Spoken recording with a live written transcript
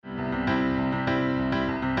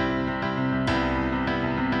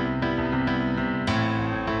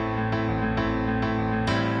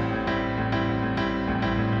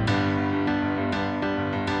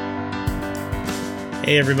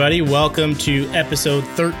Hey everybody, welcome to episode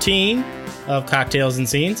 13 of Cocktails and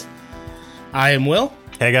Scenes. I am Will.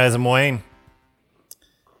 Hey guys, I'm Wayne.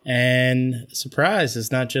 And surprise,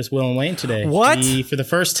 it's not just Will and Wayne today. What? We, for the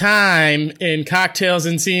first time in Cocktails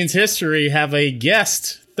and Scenes history, have a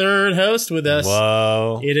guest third host with us.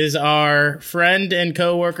 Whoa. It is our friend and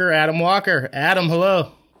co-worker, Adam Walker. Adam,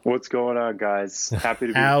 hello. What's going on, guys? Happy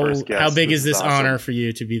to be the first guest. How big is this awesome. honor for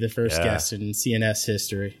you to be the first guest in CNS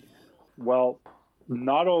history? Well,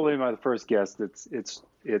 not only am I the first guest,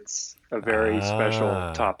 it's a very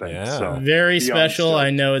special topic. Yeah. So Very beyond special. stoked. I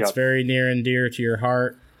know it's Yep. very near and dear to your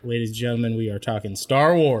heart. Ladies and gentlemen, we are talking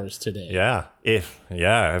Star Wars today. Yeah. If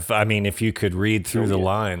you could read through the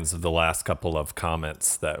lines of the last couple of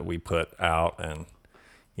comments that we put out and,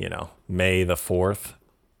 May the 4th.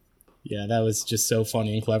 Yeah, that was just so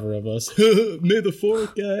funny and clever of us. May the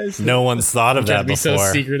 4th, guys. No one's thought of that Be before.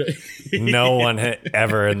 so secretive. No one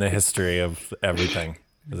ever in the history of everything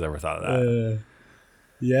has ever thought of that.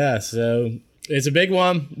 Yeah, so it's a big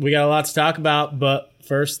one. We got a lot to talk about, but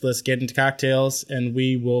first, let's get into cocktails, and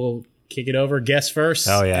we will kick it over. Guest first.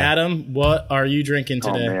 Oh, yeah. Adam, what are you drinking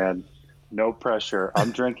today? Oh man, no pressure.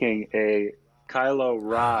 I'm drinking a Kylo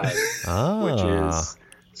Rye, which is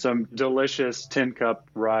some delicious tin cup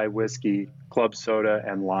rye whiskey, club soda,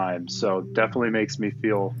 and lime. So definitely makes me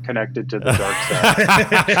feel connected to the dark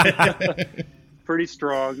side. Pretty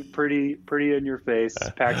strong, pretty in your face,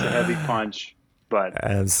 packs a heavy punch, but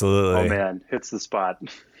Absolutely. oh man, hits the spot.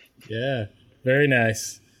 Yeah, very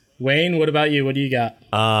nice. Wayne, what about you? What do you got?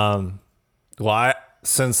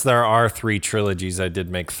 Since there are 3 trilogies, I did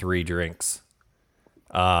make 3 drinks.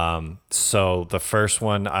 So the first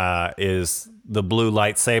one is the blue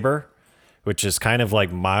lightsaber, which is kind of like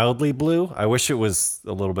mildly blue. I wish it was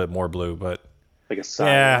a little bit more blue, but Like a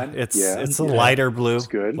cyan. it's a lighter blue, It's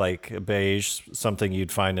good. like a beige, something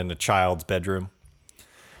you'd find in a child's bedroom,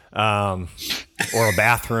 or a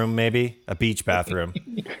bathroom, maybe a beach bathroom.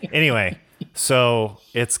 Anyway, so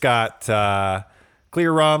it's got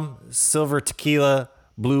clear rum, silver tequila,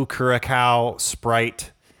 blue curacao,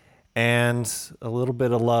 Sprite, and a little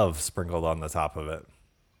bit of love sprinkled on the top of it.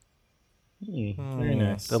 Very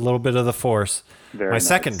nice. A little bit of the Force. Very My nice.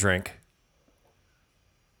 second drink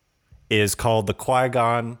is called the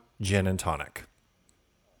Qui-Gon Gin and Tonic.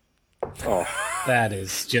 Oh, That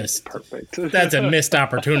is just perfect. That's a missed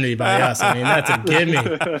opportunity by us. I mean, that's a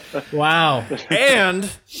gimme. Wow. And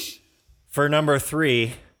for number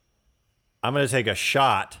 3, I'm going to take a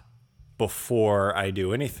shot before I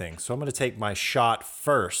do anything. So I'm going to take my shot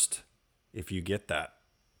first, if you get that.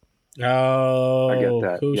 Oh, I get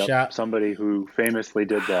that. Who Yep. shot? Somebody who famously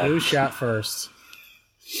did that. Who shot first?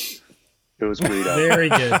 It was Guido. Very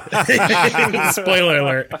good. Spoiler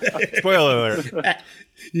alert. Spoiler alert.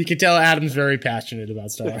 You can tell Adam's very passionate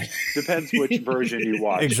about Star Wars. Depends which version you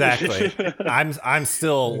watch. Exactly. I'm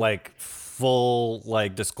still like full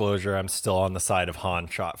like disclosure. I'm still on the side of Han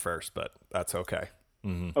shot first, but that's okay.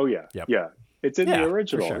 Oh yeah, Yep. yeah. It's in Yeah, the for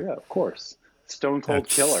original. sure. Yeah, of course. Stone Cold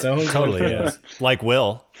Killer. Stone Cold Totally Killer. is. Like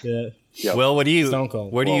Will. Yeah. Yep. Will, what do you Stone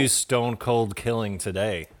Cold. what do Whoa. you stone cold killing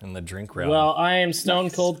today in the drink realm? Well, I am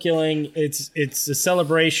Stone Cold Killing. It's a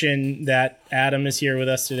celebration that Adam is here with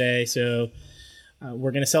us today, so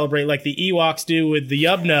we're going to celebrate like the Ewoks do with the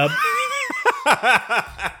Yub Nub.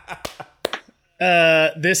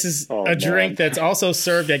 This is a drink that's also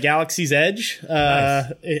served at Galaxy's Edge,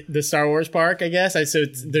 the Star Wars park, I guess.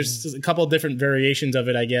 There's a couple of different variations of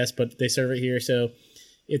it, I guess, but they serve it here. So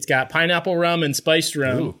it's got pineapple rum and spiced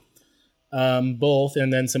rum, both,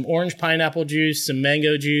 and then some orange pineapple juice, some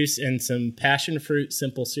mango juice, and some passion fruit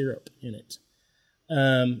simple syrup in it.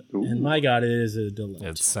 And my God, it is a delight.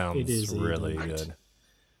 it sounds is a really delight. good.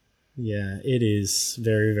 Yeah, it is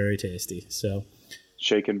very, very tasty. So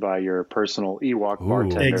Shaken by your personal Ewok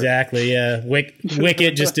bartender. exactly, yeah.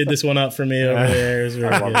 Wicket just did this one up for me over there. It was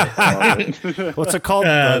really good. Love it. What's it called?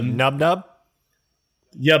 The Nub Nub?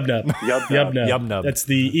 Yub Nub. Yub Yub Nub. Nub. Yub Nub. That's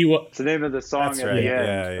the Ewok. It's the name of the song That's at right. the Yeah,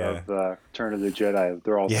 end of Return of the Jedi.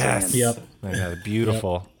 They're all Yes. singing. Yep. Yeah,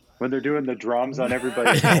 beautiful. When they're doing the drums on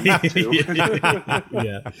everybody's helmet, too.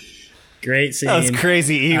 Yeah. Great scene. Those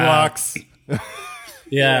crazy Ewoks.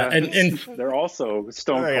 Yeah, and they're also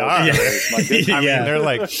Stone They Cold are. Killers. My goodness. I mean, Yeah. they're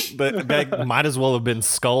like, but that might as well have been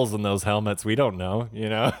skulls in those helmets. We don't know,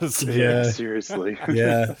 yeah. Seriously.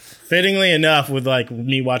 Yeah. Fittingly enough, with like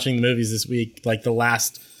me watching the movies this week, like the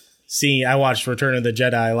last scene, I watched Return of the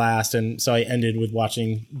Jedi last, and so I ended with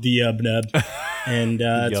watching the Yub Nub. And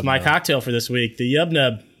it's Yub my Nub. cocktail for this week, the Yub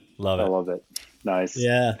Nub. Love I it. love it. Nice.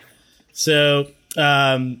 Yeah. So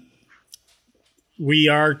we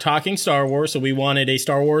are talking Star Wars, so we wanted a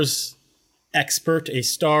Star Wars expert, a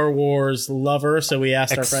Star Wars lover. So we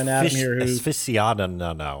asked our friend Adam here, who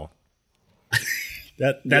aficionado. No.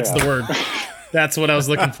 That's the word. That's what I was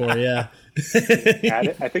looking for. Yeah.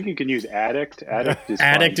 I think you can use addict.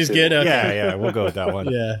 Addict is good. Okay. Yeah, we'll go with that one.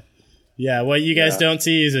 Yeah. What you guys don't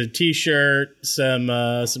see is a T-shirt. Some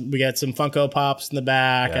we got some Funko Pops in the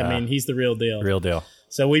back. Yeah. I mean, he's the real deal. Real deal.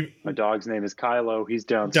 So my dog's name is Kylo. He's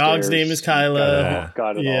downstairs. Dog's name is Kylo.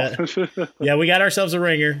 Got it all. Yeah, we got ourselves a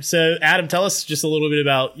ringer. So Adam, tell us just a little bit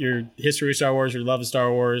about your history of Star Wars, your love of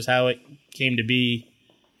Star Wars, how it came to be,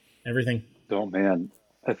 everything. Oh man,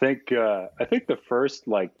 I think the first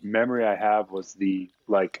memory I have was the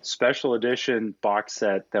special edition box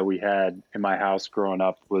set that we had in my house growing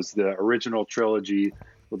up. Was the original trilogy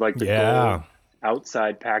with the gold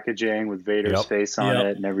outside packaging with Vader's face on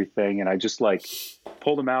it and everything. And I just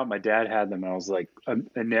pulled them out. My dad had them, and I was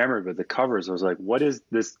enamored with the covers. I was like, what is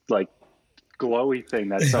this glowy thing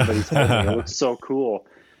that somebody's holding? It looks so cool.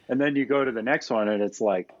 And then you go to the next one, and it's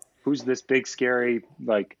who's this big scary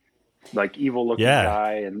evil looking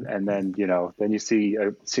guy? And then then you see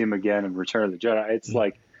him again in Return of the Jedi. It's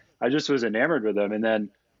I just was enamored with them, and then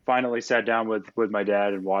finally sat down with my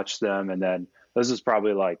dad and watched them. And then this is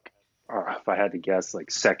probably if I had to guess,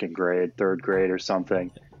 second grade, third grade or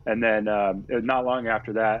something. And then not long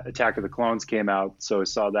after that, Attack of the Clones came out. So I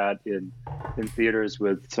saw that in theaters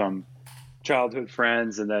with some childhood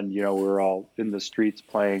friends. And then, we were all in the streets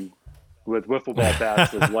playing with wiffle ball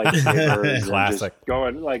bats with lightsabers. Classic.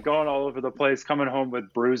 And just going all over the place, coming home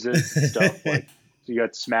with bruises and stuff. You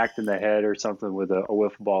got smacked in the head or something with a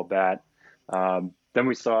wiffle ball bat. Then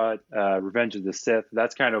we saw Revenge of the Sith.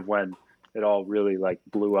 That's kind of when it all really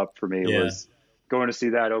blew up for me. It was going to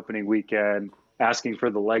see that opening weekend, asking for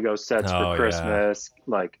the Lego sets for Christmas,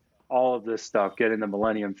 all of this stuff, getting the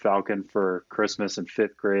Millennium Falcon for Christmas in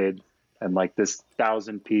 5th grade, and this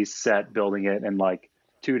 1,000-piece set, building it in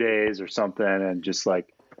 2 days or something, and just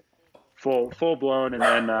full blown. And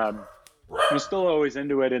then I'm still always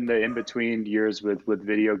into it in the in-between years with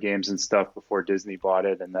video games and stuff before Disney bought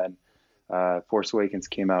it. And then Force Awakens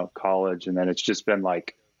came out college, and then it's just been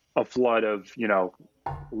a flood of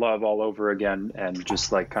love all over again, and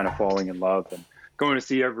just kind of falling in love and going to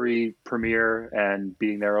see every premiere and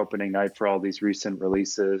being there opening night for all these recent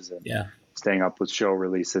releases, and staying up with show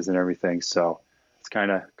releases and everything. So it's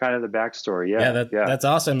kind of the backstory. That's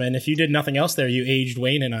awesome. And if you did nothing else there, you aged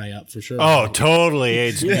Wayne and I up for sure. Oh, totally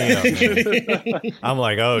aged me up, man. I'm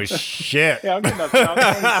oh shit. Yeah, I'm getting up now.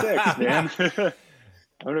 I'm 26, man.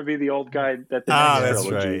 I'm going to be the old guy at the next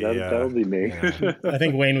trilogy. Right. That'll be me. Yeah. I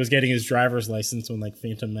think Wayne was getting his driver's license when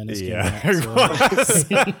Phantom Menace came out.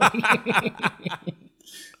 So.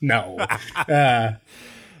 No.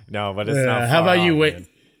 No, but it's not. How about you, Wayne?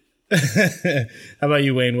 How about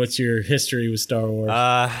you, Wayne? What's your history with Star Wars?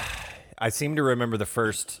 I seem to remember the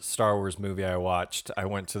first Star Wars movie I watched. I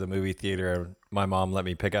went to the movie theater, and my mom let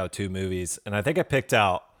me pick out 2 movies. And I think I picked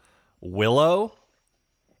out Willow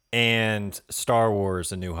and Star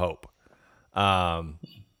Wars: A New Hope. And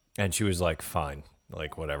she was fine,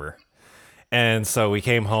 whatever. And so we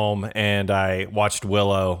came home, and I watched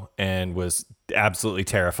Willow and was absolutely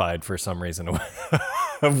terrified for some reason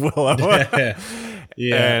of Willow.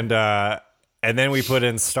 Yeah. And then we put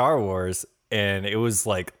in Star Wars, and it was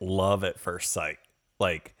love at first sight.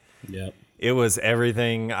 It was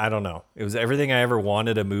everything. I don't know. It was everything I ever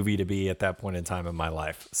wanted a movie to be at that point in time in my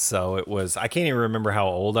life. So it was, I can't even remember how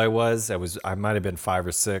old I was. I might've been 5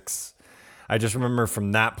 or 6. I just remember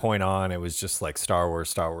from that point on, it was just Star Wars,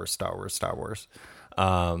 Star Wars, Star Wars, Star Wars.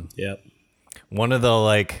 One of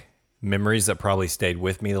the memories that probably stayed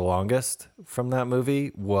with me the longest from that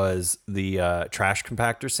movie was the trash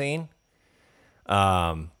compactor scene.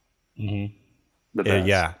 The best.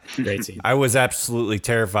 Yeah. Great scene. I was absolutely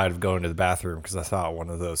terrified of going to the bathroom because I thought one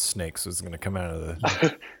of those snakes was going to come out of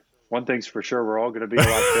the... One thing's for sure, we're all going to be a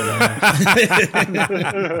lot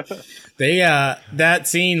thinner. That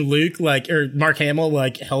scene, Luke, or Mark Hamill,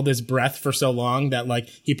 held his breath for so long that,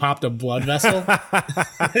 he popped a blood vessel.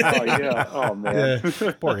 Oh, yeah. Oh, man.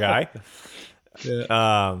 Yeah. Poor guy.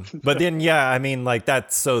 Yeah. But then, I mean,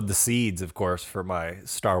 that sowed the seeds, of course, for my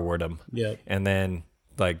Star Wardom. Yeah. And then,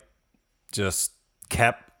 just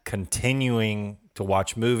kept continuing to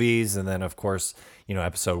watch movies. And then, of course,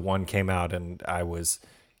 episode 1 came out, and I was...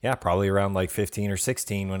 probably around 15 or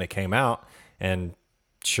 16 when it came out. And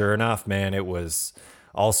sure enough, man, it was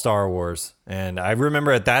all Star Wars. And I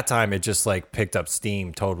remember at that time, it just picked up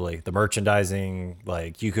steam totally. The merchandising,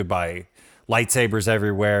 you could buy lightsabers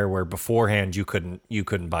everywhere, where beforehand you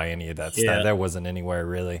couldn't buy any of that stuff. That wasn't anywhere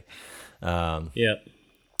really. But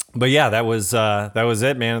that was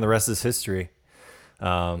it, man. And the rest is history.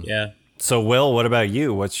 So, Will, what about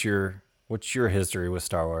you? What's your history with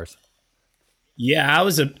Star Wars? Yeah, I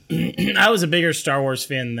was a I was a bigger Star Wars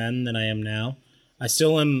fan then than I am now. I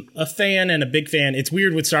still am a fan and a big fan. It's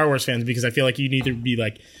weird with Star Wars fans because I feel like you need to be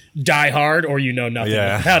like die hard or you know nothing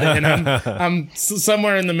about it. And I'm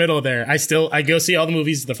somewhere in the middle there. I go see all the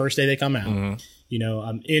movies the first day they come out. Mm-hmm. You know,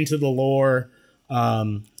 I'm into the lore.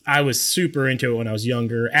 I was super into it when I was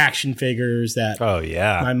younger. Action figures that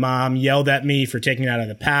my mom yelled at me for taking out of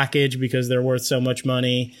the package because they're worth so much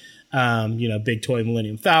money. You know, big toy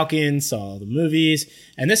Millennium Falcon, saw the movies.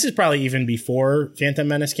 And this is probably even before Phantom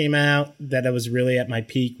Menace came out, that I was really at my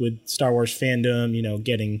peak with Star Wars fandom, you know,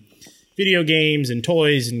 getting video games and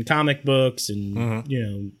toys and comic books and, you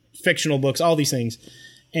know, fictional books, all these things.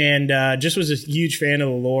 And just was a huge fan of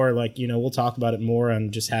the lore. Like, you know, we'll talk about it more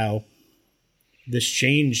on just how this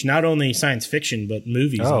changed not only science fiction, but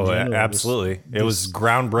movies. Oh, absolutely. It was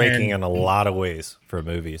groundbreaking in a lot of ways for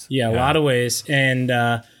movies. Yeah, a lot of ways. And,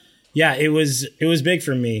 yeah, it was big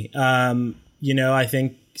for me. You know, I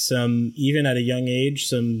think even at a young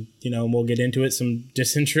age, you know, and we'll get into it, some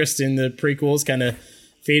disinterest in the prequels kind of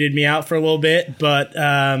faded me out for a little bit. But,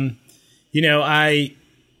 you know, I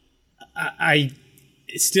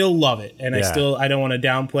still love it. And I don't want to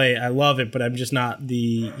downplay it. I love it, but I'm just not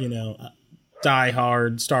the, you know,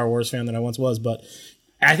 die-hard Star Wars fan that I once was. But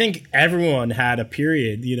I think everyone had a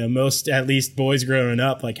period, you know, most, at least boys growing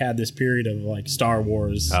up, like had this period of like Star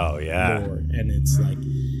Wars. Oh, yeah. Lore. And it's like,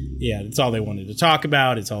 yeah, it's all they wanted to talk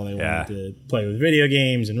about. It's all they wanted to play with video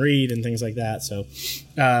games and read and things like that. So,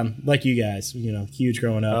 like you guys, you know, huge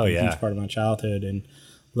growing up, a huge part of my childhood, and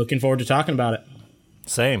looking forward to talking about it.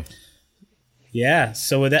 Same. Yeah.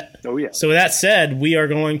 So with that said, we are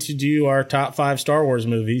going to do our top 5 Star Wars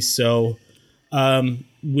movies. So,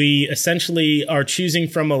 we essentially are choosing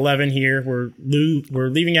from 11 here. We're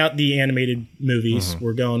leaving out the animated movies.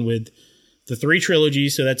 We're going with the 3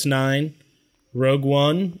 trilogies, so that's 9. Rogue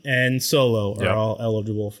One and Solo are all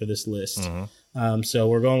eligible for this list. So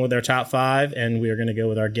we're going with our top 5, and we are going to go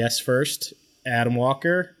with our guests first. Adam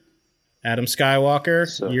Skywalker,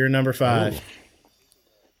 so, you're number 5.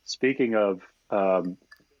 Speaking of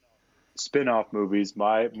spin-off movies,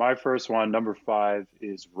 my first one, number 5,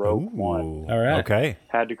 is Rogue One. All right. Okay.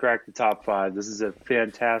 Had to crack the top 5. This is a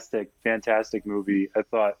fantastic movie. I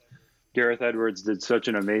thought Gareth Edwards did such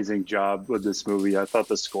an amazing job with this movie. I thought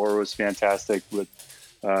the score was fantastic. With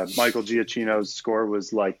Michael Giacchino's score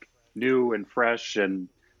was like new and fresh,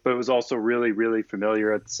 but it was also really, really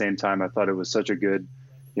familiar at the same time. I thought it was such a good,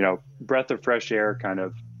 you know, breath of fresh air kind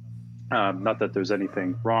of. Not that there's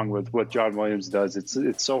anything wrong with what John Williams does. It's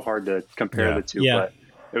so hard to compare the two, but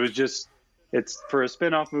it was just, it's for a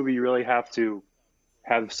spin-off movie, you really have to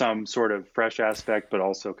have some sort of fresh aspect, but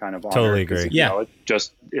also kind of honor. Totally agree. You know,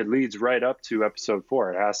 it leads right up to episode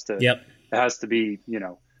 4. It has to be, you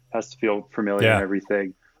know, has to feel familiar and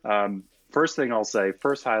everything. First thing I'll say,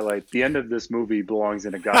 first highlight, the end of this movie belongs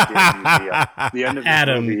in a goddamn museum. The end of this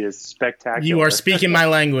movie is spectacular. You are speaking my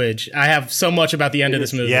language. I have so much about the end of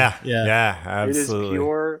this movie. Yeah, absolutely. It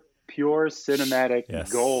is pure cinematic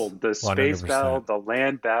gold. The space 100%. Battle, the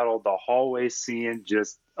land battle, the hallway scene,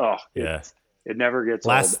 just, it never gets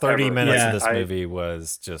old. Last 30 minutes of this movie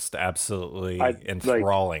was just absolutely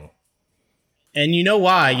enthralling. And you know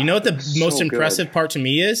why? You know what the most impressive part to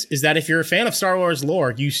me is that if you're a fan of Star Wars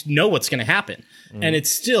lore, you know what's going to happen. And it's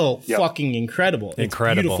still fucking incredible. It's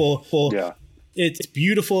beautiful. Yeah. It's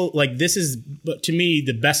beautiful. Like, this is, to me,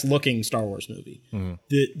 the best looking Star Wars movie.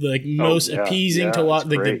 The most appeasing to watch.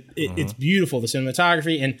 It's beautiful. The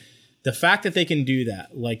cinematography and the fact that they can do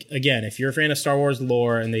that. Like, again, if you're a fan of Star Wars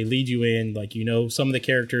lore and they lead you in, like, you know, some of the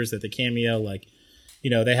characters that the cameo, like, you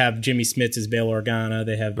know, they have Jimmy Smits as Bail Organa.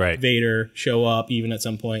 They have Vader show up even at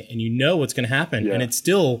some point, and you know what's going to happen. Yeah. And it's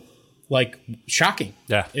still, like, shocking.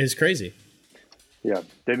 Yeah. It's crazy. Yeah.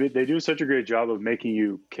 They do such a great job of making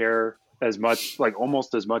you care as much, like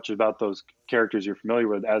almost as much about those characters you're familiar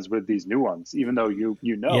with as with these new ones, even though you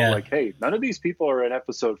know, like, hey, none of these people are in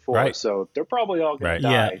episode 4, so they're probably all going to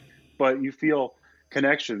die. Yeah. But you feel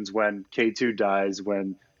connections when K2 dies,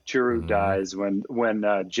 when Chirrut dies, when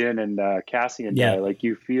Jin and Cassian die. Like,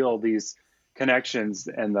 you feel these connections,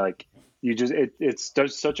 and like you just it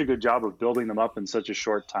does such a good job of building them up in such a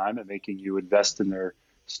short time and making you invest in their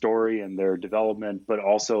story and their development, but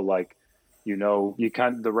also, like, you know, you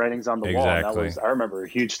the writing's on the wall. And that was, I remember, a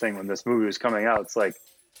huge thing when this movie was coming out. It's like,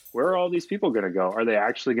 where are all these people going to go? Are they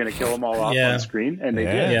actually going to kill them all off on screen? And they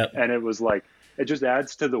did. And it was like, it just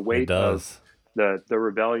adds to the weight of the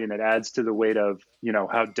rebellion. It adds to the weight of, you know,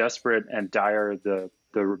 how desperate and dire the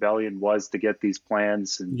rebellion was to get these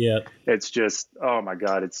plans. And it's just, oh my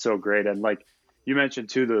God, it's so great. And like, you mentioned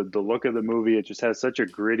too the look of the movie. It just has such a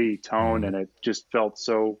gritty tone, and it just felt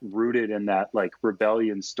so rooted in that like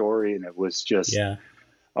rebellion story, and it was just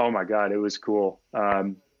oh my god, it was cool. A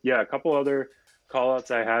couple other call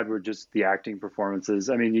outs I had were just the acting performances.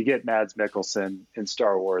 I mean, you get Mads Mikkelsen in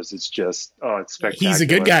Star Wars. It's just, it's spectacular. He's a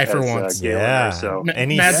good guy for once. So.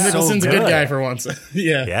 And Mads Mikkelsen's a good guy for once.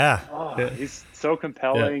 He's so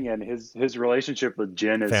compelling, and his relationship with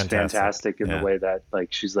Jin is fantastic in the way that,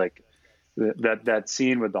 like, she's like, that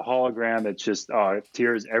scene with the hologram, it's just,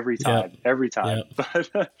 tears every time.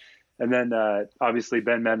 But, and then obviously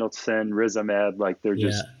Ben Mendelsohn, Riz Ahmed, like, they're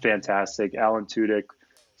just fantastic. Alan Tudyk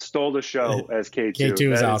stole the show as K2.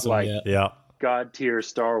 K2 is awesome. Like God tier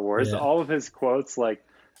Star Wars. All of his quotes, like,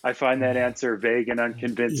 I find that answer vague and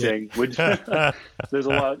unconvincing. Which there's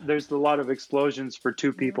a lot of explosions for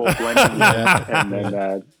two people blending. And then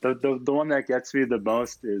the one that gets me the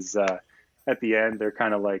most is at the end. They're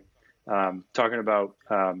kind of like talking about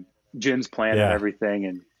Jin's plan and everything,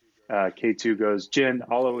 and K2 goes, "Jin,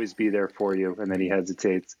 I'll always be there for you," and then he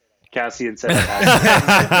hesitates. Cassian said,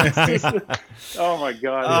 "Oh my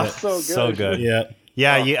god, it's so good!" So good. You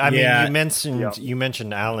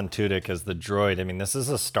mentioned Alan Tudyk as the droid. I mean, this is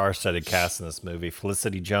a star-studded cast in this movie: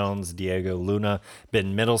 Felicity Jones, Diego Luna,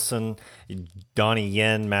 Ben Mendelsohn, Donnie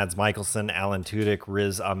Yen, Mads Mikkelsen, Alan Tudyk,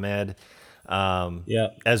 Riz Ahmed.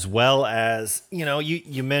 As well as,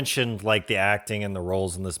 you mentioned like the acting and the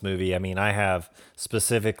roles in this movie. I mean, I have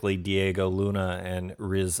specifically Diego Luna and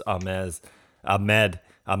Riz Ahmed.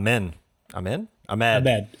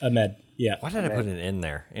 Yeah. Why did I put it in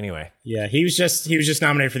there? Anyway. Yeah, he was just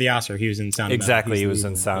nominated for the Oscar. He was in Sound of Metal. Exactly, he was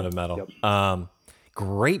in Sound of Metal. Yep.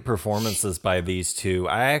 Great performances by these two.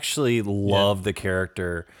 I actually love the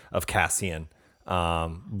character of Cassian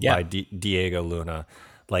by Diego Luna.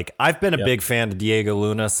 Like, I've been a big fan of Diego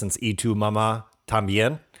Luna since Y Tu Mama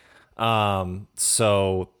Tambien.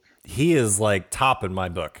 So he is like top in my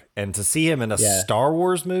book. And to see him in a Star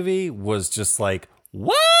Wars movie was just like,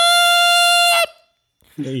 what?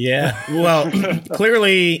 Yeah. Well,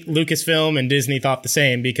 clearly Lucasfilm and Disney thought the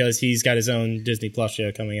same, because he's got his own Disney Plus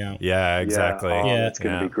show coming out. Yeah, exactly. That's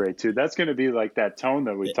going to be great too. That's going to be like that tone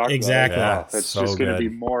that we talked about. It's so just going to be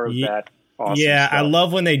more of that. Awesome stuff. I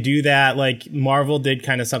love when they do that. Like, Marvel did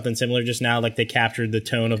kind of something similar just now. Like, they captured the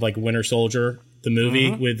tone of like Winter Soldier, the movie,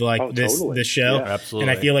 with like this show. Yeah, absolutely.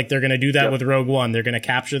 And I feel like they're going to do that with Rogue One. They're going to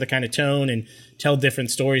capture the kind of tone and tell different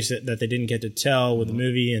stories that they didn't get to tell with the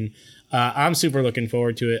movie. And I'm super looking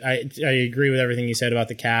forward to it. I agree with everything you said about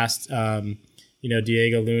the cast.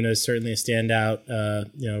 Diego Luna is certainly a standout.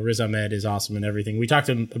 Riz Ahmed is awesome and everything. We talked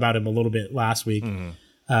about him a little bit last week.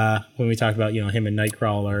 When we talked about him and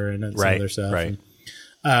Nightcrawler and some other stuff. Right.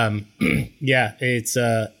 It's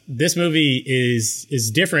this movie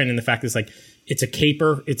is different in the fact that it's like it's a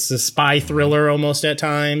caper, it's a spy thriller almost at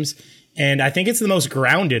times, and I think it's the most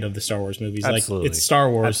grounded of the Star Wars movies. Absolutely. Like, it's Star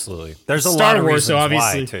Wars. Absolutely. There's a lot of reasons so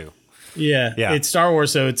obviously, why too. Yeah, it's Star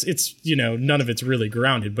Wars, so it's none of it's really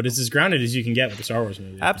grounded, but it's as grounded as you can get with the Star Wars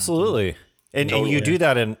movie. Absolutely. And you do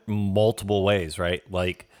that in multiple ways, right?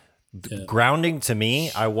 Like, grounding to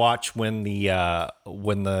me, I watch when the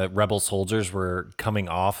rebel soldiers were coming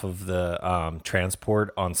off of the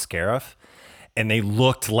transport on Scarif, and they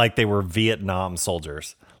looked like they were Vietnam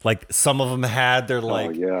soldiers. Like, some of them had their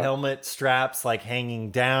helmet straps like hanging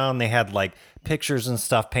down. They had like pictures and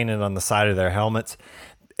stuff painted on the side of their helmets,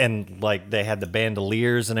 and like they had the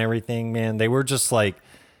bandoliers and everything. Man, they were just like,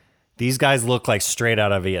 these guys look like straight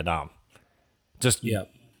out of Vietnam. Just Yeah,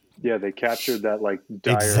 they captured that like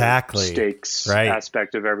dire stakes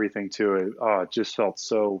aspect of everything too. It just felt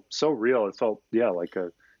so real. It felt like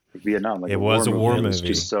Vietnam. Like it was a war movie. It was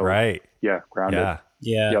just so grounded.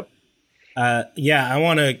 Yeah. I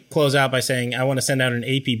want to close out by saying I want to send out an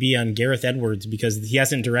APB on Gareth Edwards, because he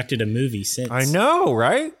hasn't directed a movie since. I know,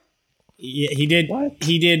 right? Yeah, he did. What?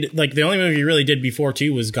 He did, like, the only movie he really did before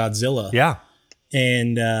too was Godzilla. Yeah.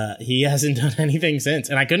 And he hasn't done anything since.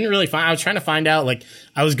 And I couldn't really find. I was trying to find out. Like,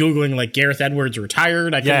 I was googling like Gareth Edwards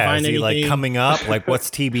retired. I couldn't find anything. Like coming up. Like,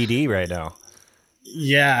 what's TBD right now?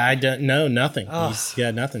 Yeah, I don't know. Nothing. He's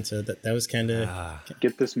got nothing. So that was kind of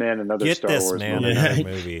get this man another Star Wars movie. Another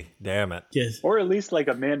movie. Damn it. Yes. Or at least like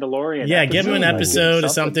a Mandalorian. Yeah, give him an episode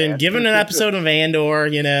of something. Give him an episode of Andor.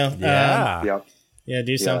 Do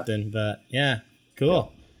something. But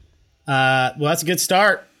cool. Well, that's a good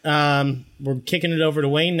start. We're kicking it over to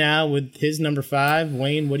Wayne now with his number 5.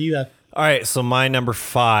 Wayne, what do you have? All right, so my number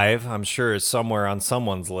 5, I'm sure, is somewhere on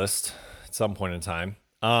someone's list at some point in time.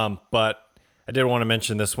 But I did want to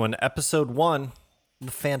mention this one. Episode 1, The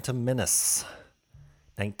Phantom Menace,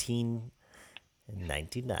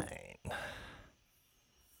 1999.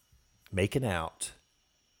 making out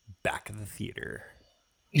back in the theater.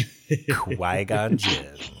 Qui-Gon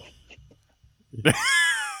Jinn.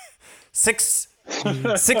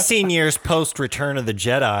 16 years post Return of the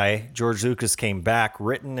Jedi, George Lucas came back,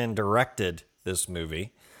 written and directed this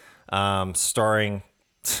movie, starring,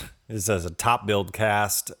 this has a top billed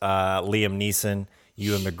cast, Liam Neeson,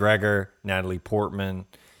 Ewan McGregor, Natalie Portman,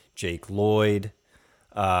 Jake Lloyd.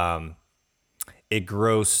 It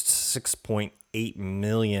grossed $6.8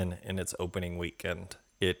 million in its opening weekend.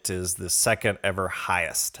 It is the second ever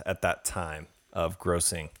highest at that time of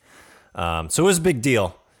grossing. So it was a big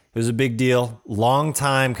deal. It was a big deal. Long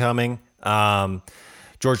time coming.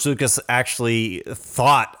 George Lucas actually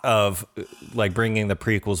thought of like bringing the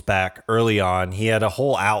prequels back early on. He had a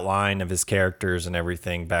whole outline of his characters and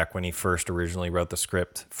everything back when he first originally wrote the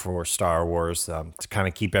script for Star Wars, to kind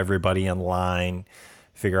of keep everybody in line,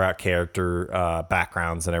 figure out character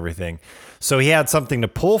backgrounds and everything. So he had something to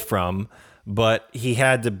pull from, but he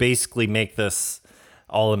had to basically make this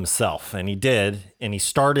all himself, and he did, and he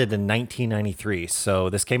started in 1993. So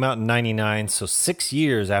this came out in 99, so 6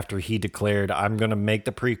 years after he declared, I'm going to make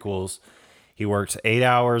the prequels. He worked 8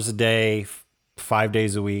 hours a day, 5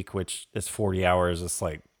 days a week, which is 40 hours. It's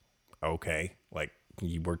like, okay, like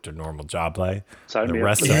you worked a normal job like the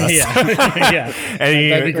rest of us. Yeah.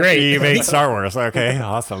 And that'd be great. You made Star Wars. Okay,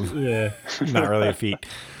 awesome. Yeah. Not really a feat.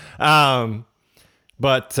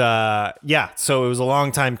 But yeah, so it was a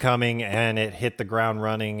long time coming, and it hit the ground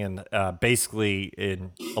running, and basically,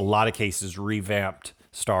 in a lot of cases, revamped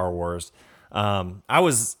Star Wars. I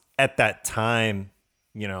was at that time,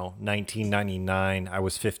 1999. I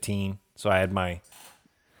was 15, so I had my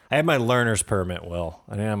learner's permit. Will,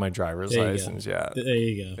 I didn't have my driver's license yet. There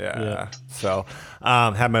you go. Yeah. So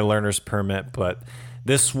had my learner's permit, but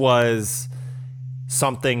this was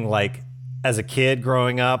something like, as a kid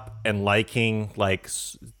growing up and liking like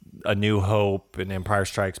A New Hope and Empire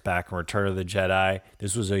Strikes Back and Return of the Jedi,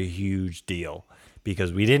 this was a huge deal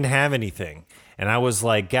because we didn't have anything. And I was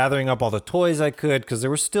like gathering up all the toys I could because there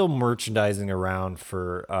was still merchandising around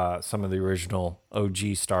for some of the original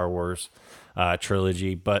OG Star Wars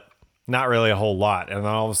trilogy, but not really a whole lot. And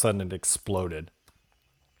then all of a sudden it exploded.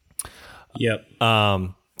 Yep.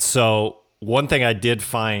 So one thing I did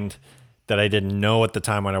find that I didn't know at the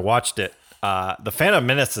time when I watched it, the Phantom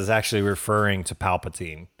Menace is actually referring to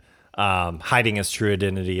Palpatine, hiding his true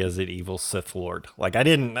identity as an evil Sith Lord. Like I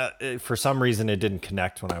didn't, for some reason, it didn't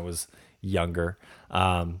connect when I was younger.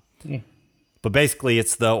 But basically,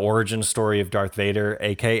 it's the origin story of Darth Vader,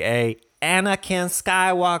 aka Anakin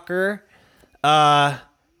Skywalker.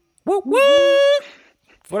 Whoop whoop!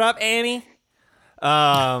 What up, Annie?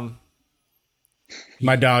 My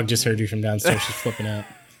dog just heard you from downstairs. She's flipping out.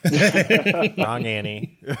 Wrong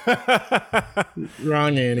Annie.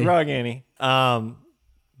 Wrong Annie.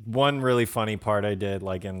 One really funny part I did,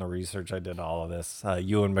 like in the research I did all of this,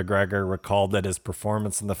 Ewan McGregor recalled that his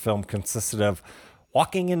performance in the film consisted of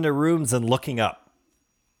walking into rooms and looking up.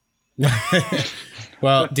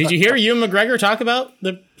 Well, did you hear Ewan McGregor talk about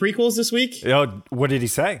the prequels this week? What did he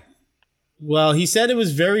say? Well, he said it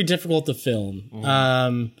was very difficult to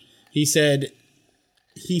film. He said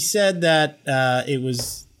that it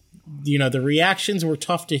was, the reactions were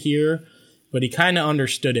tough to hear, but he kind of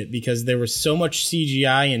understood it because there was so much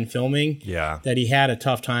CGI in filming that he had a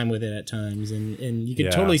tough time with it at times. And you can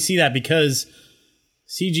totally see that because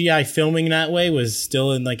CGI filming that way was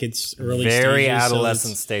still in like its early stages. Very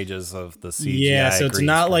adolescent stages of the CGI. Yeah, so it's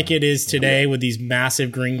not like it is today with these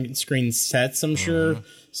massive green screen sets, I'm sure.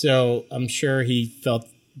 So I'm sure he felt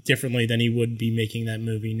differently than he would be making that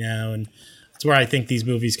movie now. And that's where I think these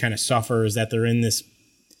movies kind of suffer, is that they're in this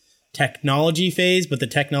technology phase, but the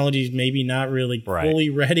technology is maybe not really fully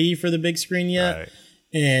ready for the big screen yet. Right.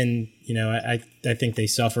 And, I think they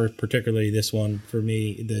suffer, particularly this one for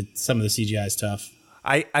me. Some of the CGI is tough.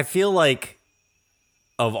 I feel like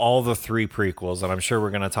of all the three prequels, and I'm sure we're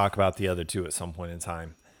going to talk about the other two at some point in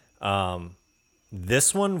time,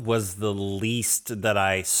 this one was the least that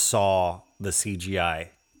I saw the CGI.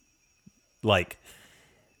 Like,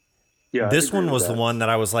 this one was the one that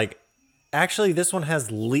I was like, actually, this one has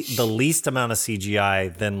the least amount of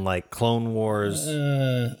CGI than like Clone Wars,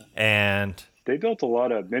 and they built a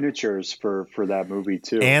lot of miniatures for that movie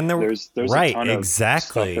too. And there's a ton of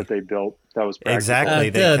stuff that they built that was practical. Exactly.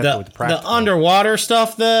 They kept it with practical. The underwater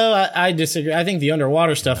stuff, though, I disagree. I think the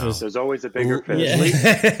underwater stuff is. There's always a bigger fish. Yeah.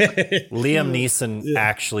 Liam Neeson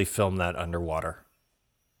actually filmed that underwater.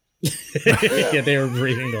 Yeah, they were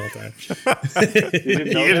breathing the whole time. You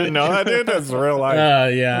didn't know that, dude? That's real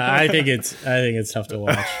life. Yeah, I think it's tough to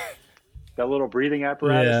watch. that little breathing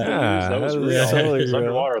apparatus. Yeah, that was real. totally It was real.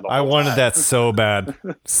 underwater the whole I wanted time. that so bad.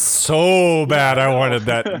 So bad I wanted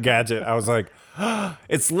that gadget. I was like,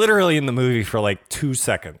 it's literally in the movie for like 2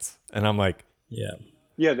 seconds. And I'm like, Yeah.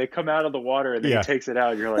 Yeah, they come out of the water and then he takes it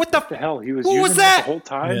out. And you're like, what the hell? He was what using was that that? the whole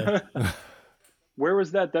time? Yeah. Where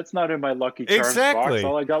was that? That's not in my Lucky Charms box.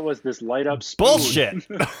 All I got was this light up spoon. bullshit.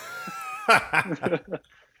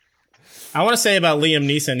 I want to say about Liam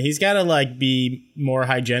Neeson, he's got to like be more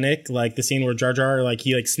hygienic. Like the scene where Jar Jar, like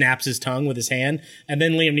he like snaps his tongue with his hand, and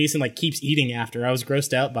then Liam Neeson like keeps eating after. I was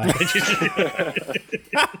grossed out by it.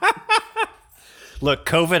 Look,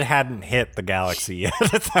 COVID hadn't hit the galaxy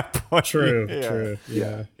yet at that point. True.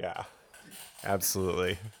 Yeah.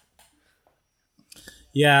 Absolutely.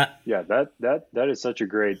 Yeah. Yeah, that is such a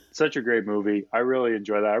great movie. I really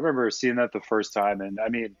enjoy that. I remember seeing that the first time, and I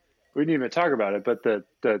mean, we didn't even talk about it, but the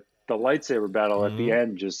lightsaber battle at the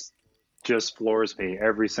end just floors me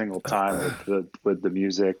every single time with the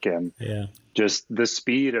music and just the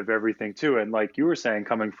speed of everything too. And like you were saying,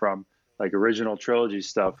 coming from like original trilogy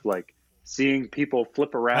stuff, like seeing people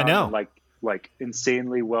flip around and like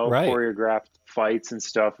insanely well choreographed fights and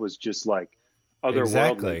stuff was just like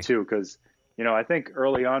otherworldly too. Because I think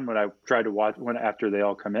early on when I tried to watch after they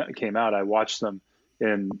all came out, I watched them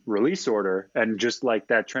in release order, and just like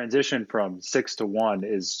that transition from 6 to 1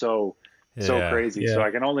 is so crazy. So I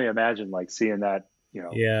can only imagine like seeing that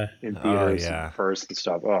in theaters first and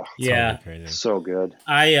stuff. Oh yeah, so good.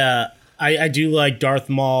 I do like Darth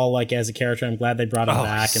Maul like as a character. I'm glad they brought him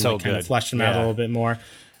back and kind of fleshed him out a little bit more.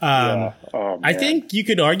 I think you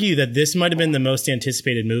could argue that this might have been the most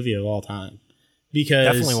anticipated movie of all time,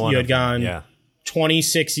 because you had gone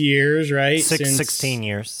 26 years, right? 16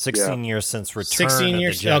 years. 16 years since Return 16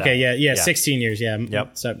 years. of the Jedi. Okay, yeah, 16 years. Yeah.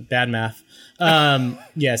 Yep. So bad math.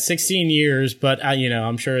 16 years, but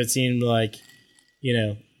I'm sure it seemed like,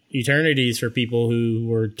 eternities for people who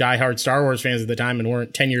were diehard Star Wars fans at the time and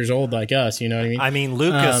weren't 10 years old like us. You know what I mean? I mean,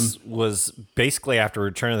 Lucas was basically after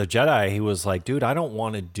Return of the Jedi, he was like, dude, I don't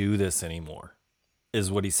want to do this anymore,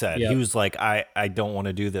 is what he said. Yep. He was like, I don't want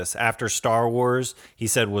to do this. After Star Wars, he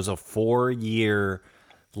said, was a 4-year,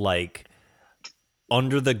 like,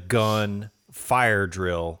 under the gun fire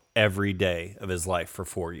drill every day of his life for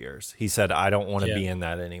 4 years. He said, I don't want to be in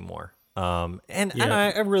that anymore. And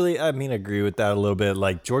I really, agree with that a little bit.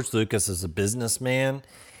 Like, George Lucas is a businessman.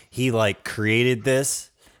 He like created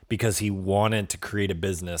this because he wanted to create a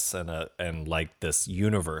business and like this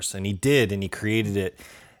universe, and he did, and he created it.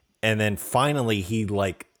 And then finally he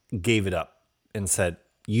like gave it up and said,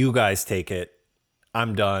 you guys take it.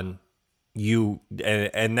 I'm done.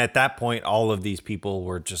 And at that point, all of these people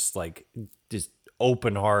were just like, just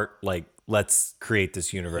open heart, like, let's create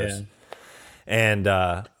this universe. Yeah. And,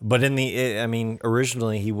 but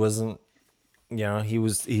originally he wasn't,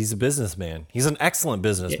 he's a businessman. He's an excellent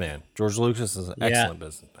businessman. Yeah. George Lucas is an excellent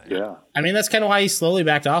businessman. Yeah. I mean, that's kind of why he slowly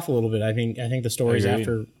backed off a little bit. I think the stories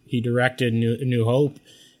after he directed New Hope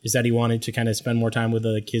is that he wanted to kind of spend more time with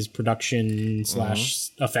like his production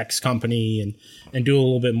 / effects company and do a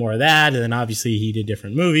little bit more of that. And then obviously he did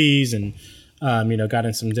different movies and, got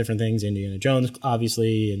in some different things, Indiana Jones,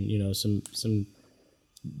 obviously, and, some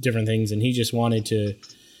different things. And he just wanted to,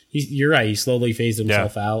 you're right. He slowly phased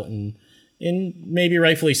himself out and maybe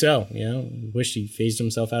rightfully so, wish he phased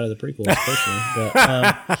himself out of the prequels personally,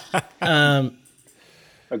 but,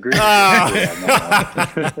 Agreed. All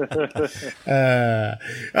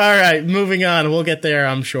right, moving on. We'll get there,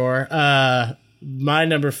 I'm sure. My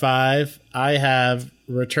number 5, I have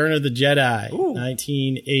Return of the Jedi,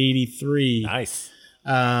 1983. Nice.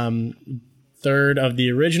 Third of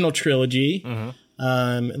the original trilogy.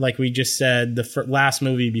 Like we just said, the last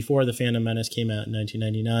movie before The Phantom Menace came out in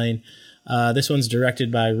 1999. This one's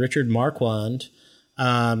directed by Richard Marquand,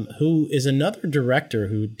 who is another director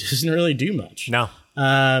who doesn't really do much. No.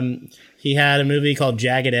 He had a movie called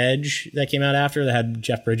Jagged Edge that came out after that had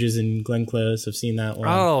Jeff Bridges and Glenn Close. I've seen that one.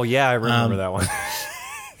 Oh yeah, I remember that one.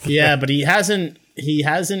 Yeah, but he hasn't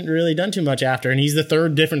really done too much after, and he's the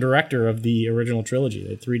third different director of the original trilogy.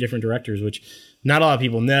 They had 3 different directors, which not a lot of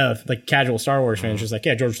people know. Like casual Star Wars fans, just like,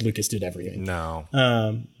 yeah, George Lucas did everything. No.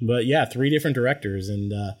 But yeah, 3 different directors,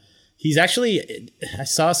 and he's actually, I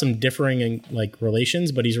saw some differing like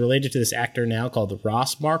relations, but he's related to this actor now called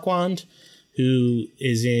Ross Marquand, who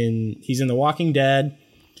he's in The Walking Dead,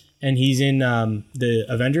 and he's in the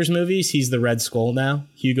Avengers movies. He's the Red Skull now.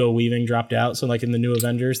 Hugo Weaving dropped out, so like in the new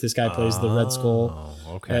Avengers, this guy plays the Red Skull,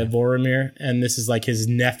 Boromir, and this is like his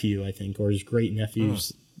nephew, I think, or his great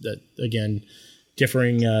nephews. That again,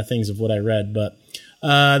 differing things of what I read, but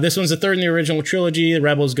this one's the third in the original trilogy. The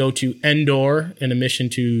rebels go to Endor in a mission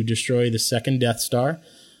to destroy the second Death Star.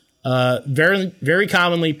 Very, very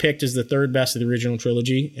commonly picked as the third best of the original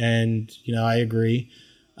trilogy, and I agree.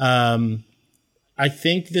 I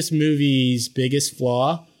think this movie's biggest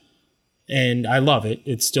flaw, and I love it,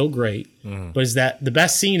 it's still great, but is that the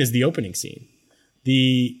best scene is the opening scene.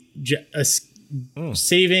 The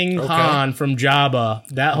saving Han from Jabba,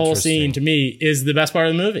 that whole scene to me is the best part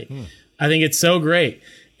of the movie. I think it's so great.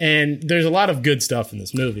 And there's a lot of good stuff in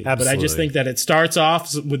this movie. Absolutely. But I just think that it starts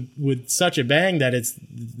off with such a bang that it's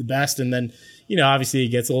the best. And then, obviously it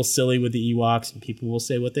gets a little silly with the Ewoks, and people will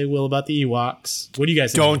say what they will about the Ewoks. What do you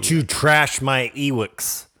guys think? Don't you trash my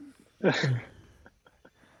Ewoks.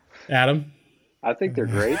 Adam? I think they're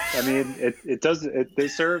great. I mean, they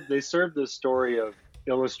serve the story of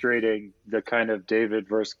illustrating the kind of David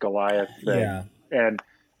versus Goliath thing. Yeah. And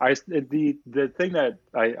the thing that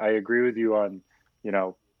I agree with you on,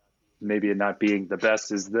 maybe it not being the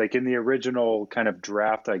best is like in the original kind of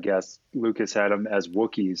draft, I guess Lucas had them as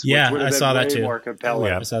Wookiees. Yeah, which would have I been saw that way too. More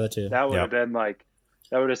compelling. Yeah, I saw that too. That would have been like,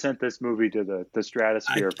 that would have sent this movie to the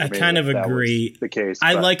stratosphere. I kind of agree. The case.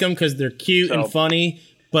 I like them because they're cute and funny,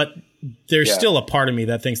 but there's still a part of me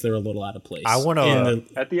that thinks they're a little out of place. I want to.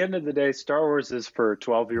 At the end of the day, Star Wars is for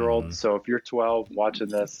 12-year-olds. So if you're 12 watching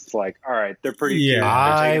this, it's like, all right, they're pretty cute.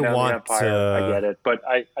 I want want the Empire. I get it, but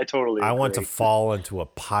I totally. Agree. I want to fall into a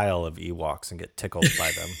pile of Ewoks and get tickled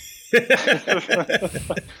by them.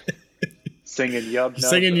 Singing Yub Nub.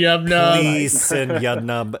 Singing Yub Nub. Please send Yub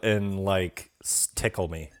Nub and tickle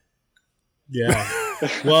me. Yeah.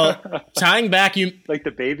 Well, tying back, you like the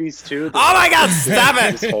babies too. Oh my God! Stop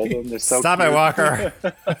it! Just hold them. So stop cute. it, Walker.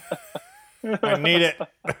 I need it.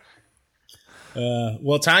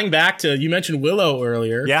 Well, tying back to, you mentioned Willow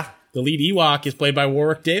earlier. Yeah. The lead Ewok is played by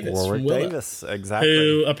Warwick Davis. Warwick from Willow, Davis, exactly.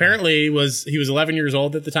 Who apparently was 11 years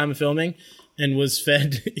old at the time of filming and was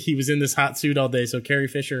fed. He was in this hot suit all day, so Carrie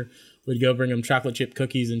Fisher would go bring him chocolate chip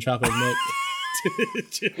cookies and chocolate milk.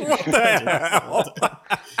 What the hell?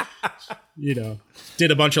 Did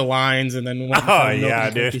a bunch of lines and then went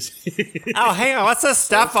dude. Oh, hang on. What's this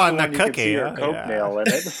stuff on the cookie? You can see her coke nail in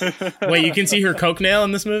it. Wait, you can see her coke nail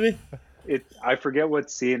in this movie? I forget what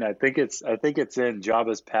scene. I think it's in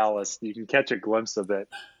Jabba's palace. You can catch a glimpse of it.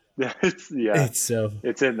 It's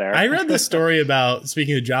in there. I read this story about,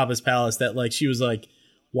 speaking of Jabba's palace, that like she was like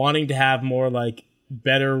wanting to have more like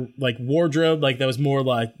better like wardrobe, like that was more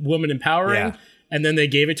like woman empowering, and then they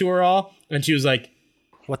gave it to her all, and she was like,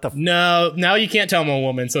 "What the? No, now you can't tell I'm a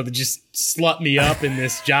woman, so they just slut me up in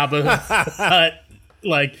this Jabba hut,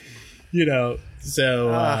 like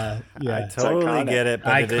So I totally get it,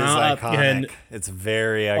 but it is iconic. It's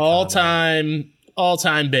very iconic. All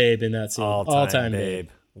time babe in that scene. All time babe.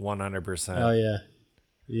 100%. Oh yeah.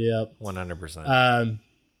 Yep. 100%.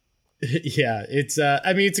 Yeah, it's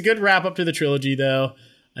it's a good wrap up to the trilogy though.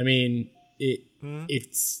 I mean,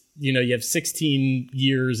 it's you have 16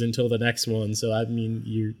 years until the next one, so I mean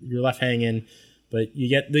you're left hanging. But you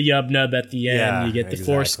get the Yub Nub at the end. You get the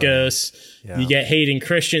Force Ghost. Yeah. You get Hayden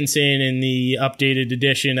Christensen in the updated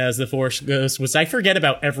edition as the Force Ghost, which I forget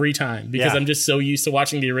about every time because I'm just so used to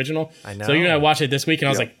watching the original. I know. So I watched it this week and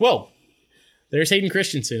I was like, whoa, there's Hayden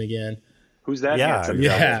Christensen again. Who's that?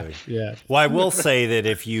 Yeah. Well, I will say that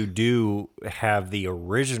if you do have the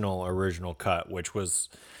original cut, which was,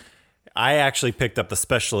 I actually picked up the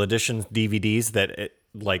special edition DVDs that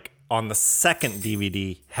on the second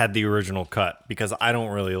DVD had the original cut because I don't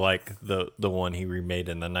really like the one he remade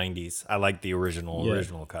in the 90s. I like the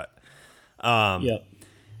original cut. I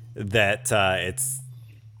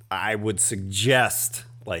would suggest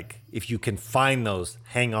if you can find those,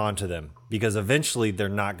 hang on to them because eventually they're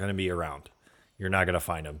not going to be around. You're not going to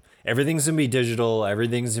find them. Everything's going to be digital.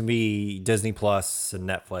 Everything's going to be Disney Plus and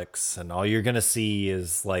Netflix. And all you're going to see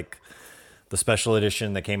is the special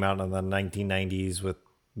edition that came out in the 1990s with,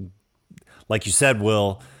 like you said,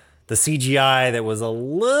 Will, the CGI that was a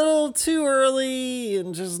little too early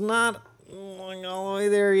and just not going all the way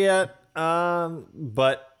there yet.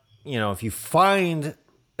 But, if you find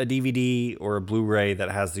a DVD or a Blu-ray that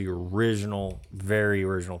has the original, very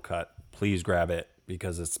original cut, please grab it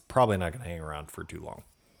because it's probably not going to hang around for too long.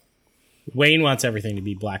 Wayne wants everything to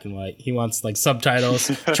be black and white. He wants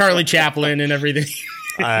subtitles, Charlie Chaplin and everything.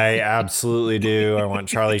 I absolutely do. I want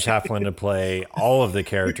Charlie Chaplin to play all of the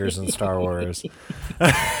characters in Star Wars.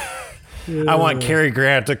 I want Cary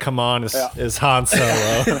Grant to come on as Han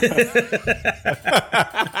Solo.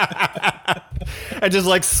 And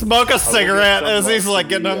just smoke a cigarette as he's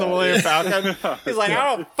getting on the Millennium Falcon. He's like,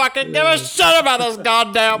 I don't fucking give a shit about this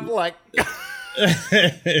goddamn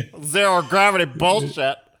zero gravity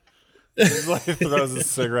bullshit. He's throws his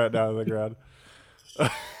cigarette down on the ground.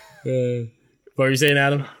 What were you saying,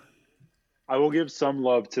 Adam? I will give some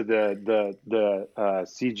love to the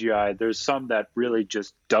CGI. There's some that really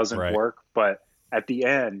just doesn't work, but at the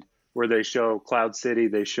end where they show Cloud City,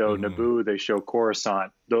 they show Naboo, they show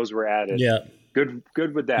Coruscant, those were added. Yeah. Good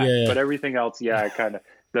with that. Yeah. But everything else, kind of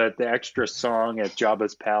the extra song at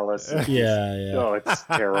Jabba's palace. Yeah. Oh, it's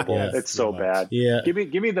terrible. It's so bad. Yeah. Give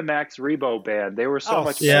me the Max Rebo band. They were so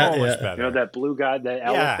much better. You know that blue guy, the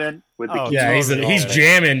elephant with the keys. Yeah, he's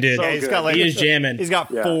jamming, dude. So he's got he is jamming. He's got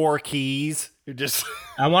 4 keys. You're just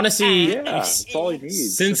I want to see that's all he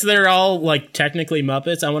needs. Since they're all like technically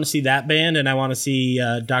Muppets, I want to see that band, and I want to see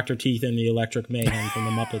Dr. Teeth and the Electric Mayhem from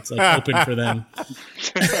the Muppets like open for them.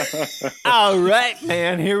 All right,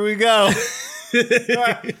 man, here we go.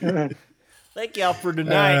 Thank y'all for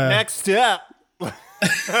tonight. Next up.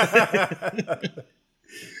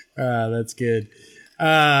 That's good.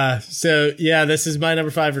 So yeah, this is my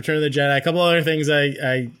number 5, Return of the Jedi. A couple other things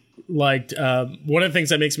I liked. One of the things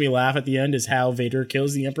that makes me laugh at the end is how Vader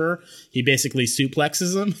kills the Emperor. He basically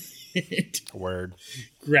suplexes him. Word.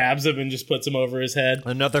 Grabs him and just puts him over his head.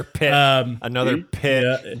 Another pit.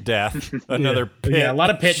 Death. Another pit. Yeah, a lot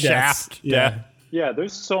of pit shaft deaths. death. Yeah,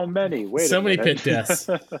 there's so many. So many pit deaths.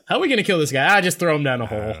 How are we going to kill this guy? Just throw him down a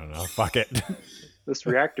hole. I don't know. Fuck it. This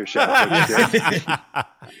reactor shaft.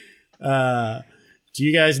 Do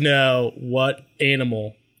you guys know what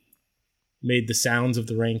animal made the sounds of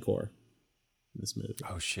the Rancor in this movie?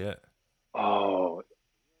 Oh, shit. Oh.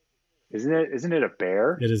 Isn't it a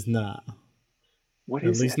bear? It is not. What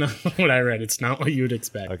is it? At least not what I read. It's not what you would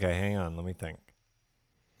expect. Okay, hang on. Let me think.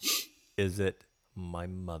 Is it my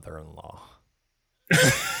mother-in-law?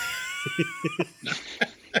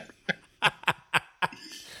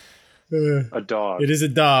 A dog. It is a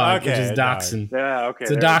dog, Okay, which is a dachshund. Yeah, okay.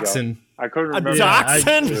 It's a there we go. dachshund. I couldn't A remember.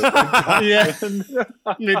 dachshund? Yeah.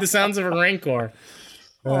 Made the sounds of a Rancor.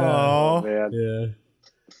 Oh, man. Yeah.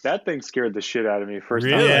 That thing scared the shit out of me first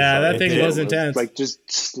Really? time. I Yeah, saw that it. thing It was intense. Like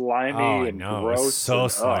just slimy and no, gross. it's so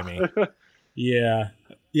and, slimy. Yeah.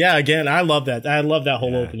 Yeah, again, I love that. I love that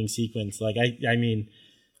whole opening sequence. Like, I mean,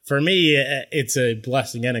 for me, it's a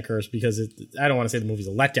blessing and a curse because I don't want to say the movie's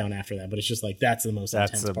a letdown after that, but it's just like that's the most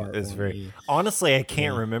intense part. It's for very. me. Honestly, I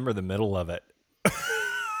can't remember the middle of it.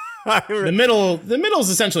 The middle is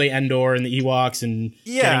essentially Endor and the Ewoks and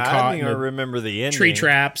getting caught in I the remember the ending. tree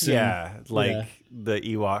traps. And, the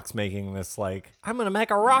Ewoks making this like, I'm gonna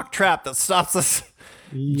make a rock trap that stops this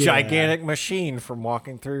gigantic machine from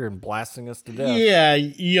walking through and blasting us to death. Yeah,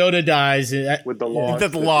 Yoda dies with the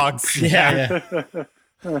logs. The logs. Yeah.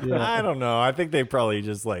 I don't know. I think they probably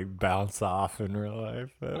just like bounce off in real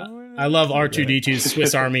life. I love R2D2's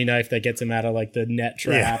Swiss Army knife that gets him out of like the net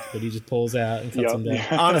trap that he just pulls out and cuts him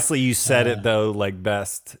down. Honestly, you said it though, like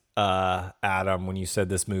best, Adam, when you said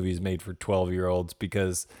this movie is made for 12-year-olds,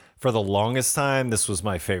 because for the longest time, this was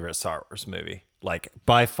my favorite Star Wars movie. Like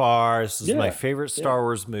by far, this is my favorite Star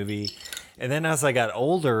Wars movie. And then as I got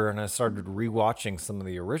older and I started rewatching some of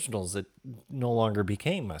the originals, it no longer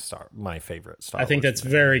became my favorite Star Wars. I think that's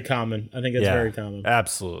very common. Very common.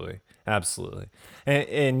 Absolutely.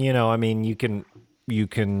 And you know, I mean, you can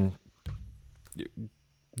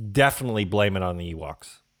definitely blame it on the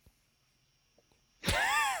Ewoks.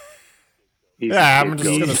 I'm just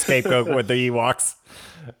going to scapegoat with the Ewoks.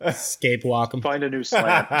 Scape-walk him. Find a new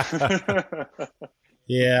slant.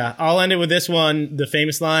 Yeah, I'll end it with this one. The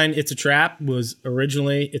famous line, "It's a trap," was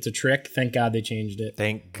originally "It's a trick." Thank God they changed it.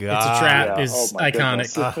 Thank God. "It's a trap" Yeah. is Oh my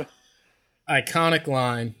iconic. Iconic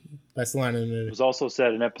line. Best line in the movie. It was also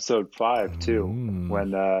said in episode 5 too,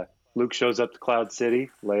 when Luke shows up to Cloud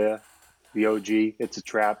City, Leia, the OG, it's a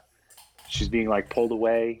trap. She's being like pulled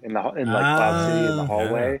away in Cloud City in the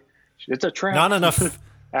hallway. Yeah. It's a trap. Not enough.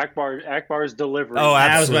 Akbar's delivery. Oh, absolutely.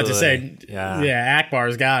 I was about to say, yeah,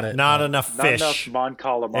 Akbar's got it. Not enough fish. Not enough Mon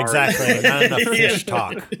Calamari. Exactly. Not enough fish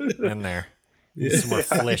talk in there. Some more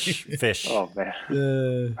fish. Oh man.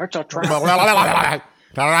 It's a trap.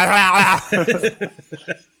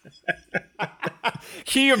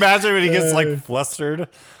 Can you imagine when he gets like flustered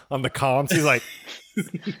on the columns? He's like,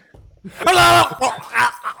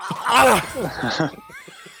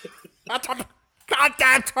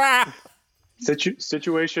 goddamn trap.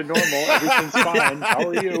 Situation normal. Everything's fine. How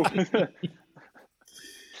are you?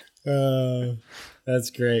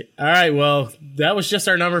 That's great. All right, well, that was just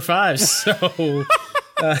our number 5. So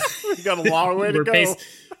We got a long way to go.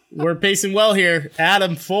 We're pacing well here.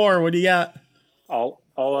 Adam, 4. What do you got?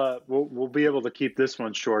 We'll be able to keep this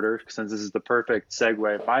one shorter since this is the perfect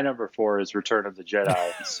segue. My number 4 is Return of the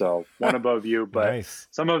Jedi. So one above you, but nice.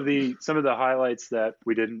 some of the highlights that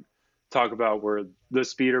we didn't talk about where the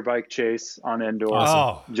speeder bike chase on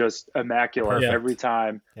Endor, just immaculate every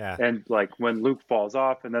time. Yeah. And like when Luke falls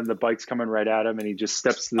off and then the bike's coming right at him and he just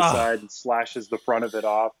steps to the side and slashes the front of it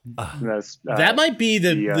off. And that might be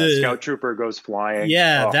the scout trooper goes flying.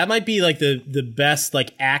 Yeah, that might be like the best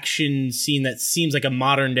like action scene that seems like a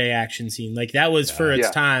modern day action scene. Like that was for its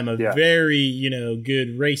time a very,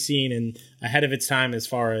 good race scene and ahead of its time as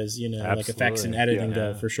far as, like effects and editing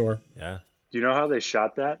go for sure. Yeah. Do you know how they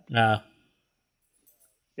shot that?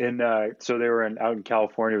 So they were out in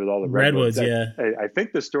California with all the redwoods. I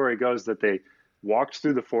think the story goes that they walked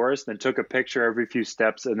through the forest and took a picture every few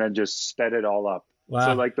steps and then just sped it all up. Wow.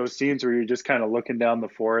 So like those scenes where you're just kind of looking down the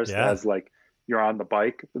forest as like you're on the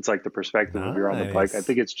bike. It's like the perspective of you're on the bike. I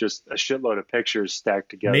think it's just a shitload of pictures stacked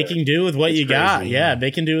together. Making do with what you got. Yeah,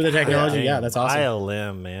 making do with the technology. Yeah, that's awesome.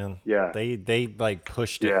 ILM, man. Yeah. They like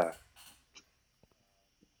pushed it. Yeah.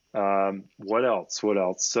 What else?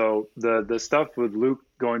 So the stuff with Luke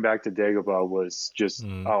going back to Dagobah was just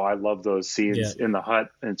I love those scenes in the hut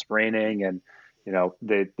and it's raining and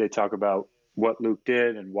they talk about what Luke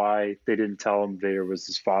did and why they didn't tell him Vader was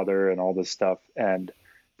his father and all this stuff, and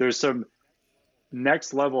there's some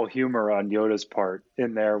next level humor on Yoda's part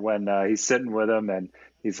in there when he's sitting with him and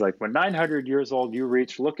he's like, when 900 years old you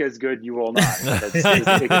reach, look as good you will not.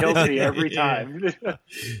 It kills me every time.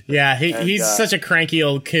 Yeah, he's such a cranky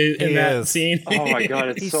old coot in that scene. Oh my god,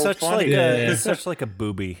 it's he's so such funny. He's such like a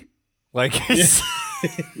booby. Like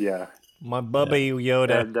yeah. My bubby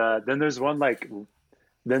Yoda. And then there's one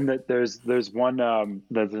there's one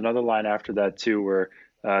there's another line after that too where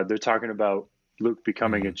they're talking about Luke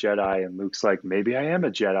becoming a Jedi, and Luke's like, maybe I am a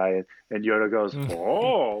Jedi, and Yoda goes, big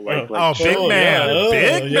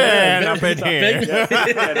man up in here.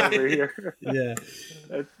 Big man over here. Yeah.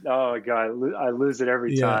 Oh god, I lose it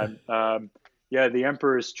every time. The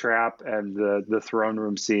Emperor's trap and the throne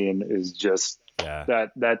room scene is just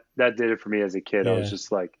that did it for me as a kid. I was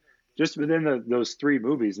just like, just within those three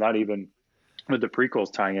movies, not even with the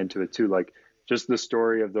prequels tying into it too, like just the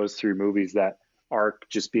story of those three movies, that arc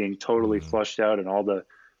just being totally flushed out and all the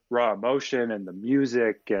raw emotion and the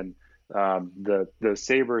music and the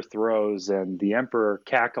saber throws and the Emperor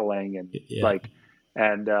cackling and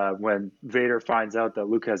when Vader finds out that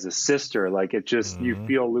Luke has a sister, like it just you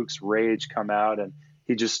feel Luke's rage come out and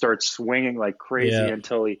he just starts swinging like crazy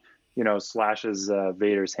until he slashes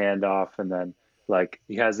Vader's hand off, and then like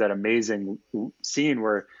he has that amazing scene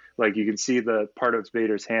where like you can see the part of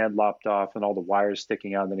Vader's hand lopped off and all the wires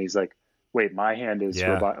sticking out, and then he's like, wait, my hand is he's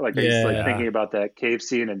like thinking about that cave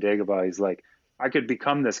scene in Dagobah. He's like, I could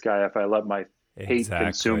become this guy if I let my hate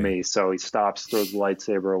consume me. So he stops, throws the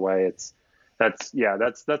lightsaber away. That's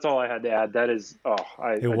all I had to add. That is,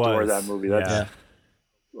 I adore that movie. That's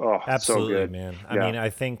absolutely, so good, man. I mean, I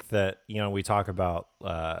think that we talk about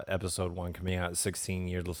episode 1 coming out 16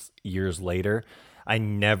 years later. I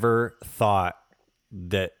never thought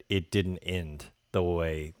that it didn't end the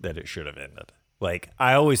way that it should have ended. Like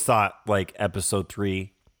I always thought like episode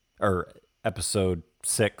 3 or episode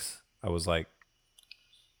 6, I was like,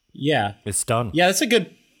 it's done. Yeah, that's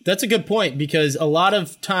a good point, because a lot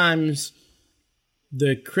of times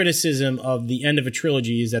the criticism of the end of a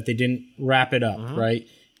trilogy is that they didn't wrap it up, right?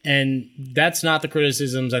 And that's not the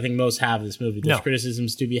criticisms I think most have of this movie. There's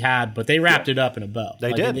criticisms to be had, but they wrapped it up in a bow.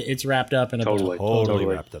 They did. It's wrapped up in a bow. Totally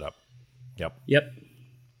wrapped it up. Yep.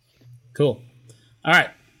 Cool. All right.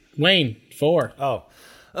 Wayne, 4. All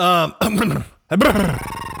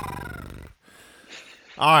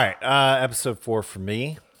right. Episode 4 for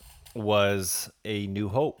me was A New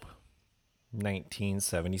Hope,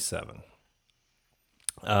 1977.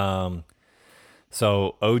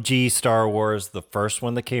 So OG Star Wars, the first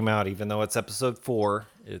one that came out, even though it's episode 4,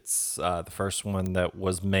 it's the first one that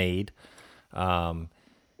was made.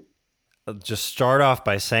 Just start off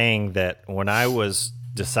by saying that when I was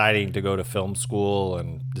deciding to go to film school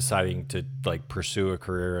and deciding to like pursue a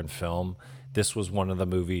career in film, this was one of the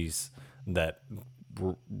movies that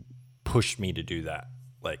pushed me to do that.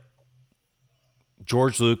 Like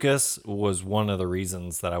George Lucas was one of the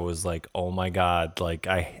reasons that I was like, oh my God, like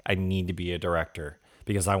I need to be a director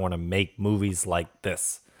because I want to make movies like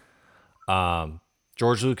this.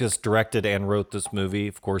 George Lucas directed and wrote this movie.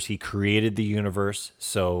 Of course, he created the universe.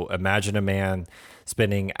 So imagine a man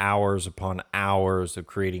spending hours upon hours of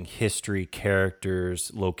creating history,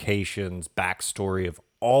 characters, locations, backstory of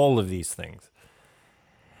all of these things.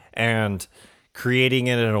 And creating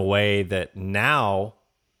it in a way that now,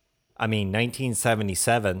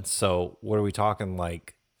 1977, so what are we talking,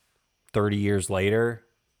 like 30 years later,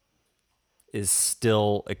 is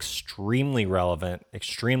still extremely relevant,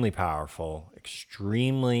 extremely powerful,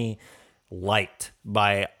 extremely liked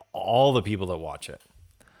by all the people that watch it.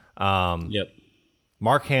 Yep.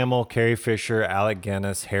 Mark Hamill, Carrie Fisher, Alec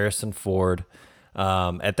Guinness, Harrison Ford.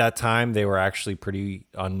 At that time, they were actually pretty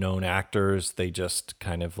unknown actors. They just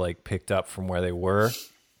kind of like picked up from where they were.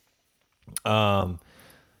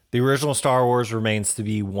 The original Star Wars remains to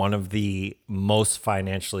be one of the most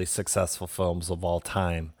financially successful films of all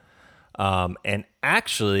time. And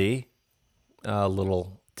actually, a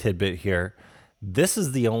little tidbit here, this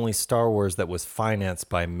is the only Star Wars that was financed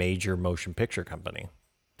by a major motion picture company.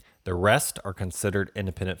 The rest are considered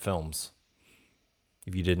independent films.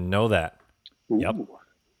 If you didn't know that. Ooh. Yep.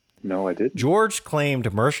 No, I didn't. George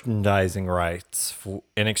claimed merchandising rights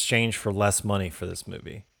in exchange for less money for this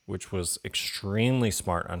movie, which was extremely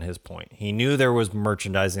smart on his point. He knew there was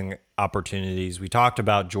merchandising opportunities. We talked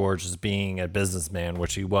about George as being a businessman,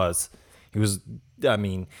 which he was.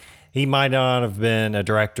 He might not have been a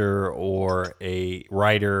director or a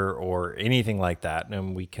writer or anything like that.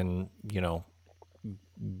 And we can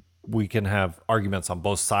have arguments on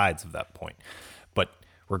both sides of that point. But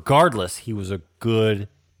regardless, he was a good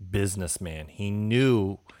businessman. He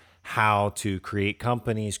knew how to create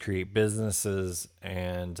companies, create businesses,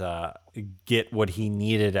 and get what he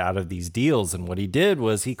needed out of these deals. And what he did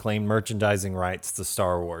was he claimed merchandising rights to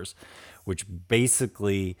Star Wars, which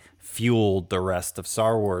basically fueled the rest of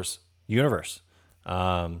Star Wars universe.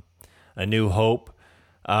 A New Hope,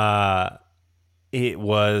 it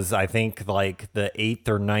was, I think, like the 8th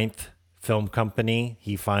or 9th film company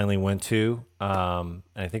he finally went to. And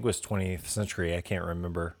I think it was 20th Century. I can't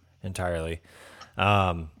remember entirely.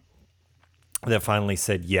 That finally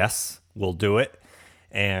said, yes, we'll do it.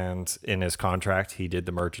 And in his contract, he did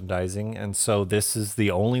the merchandising. And so this is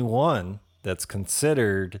the only one that's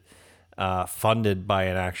considered funded by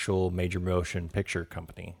an actual major motion picture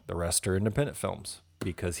company. The rest are independent films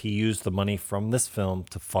because he used the money from this film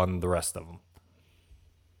to fund the rest of them.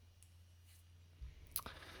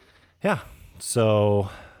 Yeah. So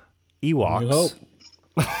Ewoks.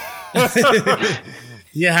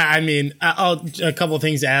 Yeah, I mean, a couple of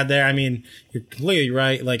things to add there. I mean, you're completely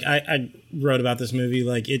right. Like I wrote about this movie.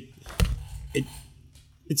 Like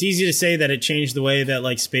it's easy to say that it changed the way that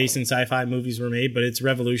like space and sci-fi movies were made, but it's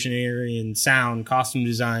revolutionary in sound, costume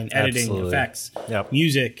design, editing, Absolutely. effects, Yep.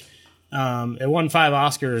 music. It won 5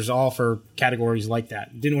 Oscars, all for categories like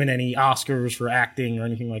that. Didn't win any Oscars for acting or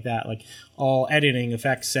anything like that. Like all editing,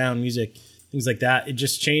 effects, sound, music, things like that. It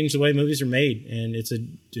just changed the way movies are made, and it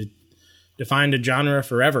defined a genre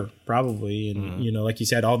forever, probably. And like you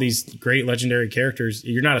said, all these great legendary characters.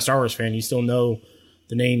 You're not a Star Wars fan, you still know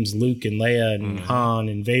the names Luke and Leia and Han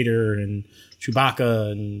and Vader and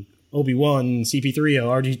Chewbacca and Obi-Wan,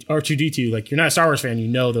 CP3, R2-D2. Like, you're not a Star Wars fan, you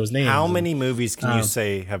know those names. How many movies can you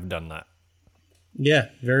say have done that? Yeah,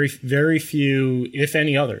 very, very few, if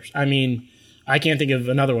any others. I mean, I can't think of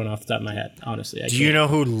another one off the top of my head, honestly. Do you know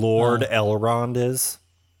who Lord Elrond is?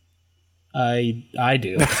 I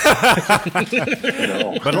do.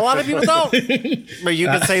 But a lot of people don't. But you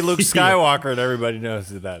can say Luke Skywalker and everybody knows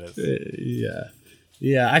who that is.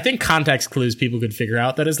 Yeah, I think context clues people could figure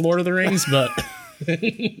out that is Lord of the Rings, but...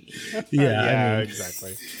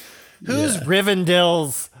 Exactly. Who's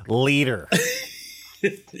Rivendell's leader?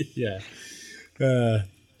 Yeah.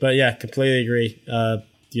 But yeah, completely agree.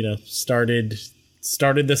 Started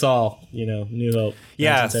this all, New Hope.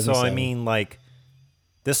 Yeah, so I mean, like,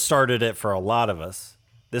 this started it for a lot of us.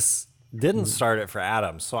 This didn't start it for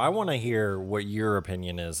Adam. So I want to hear what your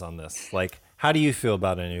opinion is on this. Like, how do you feel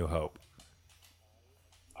about A New Hope?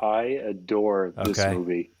 I adore this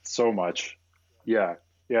movie so much. Yeah,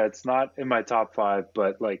 it's not in my top 5,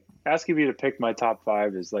 but like asking me to pick my top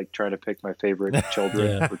 5 is like trying to pick my favorite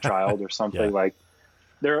children or child or something. Like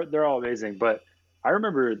they're all amazing. But I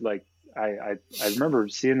remember like I remember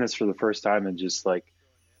seeing this for the first time and just like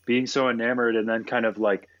being so enamored, and then kind of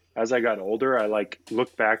like as I got older, I like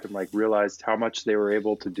looked back and like realized how much they were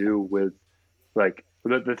able to do with like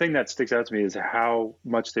the thing that sticks out to me is how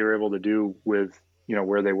much they were able to do with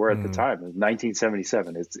where they were at the time,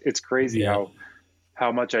 1977. It's crazy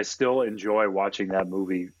how much I still enjoy watching that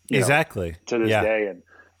movie. Exactly. To this day.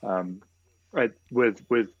 And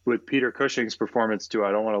with Peter Cushing's performance too,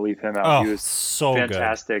 I don't want to leave him out. He was so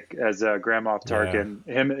fantastic as Grand Moff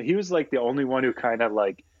Tarkin. He was like the only one who kind of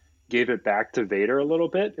like gave it back to Vader a little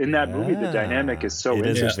bit in that movie. The dynamic is so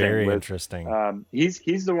interesting. Is very interesting.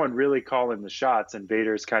 He's the one really calling the shots, and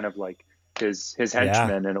Vader's kind of like his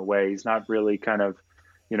henchman in a way. He's not really kind of,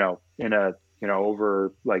 in a,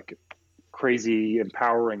 over like crazy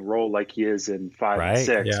empowering role like he is in 5 and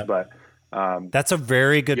 6. Yeah. But that's a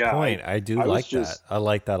very good point. I like that. I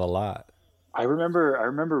like that a lot. I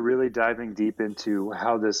remember really diving deep into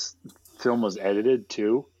how this film was edited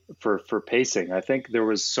too. for pacing. I think there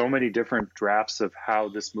was so many different drafts of how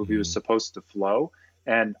this movie was supposed to flow,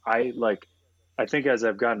 and I think as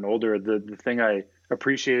I've gotten older, the thing I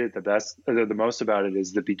appreciated the most about it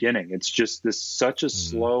is the beginning. It's just such a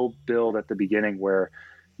slow build at the beginning where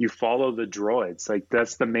you follow the droids. Like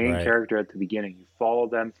that's the main character at the beginning. You follow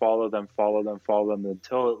them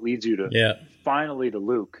until it leads you to finally to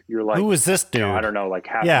Luke. You're like, who is this dude? I don't know, like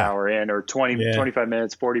half an hour in or 25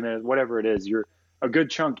 minutes, 40 minutes, whatever it is. You're a good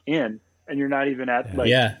chunk in and you're not even at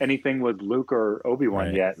anything with Luke or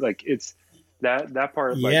Obi-Wan yet. Like it's that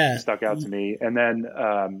part stuck out to me. And then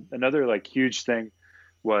another like huge thing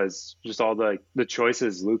was just all the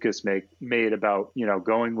choices Lucas made about,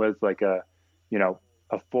 going with like a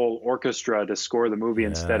full orchestra to score the movie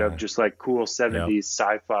instead of just like cool 70s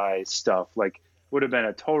sci-fi stuff. Like would have been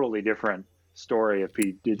a totally different story if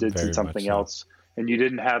he did something else. And you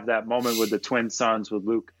didn't have that moment with the twin sons with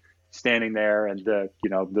Luke standing there and the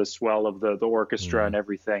swell of the orchestra and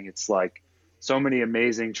everything. It's like so many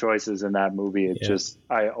amazing choices in that movie. It just,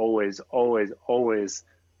 I always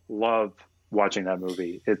love watching that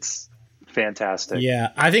movie. It's fantastic. Yeah.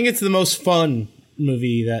 I think it's the most fun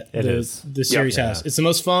movie that the series has. It's the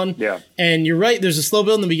most fun. Yeah. And you're right. There's a slow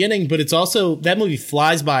build in the beginning, but it's also, that movie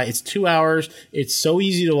flies by. It's 2 hours. It's so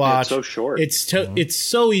easy to watch. It's so short. It's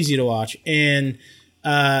so easy to watch. And,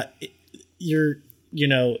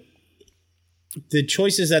 the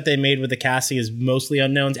choices that they made with the casting is mostly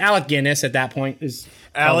unknowns. Alec Guinness at that point is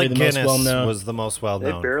probably the most well-known. Was the most well-known.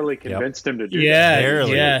 They barely convinced him to do that.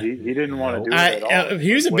 Barely. Yeah. He didn't want to do it at all.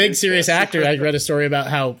 He was a big serious actor. I read a story about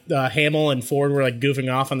how Hamill and Ford were like goofing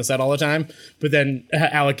off on the set all the time, but then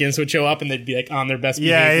Alec Guinness would show up and they'd be like on their best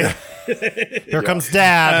behavior. Here comes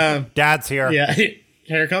Dad. Dad's here. Yeah,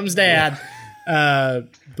 here comes Dad.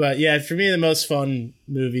 But yeah, for me, the most fun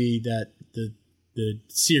movie that the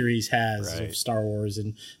series has of Star Wars,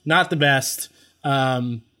 and not the best.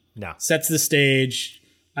 No. Sets the stage,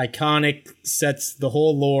 iconic, sets the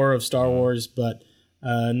whole lore of Star Wars, but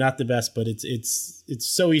not the best. But it's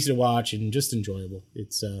so easy to watch and just enjoyable.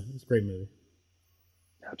 It's a great movie.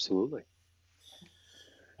 Absolutely.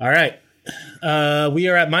 All right. We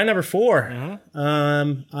are at my number 4.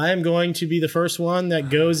 I am going to be the first one that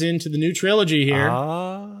goes into the new trilogy here.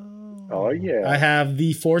 Oh, yeah. I have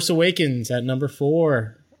The Force Awakens at number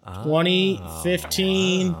 4.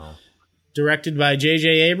 2015. Directed by J.J.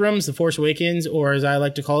 Abrams, The Force Awakens, or as I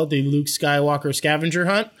like to call it, the Luke Skywalker scavenger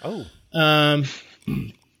hunt.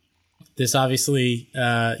 This obviously,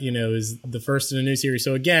 is the first in a new series.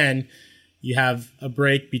 So again, you have a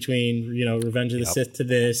break between, Revenge of the Sith to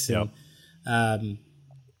this. And,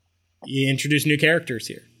 you introduce new characters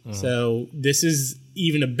here. So this is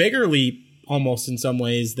even a bigger leap, almost in some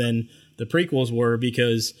ways, than the prequels were,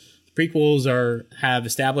 because the prequels have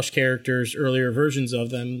established characters. Earlier versions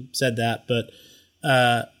of them said that, but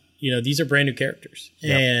these are brand new characters,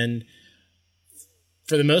 and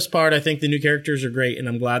for the most part, I think the new characters are great, and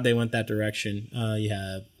I'm glad they went that direction. You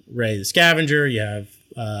have Rey the Scavenger, you have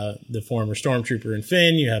the former Stormtrooper and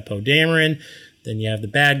Finn, you have Poe Dameron, then you have the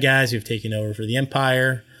bad guys who've taken over for the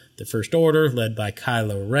Empire. The First Order, led by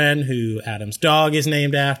Kylo Ren, who Adam's dog is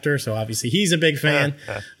named after, so obviously he's a big fan.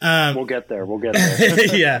 We'll get there.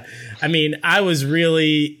 Yeah. I mean, I was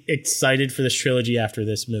really excited for this trilogy after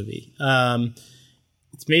this movie.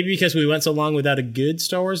 It's maybe because we went so long without a good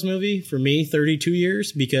Star Wars movie. For me, 32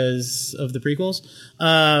 years because of the prequels.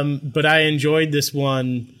 But I enjoyed this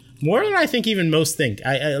one more than I think even most think.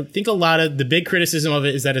 I think a lot of the big criticism of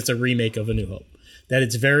it is that it's a remake of A New Hope. That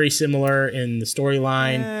it's very similar in the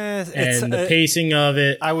storyline and the pacing of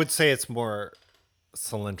it. I would say it's more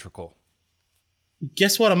cylindrical.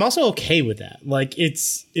 Guess what? I'm also okay with that. Like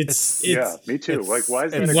it's yeah, me too. Like why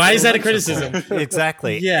is that a criticism?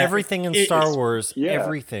 Exactly. Yeah. Everything in Star Wars,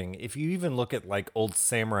 everything. If you even look at like old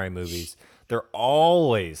samurai movies, they're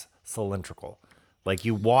always cylindrical. Like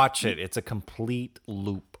you watch it, it's a complete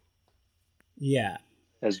loop. Yeah.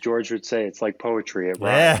 As George would say, it's like poetry. It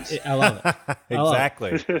rhymes. I love it.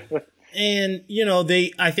 Exactly. And,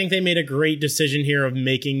 I think they made a great decision here of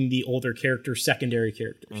making the older characters secondary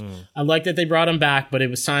characters. I like that they brought them back, but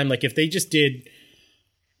it was time, like, if they just did,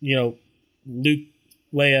 Luke,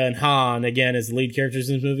 Leia, and Han, again, as the lead characters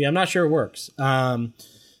in this movie, I'm not sure it works.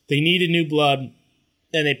 They needed new blood,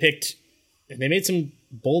 and they made some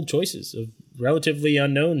bold choices of relatively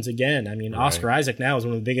unknowns again. I mean, Oscar Isaac now is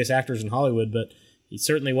one of the biggest actors in Hollywood, but he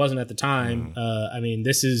certainly wasn't at the time.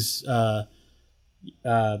 This is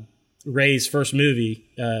Rey's first movie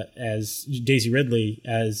as Daisy Ridley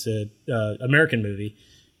as an American movie.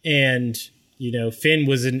 And, Finn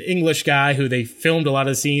was an English guy who they filmed a lot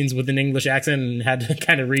of the scenes with an English accent and had to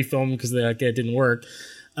kind of refilm because it didn't work.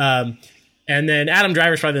 And then Adam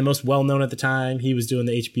Driver's probably the most well-known at the time. He was doing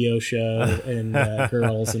the HBO show and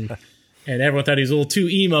Girls, and everyone thought he was a little too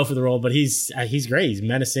emo for the role, but he's great. He's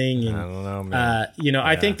menacing. And, I don't know, man.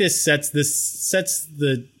 I think this sets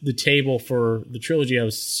the table for the trilogy. I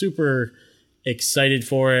was super excited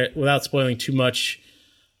for it. Without spoiling too much,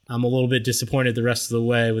 I'm a little bit disappointed the rest of the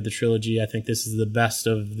way with the trilogy. I think this is the best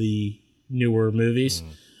of the newer movies.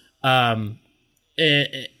 And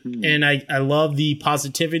I love the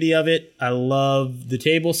positivity of it. I love the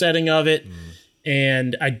table setting of it.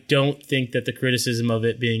 And I don't think that the criticism of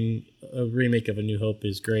it being a remake of A New Hope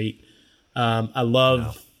is great. I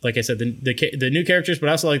love, like I said, the new characters, but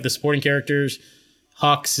I also like the supporting characters.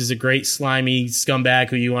 Hux is a great slimy scumbag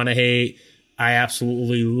who you want to hate. I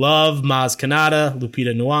absolutely love Maz Kanata,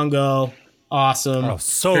 Lupita Nyong'o. Awesome. Oh,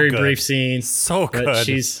 so very good. Brief scene. So good. But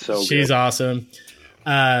she's awesome.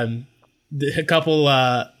 A couple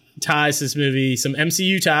ties to this movie, some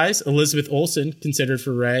MCU ties. Elizabeth Olsen considered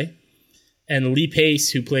for Rey, and Lee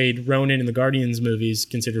Pace, who played Ronan in the Guardians movies,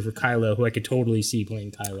 considered for Kylo, who I could totally see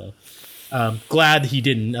playing Kylo. Glad he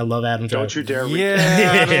didn't. I love Adam Driver. Don't you dare.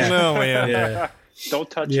 I don't know, man. Yeah.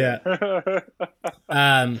 Don't touch it.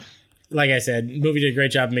 Like I said, movie did a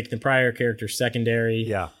great job making the prior character secondary.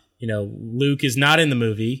 Yeah. Luke is not in the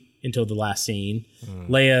movie until the last scene.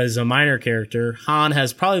 Leia is a minor character. Han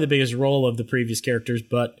has probably the biggest role of the previous characters,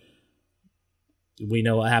 but we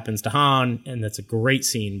know what happens to Han, and that's a great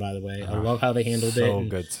scene, by the way. I love how they handled it. So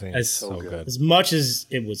good scene. Good. As much as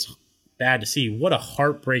it was bad to see, what a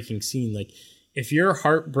heartbreaking scene. Like, if your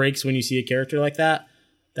heart breaks when you see a character like that,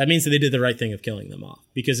 that means that they did the right thing of killing them off.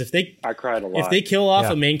 Because I cried a lot. If they kill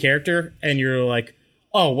off a main character and you're like,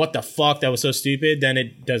 oh, what the fuck, that was so stupid, then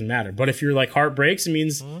it doesn't matter. But if you're like, heart breaks, it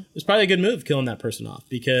means it's probably a good move killing that person off,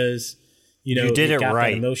 because you did it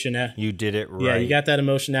right. You did it right. Yeah, you got that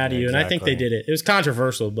emotion out of you, and I think they did it. It was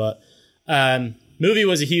controversial, but movie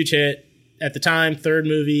was a huge hit at the time. Third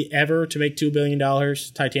movie ever to make $2 billion.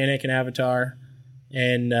 Titanic and Avatar,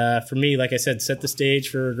 and for me, like I said, set the stage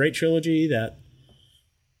for a great trilogy that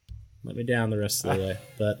let me down the rest of the way.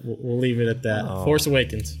 But we'll leave it at that. Force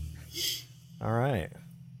Awakens. All right,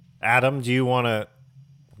 Adam, do you want to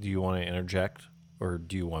interject, or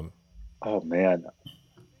do you want? Oh man,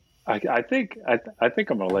 I think I'm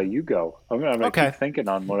going to let you go. I'm going to keep thinking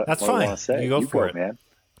on what I want to say. You go for it, man.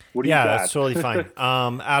 What do you got? Yeah, that's totally fine.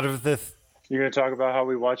 Out of the. You're going to talk about how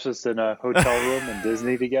we watched this in a hotel room in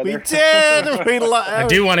Disney together? We did. I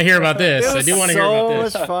do want to hear about this. I do want to hear about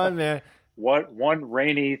this. So much fun, man. One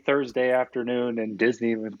rainy Thursday afternoon in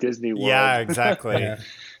Disney World. Yeah, exactly.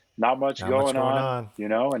 Not much going on,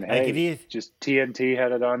 and hey, just TNT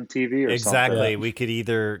had it on TV or something. Exactly. We could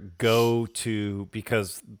either go to,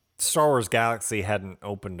 because Star Wars Galaxy hadn't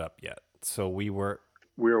opened up yet, so we were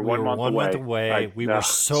 1 month away. We were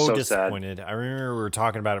so disappointed. Sad. I remember we were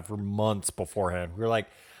talking about it for months beforehand. We were like,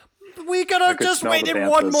 we could have just waited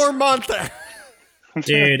 1 more month.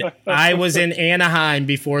 Dude, I was in Anaheim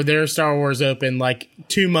before their Star Wars opened, like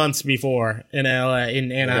 2 months before in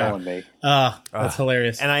Anaheim. That's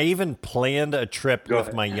hilarious. And I even planned a trip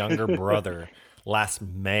with my younger brother last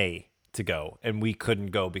May to go, and we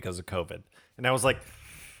couldn't go because of COVID. And I was like,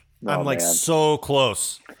 so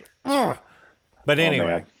close. But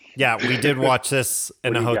anyway, we did watch this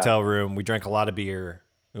in a hotel room. We drank a lot of beer.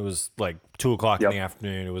 It was like 2:00 in the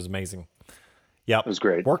afternoon. It was amazing. Yep. It was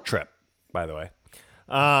great. Work trip, by the way.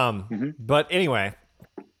 But anyway,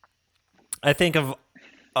 I think of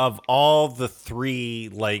all the three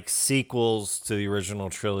like sequels to the original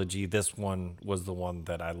trilogy, this one was the one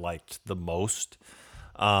that I liked the most.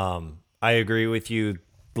 I agree with you.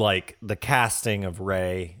 Like the casting of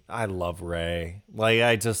Rey, I love Rey. Like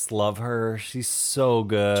I just love her. She's so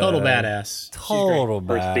good. Total badass.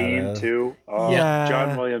 Her theme too.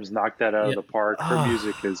 John Williams knocked that out of the park. Her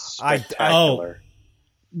music is spectacular.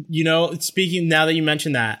 Speaking, now that you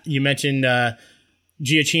mentioned that, you mentioned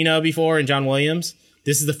Giacchino before and John Williams.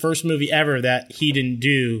 This is the first movie ever that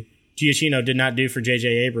Giacchino did not do for J.J.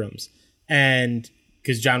 Abrams. And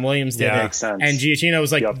because John Williams did it. Makes sense. And Giacchino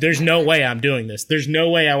was like, there's no way I'm doing this. There's no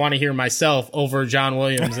way I want to hear myself over John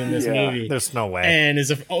Williams in this movie. There's no way. And it's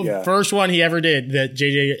the first one he ever did that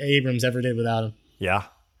J.J. Abrams ever did without him. Yeah.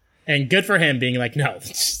 And good for him being like, no,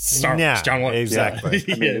 Star Wars, John Williams. Exactly.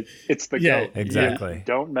 I mean, it's the GOAT. Exactly.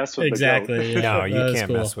 Don't mess with the GOAT. No, you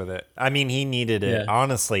can't mess with it. I mean, he needed it.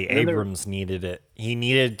 Honestly, Abrams needed it. He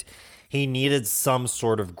needed some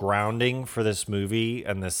sort of grounding for this movie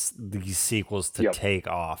and these sequels to take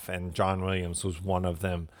off. And John Williams was one of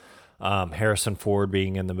them. Harrison Ford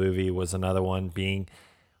being in the movie was another one.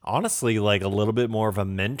 honestly like a little bit more of a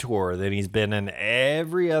mentor than he's been in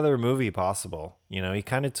every other movie possible. You know, he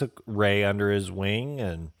kind of took Rey under his wing,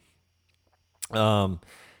 and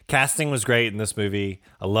casting was great in this movie.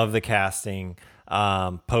 I love the casting.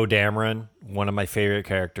 Poe Dameron, one of my favorite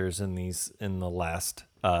characters in the last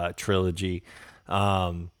trilogy.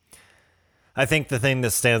 I think the thing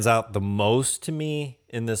that stands out the most to me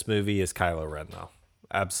in this movie is Kylo Ren, though.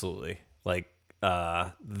 Absolutely. Like,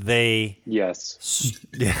 they... Yes.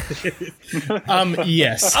 Yes.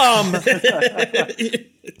 I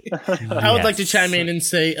would like to chime in and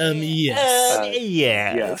say, yes.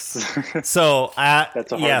 Yes. Yes. So,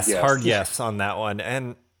 That's a hard yes on that one.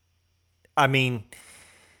 And, I mean,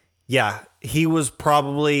 yeah, he was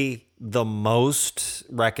probably the most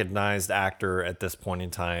recognized actor at this point in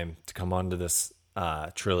time to come onto this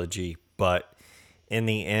trilogy. But in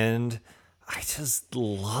the end, I just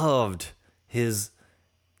loved his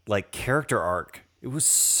like character arc. It was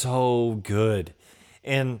so good.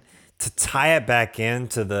 And to tie it back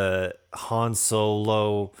into the Han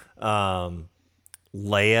Solo,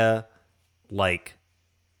 Leia, like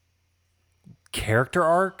character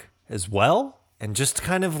arc as well. And just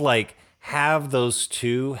kind of like have those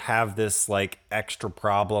two have this like extra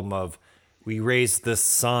problem of we raised this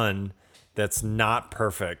son that's not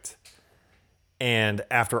perfect. And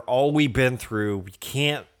after all we've been through,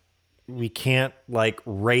 we can't like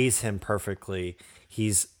raise him perfectly.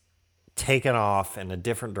 He's taken off in a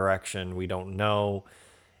different direction. We don't know.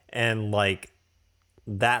 And like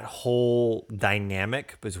that whole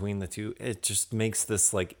dynamic between the two, it just makes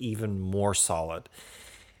this like even more solid.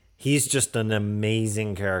 He's just an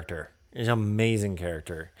amazing character. He's an amazing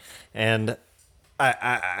character. And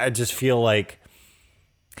I just feel like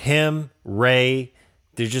him, Rey,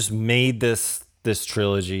 they just made this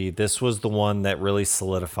trilogy. This was the one that really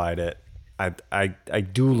solidified it. I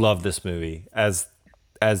do love this movie as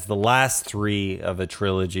the last three of a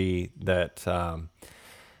trilogy that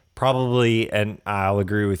probably, and I'll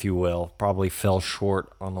agree with you, Will, probably fell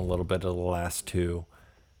short on a little bit of the last two.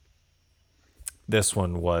 This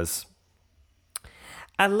one was.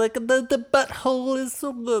 I look at the butthole is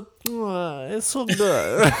so good. It's so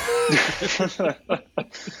good.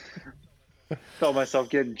 Felt myself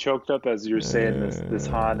getting choked up as you were saying this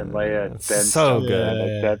Han and Leia and Ben. So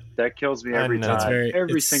good. Like that kills me every time.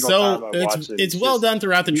 Every single time I watch it. It's well done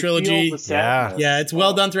throughout the trilogy. Yeah, it's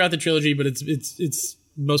well done throughout the trilogy, but it's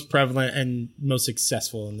most prevalent and most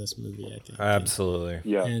successful in this movie, I think. Absolutely.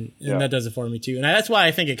 Yeah. And that does it for me too. And that's why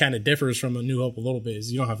I think it kind of differs from A New Hope a little bit,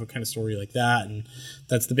 is you don't have a kind of story like that, and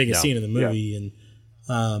that's the biggest scene in the movie. And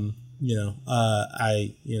I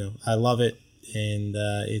love it, and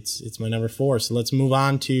it's my number 4. So let's move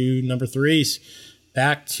on to number 3s.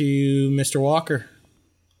 Back to Mr. Walker.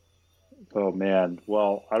 Oh man.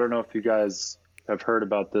 Well, I don't know if you guys have heard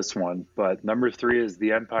about this one, but number 3 is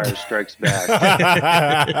The Empire Strikes Back.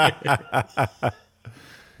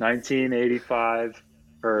 1985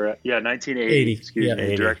 or 1980, excuse me,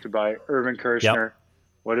 80. Directed by Irvin Kershner. Yep.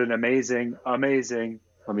 What an amazing, let me say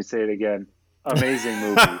it again, amazing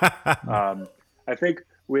movie. I think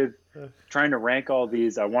with trying to rank all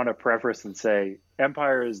these, I want to preface and say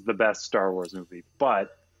Empire is the best Star Wars movie,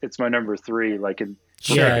 but it's my number 3, like in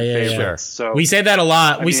Sure. So we say that a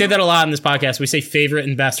lot. We say that a lot in this podcast. We say favorite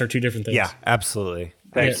and best are two different things. Yeah, absolutely.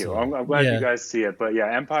 Thank you. I'm glad you guys see it. But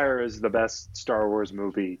yeah, Empire is the best Star Wars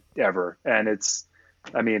movie ever. And it's,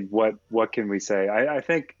 I mean, what can we say? I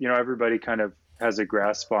think, everybody kind of has a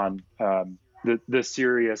grasp on the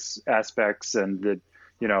serious aspects and the,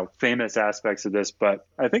 famous aspects of this. But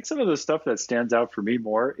I think some of the stuff that stands out for me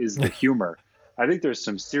more is the humor. I think there's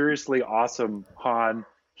some seriously awesome Han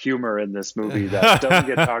humor in this movie that doesn't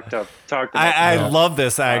get talked about. I love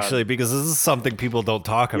this actually because this is something people don't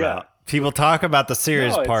talk about. People talk about the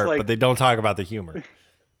serious part, but they don't talk about the humor.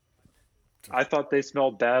 I thought they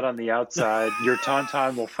smelled bad on the outside. Your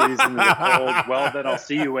tauntaun will freeze in the cold. Well, then I'll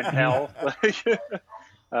see you in hell.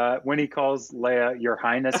 When he calls Leia your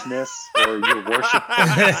highnessness or your worship.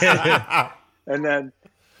 And then,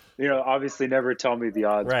 obviously never tell me the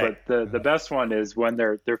odds, right. But the best one is when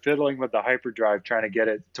they're fiddling with the hyperdrive, trying to get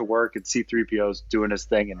it to work, and C-3PO's doing his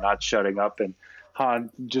thing and not shutting up. And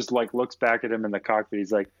Han just like looks back at him in the cockpit.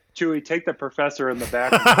 He's like, Chewie, take the professor in the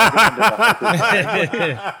back and plug him into the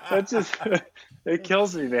hyperdrive. That's just, it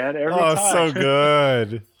kills me, man. Every time. So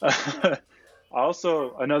good.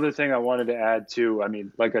 Also, another thing I wanted to add too, I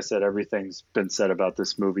mean, like I said, everything's been said about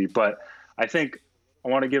this movie, but I think I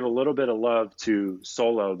want to give a little bit of love to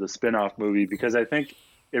Solo, the spin-off movie, because I think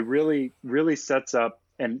it really, really sets up,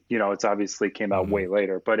 and it's obviously came out way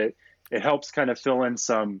later, but it helps kind of fill in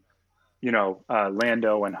some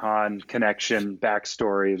Lando and Han connection,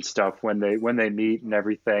 backstory and stuff when they meet and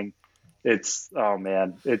everything. It's, oh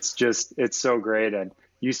man, it's so great. And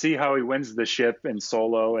you see how he wins the ship in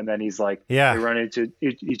Solo, and then he's like, they run into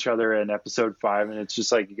each other in episode 5, and it's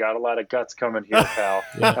just like, you got a lot of guts coming here, pal,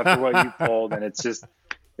 after what you pulled. And it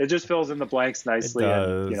just fills in the blanks nicely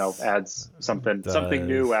and, adds something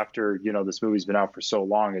new after, this movie's been out for so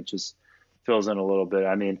long. It just fills in a little bit.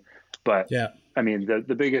 I mean,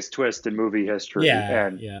 the biggest twist in movie history,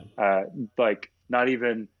 like not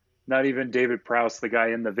even David Prowse, the guy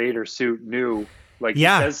in the Vader suit, knew. Like, he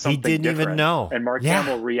says something he didn't different, even know. and Mark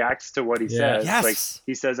Hamill reacts to what he says. Yes. Like,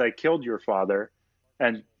 he says, "I killed your father,"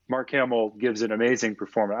 and Mark Hamill gives an amazing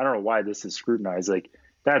performance. I don't know why this is scrutinized. Like,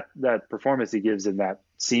 that performance he gives in that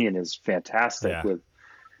scene is fantastic. With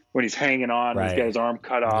when he's hanging on, he's got his arm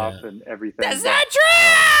cut off and everything. That's not true.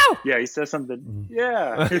 He says something.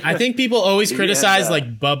 Yeah. I think people always criticize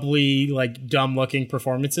like bubbly, like dumb looking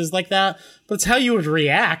performances like that, but it's how you would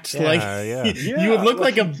react. You would look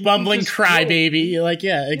like a bumbling crybaby. Like,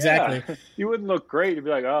 exactly. Yeah. You wouldn't look great. You'd be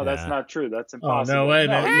like, oh, that's not true. That's impossible. Oh, no way,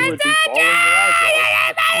 man. You would be bawling your eyes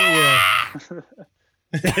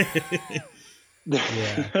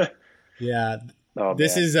out. Oh,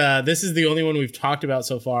 this is the only one we've talked about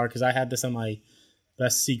so far, because I had this on my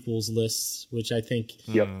best sequels list, which I think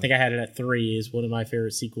I had it at 3. Is one of my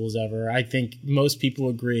favorite sequels ever. I think most people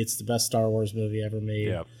agree it's the best Star Wars movie ever made.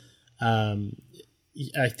 Yep.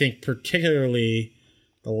 I think particularly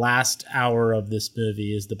the last hour of this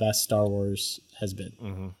movie is the best Star Wars has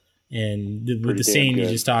been, and with the scene you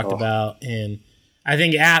just talked about, and I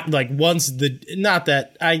think I think the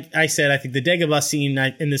Dagobah scene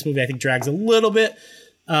in this movie I think drags a little bit,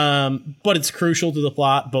 but it's crucial to the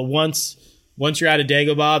plot. But once you're out of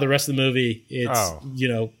Dagobah, the rest of the movie, it's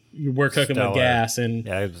we're cooking with gas, and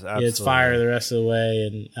it's fire the rest of the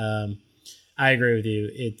way. And I agree with you.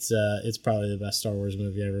 It's probably the best Star Wars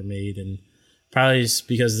movie ever made, and probably just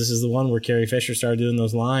because this is the one where Carrie Fisher started doing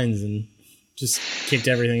those lines and just kicked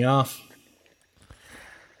everything off.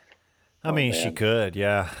 I mean, she could,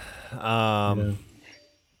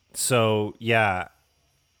 So,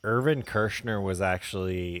 Irvin Kershner was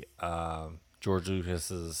actually George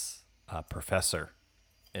Lucas's professor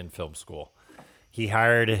in film school. He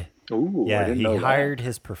hired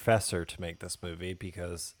his professor to make this movie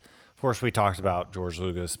because, of course, we talked about George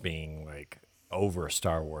Lucas being like over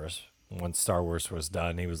Star Wars. Once Star Wars was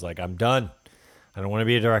done, he was like, "I'm done. I don't want to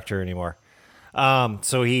be a director anymore."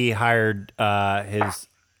 So he hired his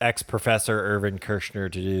ex-professor Irvin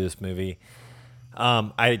Kershner to do this movie.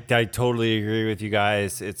 I totally agree with you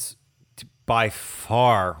guys. It's by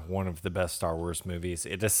far one of the best Star Wars movies.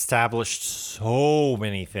 It established so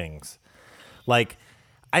many things. Like,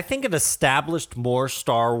 I think it established more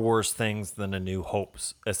Star Wars things than A New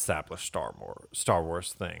Hope's established Star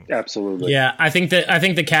Wars thing. Absolutely. Yeah, I think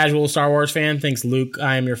the casual Star Wars fan thinks Luke,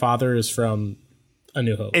 I Am Your Father is from A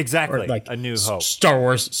New Hope. Exactly. Or like A New Hope. Star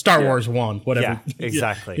Wars 1, whatever. Yeah,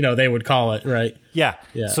 exactly. They would call it, right? Yeah.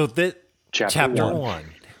 So chapter 1.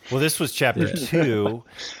 Well, this was chapter 2,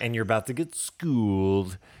 and you're about to get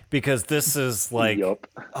schooled because this is like,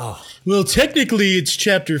 well, technically it's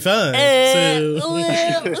chapter 5.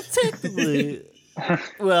 Technically.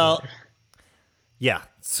 Well, yeah.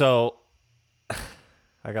 So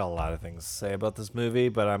I got a lot of things to say about this movie,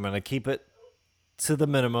 but I'm going to keep it to the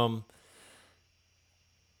minimum.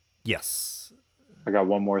 Yes. I got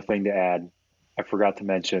one more thing to add. I forgot to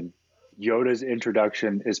mention Yoda's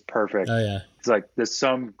introduction is perfect. Oh, yeah. It's like there's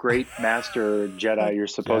some great master Jedi you're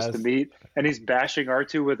supposed to meet, and he's bashing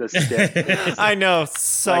R2 with a stick. I know,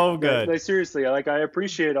 so good. Like, seriously, I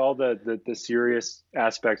appreciate all the serious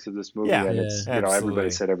aspects of this movie, and it's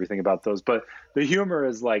everybody said everything about those, but the humor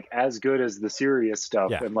is like as good as the serious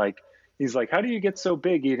stuff, and like he's like, how do you get so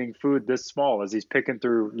big eating food this small as he's picking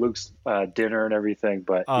through Luke's dinner and everything?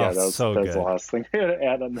 But that's the last thing to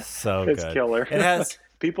add on. It's killer. It has.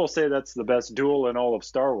 People say that's the best duel in all of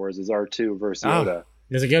Star Wars is R2 versus Yoda.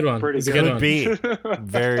 It's a good one. Pretty it's good. A good could one.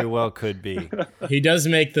 Be. Very well could be. He does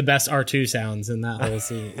make the best R2 sounds in that whole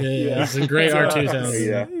scene. Yeah. Some great R2 sounds.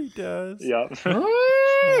 Yeah. He does. Yeah.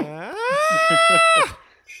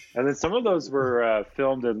 And then some of those were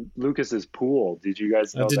filmed in Lucas's pool. Did you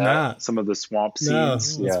guys know that? Not. Some of the swamp No,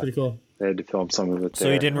 scenes. that's pretty cool. They had to film some of it there.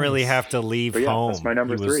 So he didn't really have to leave home. That's my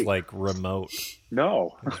number 3. He was like remote.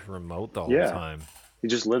 No. He was remote the whole time. He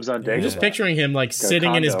just lives on Dagobah. I'm just picturing him like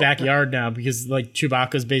sitting in his backyard now because like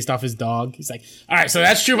Chewbacca's based off his dog. He's like, all right, so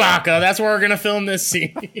that's Chewbacca. That's where we're going to film this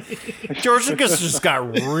scene. George Lucas just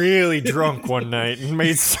got really drunk one night and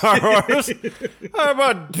made Star Wars. I'm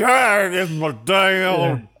a dog and my dang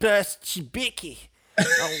old best Chewbacca.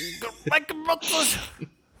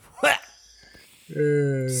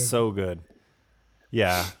 So good.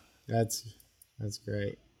 Yeah. That's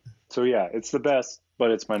great. So yeah, it's the best,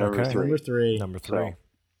 but it's my number three. Number three. So,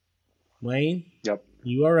 Wayne? Yep.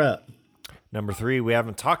 You are up. Number three, we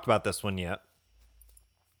haven't talked about this one yet.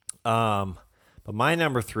 But my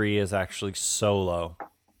number three is actually Solo,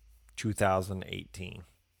 2018.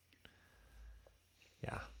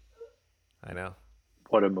 Yeah. I know.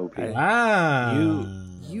 What a movie. Wow.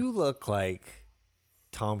 You look like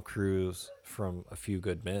Tom Cruise from A Few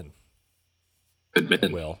Good Men. Good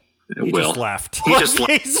Men. Will. He just left.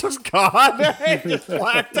 He's just gone. He just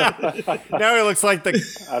blacked out. Now he looks like the.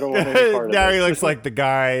 I don't want any part of Now this. he looks like the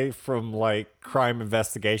guy from like crime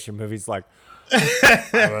investigation movies, like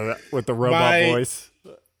with the robot voice.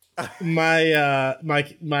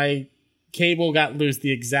 My cable got loose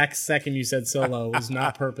the exact second you said Solo. It was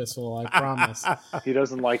not purposeful, I promise. He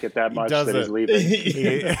doesn't like it that much that he's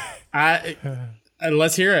leaving.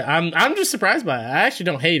 Let's hear it. I'm just surprised by it. I actually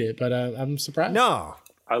don't hate it, but I'm surprised. No.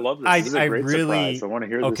 I love this. This is a great surprise. I want to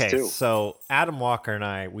hear this too. Okay, so Adam Walker and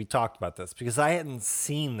I, we talked about this because I hadn't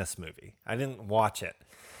seen this movie. I didn't watch it.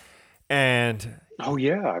 And oh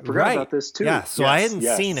yeah, I forgot about this too. Yeah, so I hadn't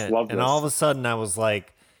seen it. Love and this. all of a sudden I was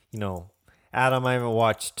like, Adam, I haven't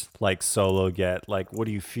watched like Solo yet. Like, what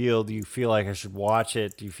do you feel? Do you feel like I should watch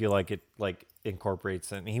it? Do you feel like it like incorporates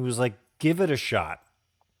it? And he was like, give it a shot.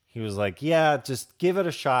 He was like, yeah, just give it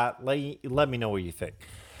a shot. Let me know what you think.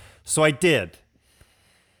 So I did.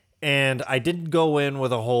 And I didn't go in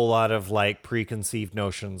with a whole lot of like preconceived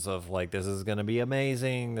notions of like, this is going to be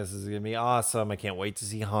amazing. This is going to be awesome. I can't wait to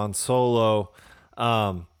see Han Solo.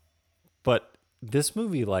 But this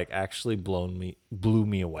movie like actually blew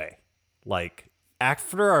me away. Like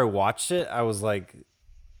after I watched it, I was like,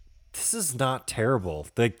 this is not terrible.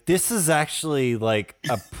 Like this is actually like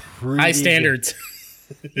a pretty high standards.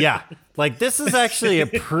 Yeah. Like this is actually a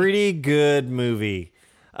pretty good movie.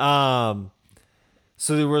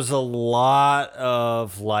 So there was a lot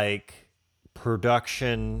of like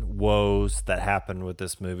production woes that happened with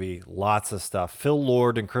this movie. Lots of stuff. Phil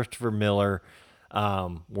Lord and Christopher Miller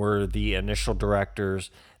were the initial directors.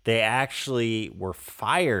 They actually were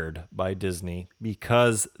fired by Disney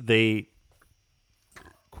because they,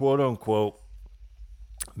 quote unquote,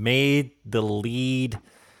 made the lead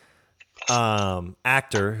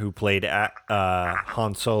actor who played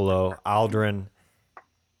Han Solo, Aldrin.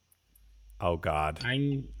 Oh God,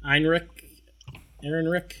 Ehrenreich.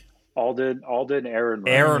 Alden Ehrenreich.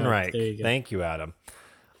 Ehrenreich. Thank you, Adam.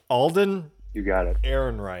 Alden. You got it.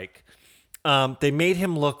 Ehrenreich. They made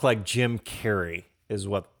him look like Jim Carrey, is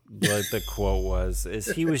what the quote was. Is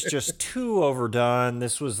he was just too overdone.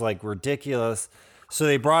 This was like ridiculous. So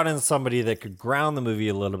they brought in somebody that could ground the movie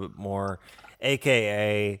a little bit more,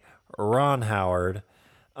 aka Ron Howard.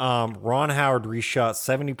 Ron Howard reshot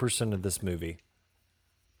 70% of this movie.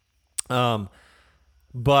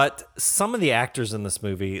 But some of the actors in this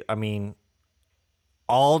movie, I mean,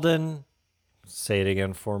 Alden, say it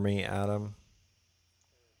again for me, Adam.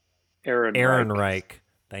 Ehrenreich.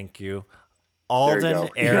 Thank you. Alden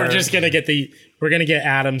We're just gonna get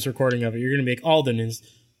Adam's recording of it. You're gonna make Alden is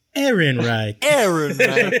Ehrenreich.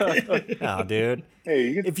 Ehrenreich. Oh, dude. Hey,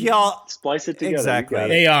 you can if y'all splice it together.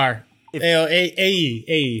 Exactly. AR.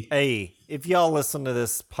 A-E. If y'all listen to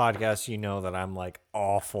this podcast, you know that I'm like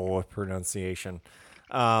awful with pronunciation.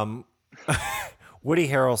 Woody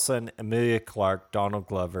Harrelson, Emilia Clarke, Donald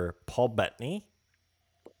Glover, Paul Bettany.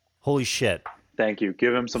 Holy shit. Thank you.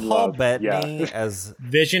 Give him some Paul love. Bettany as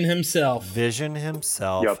Vision himself.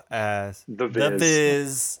 Yep. As The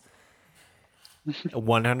Viz.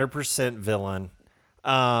 100% villain.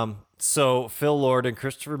 So Phil Lord and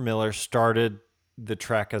Christopher Miller started the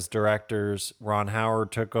Trek as directors. Ron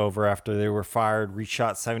Howard took over after they were fired,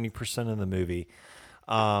 reshot 70% of the movie.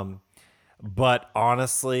 But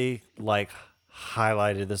honestly, like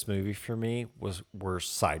highlighted this movie for me were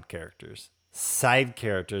side characters. Side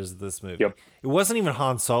characters of this movie. Yep. It wasn't even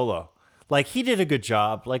Han Solo. Like he did a good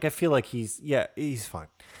job. Like I feel like he's fine.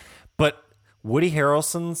 But Woody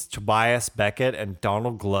Harrelson's Tobias Beckett and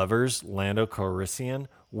Donald Glover's Lando Calrissian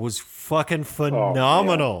was fucking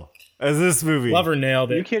phenomenal as this movie. Glover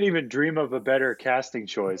nailed it. You can't even dream of a better casting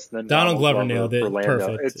choice than Donald Glover nailed it. for Lando.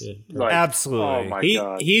 Perfect. It's Yeah. like, Absolutely. Oh my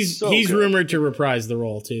God. He's So good. rumored to reprise the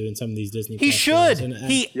role too in some of these Disney. He Plus should. shows. And, Yeah,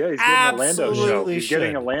 he's getting a Lando show. Absolutely He's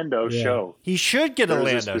getting a should. Lando show. He should get a There's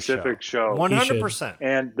a Lando specific show. 100%.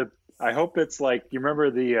 And I hope it's like, you remember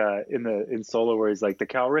in Solo where he's like the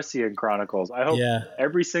Calrissian Chronicles. I hope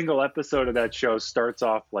every single episode of that show starts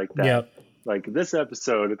off like that. Yep. Like this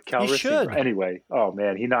episode of Calrissian. should. Anyway, oh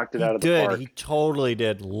man, he knocked it out of the park. He totally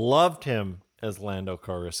did. Loved him as Lando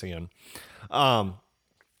Calrissian.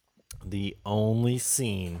 The only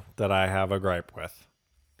scene that I have a gripe with,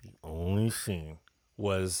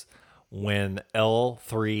 was when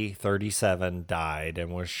L337 died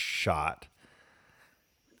and was shot.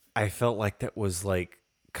 I felt like that was like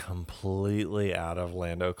completely out of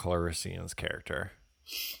Lando Calrissian's character.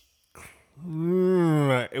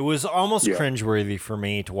 It was almost cringeworthy for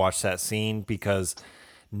me to watch that scene because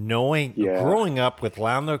growing up with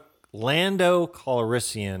Lando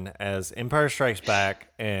Calrissian as Empire Strikes Back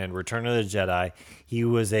and Return of the Jedi, he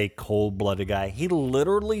was a cold-blooded guy. He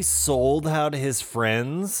literally sold out his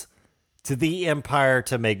friends to the Empire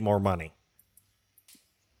to make more money.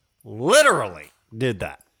 Literally did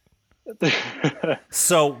that.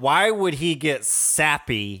 So why would he get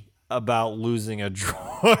sappy about losing a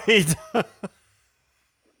droid?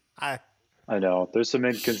 I know. There's some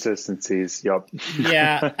inconsistencies. Yup.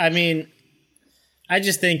 Yeah, I mean, I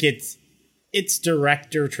just think it's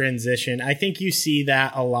director transition. I think you see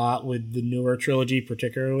that a lot with the newer trilogy,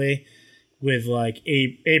 particularly with like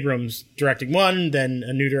Abrams directing one, then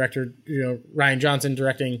a new director, Rian Johnson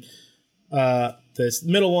directing this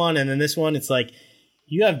middle one, and then this one. It's like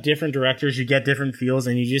you have different directors, you get different feels,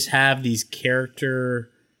 and you just have these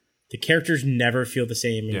the characters never feel the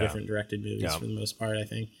same in different directed movies for the most part, I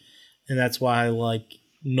think. And that's why like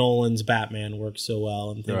Nolan's Batman works so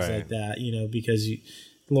well and things like that, because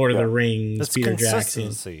Lord of the Rings, it's Peter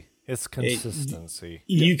Jackson. It's consistency.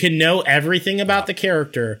 You can know everything about the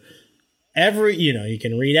character. You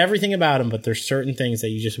can read everything about him, but there's certain things that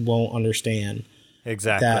you just won't understand.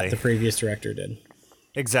 Exactly. That the previous director did.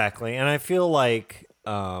 Exactly. And I feel like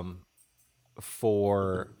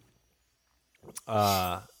for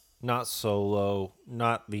not Solo,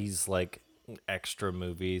 not these like extra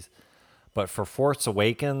movies, but for Force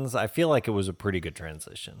Awakens, I feel like it was a pretty good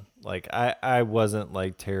transition. Like I wasn't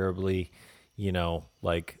like terribly,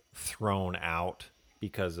 like thrown out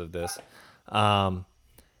because of this.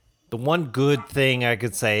 The one good thing I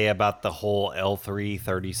could say about the whole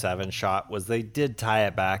L337 shot was they did tie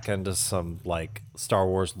it back into some like Star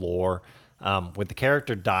Wars lore. When the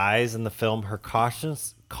character dies in the film, her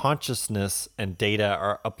consciousness and data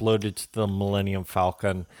are uploaded to the Millennium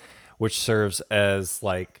Falcon, which serves as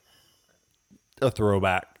like a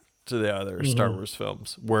throwback to the other Star Wars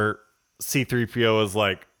films, where C-3PO is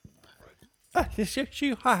like,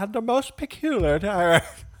 "You had the most peculiar."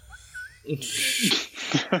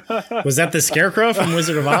 Was that the Scarecrow from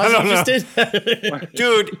Wizard of Oz? I just did?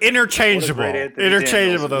 Dude,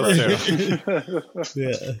 interchangeable those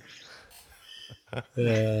two.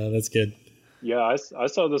 Yeah, that's good. Yeah, I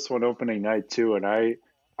saw this one opening night too, and I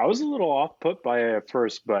was a little off put by it at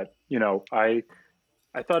first, but I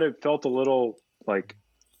thought it felt a little like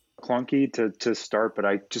clunky to start, but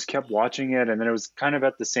I just kept watching it, and then it was kind of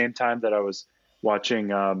at the same time that I was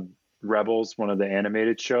watching Rebels, one of the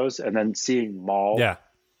animated shows, and then seeing Maul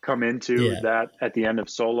come into that at the end of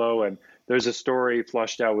Solo, and there's a story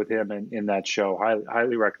flushed out with him in that show.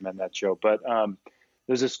 Highly recommend that show. But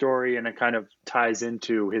there's a story, and it kind of ties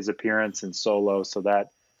into his appearance in Solo, so that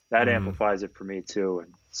amplifies it for me too.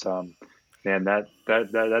 And so, man,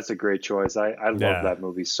 that's a great choice. I love that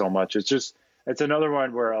movie so much. It's another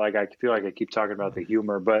one where like I feel like I keep talking about the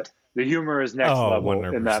humor, but the humor is next level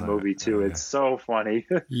in that movie too. It's so funny.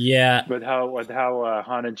 Yeah. With how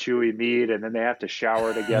Han and Chewie meet, and then they have to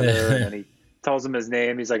shower together, and then he tells him his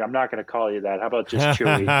name. He's like, "I'm not going to call you that. How about just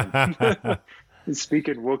Chewie?" He's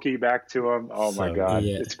speaking Wookiee back to him. Oh my God,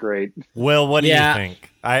 it's great. Will, what do you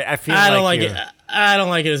think? I feel I don't like it. I don't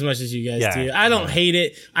like it as much as you guys do. I don't hate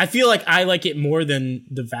it. I feel like I like it more than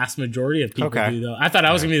the vast majority of people do, though. I thought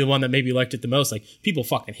I was gonna be the one that maybe liked it the most. Like, people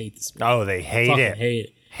fucking hate this movie. Oh, they hate it.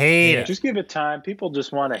 Hate it. Just give it time. People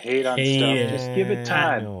just want to hate on stuff. Just give it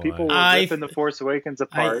time. People were ripping The Force Awakens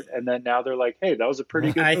apart, and then now they're like, "Hey, that was a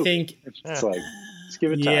pretty good movie." I think it's like, just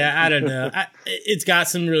give it time. Yeah, I don't know. It's got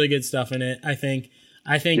some really good stuff in it. I think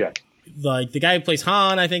like the guy who plays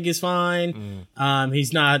Han, I think is fine.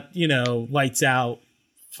 He's not, lights out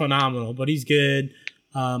phenomenal, but he's good.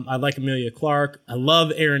 I like Emilia Clarke. I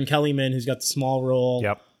love Erin Kellyman, who's got the small role.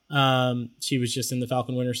 Yep. She was just in the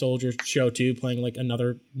Falcon Winter Soldier show too, playing like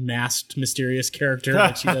another masked, mysterious character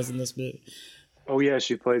like she does in this movie. Oh yeah,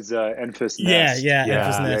 she plays Enfys Nest.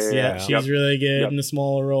 Enfys Nest. Yeah. She's really good in the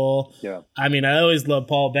small role. Yeah. I mean, I always love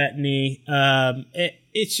Paul Bettany.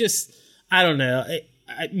 It's just, I don't know.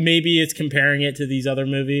 Maybe it's comparing it to these other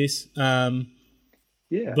movies. But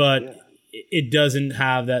it doesn't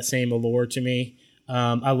have that same allure to me.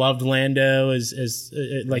 I loved Lando as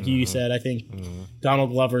like you said. I think Donald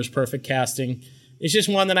Glover's perfect casting. it's just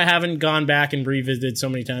one that I haven't gone back and revisited so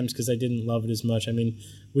many times because I didn't love it as much. I mean,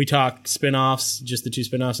 we talk spin-offs, just the 2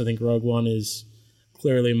 spin-offs. I think Rogue One is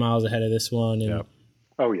clearly miles ahead of this one. And Yep.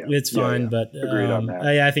 Oh yeah, it's fine, but agreed on that.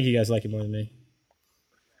 I think you guys like it more than me.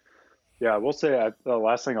 Yeah, we'll say the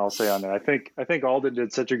last thing I'll say on it. I think Alden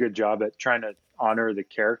did such a good job at trying to honor the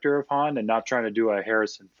character of Han and not trying to do a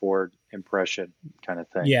Harrison Ford impression kind of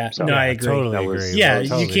thing. Yeah, So, no, I agree. Totally That was- agree. Yeah,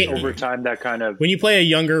 Totally you can't- agree. over time, that kind of When you play a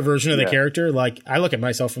younger version of the Yeah. character, like I look at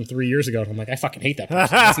myself from 3 years ago and I'm like, I fucking hate that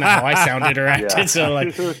person. That's not how I sounded or acted. Yeah. So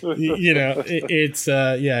like, you know, it's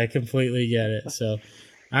I completely get it. So,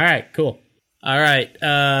 all right, cool. All right,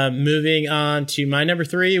 moving on to my number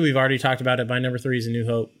 3. We've already talked about it. My number 3 is A New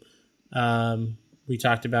Hope. We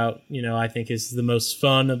talked about, I think is the most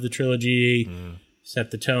fun of the trilogy.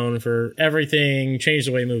 Set the tone for everything, changed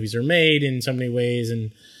the way movies are made in so many ways.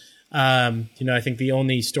 And, I think the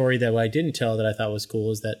only story that I didn't tell that I thought was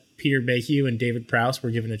cool is that Peter Mayhew and David Prowse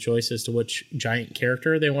were given a choice as to which giant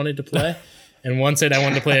character they wanted to play. And one said I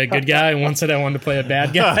wanted to play a good guy, and one said I wanted to play a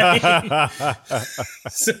bad guy.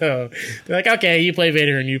 So they're like, okay, you play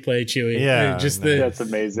Vader and you play Chewie. Yeah, that's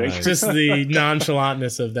amazing. Just the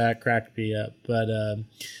nonchalantness of that cracked me up. But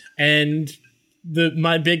and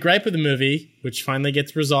my big gripe with the movie, which finally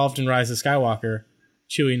gets resolved in Rise of Skywalker,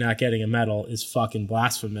 Chewie not getting a medal is fucking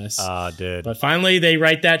blasphemous. Dude. But finally they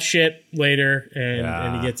write that shit later,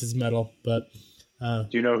 and he gets his medal. But Do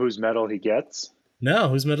you know whose medal he gets? no,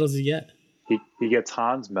 whose medal does he get? He gets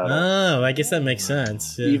Han's medal. Oh, I guess that makes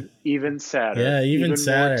sense. Yeah. Even sadder. Yeah, even more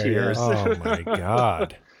sadder, tears. Oh my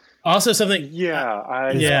God. Also something,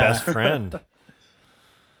 Yeah, His Yeah. best friend.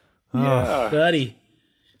 yeah. buddy.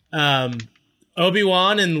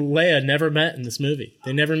 Obi-Wan and Leia never met in this movie.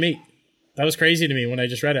 They never meet. That was crazy to me when I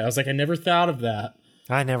just read it. I was like, I never thought of that.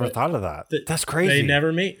 I never thought of that. That's crazy. They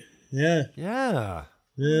never meet. Yeah. Yeah.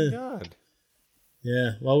 Yeah. God.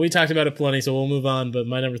 Yeah. Well, we talked about it plenty, so we'll move on. But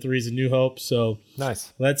my number 3 is A New Hope. So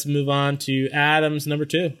Nice. let's move on to Adam's number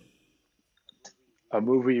 2. A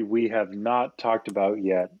movie we have not talked about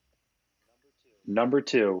yet. Number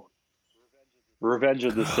 2, Revenge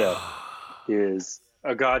of the Sith, is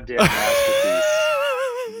a goddamn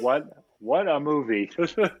masterpiece. What a movie.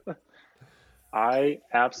 I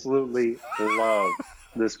absolutely love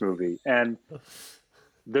this movie. And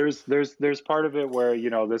there's part of it where,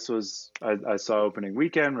 this was, I saw opening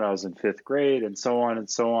weekend when I was in 5th grade and so on and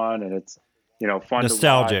so on. And it's, fun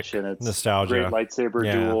Nostalgic. to watch, and it's Nostalgia. great lightsaber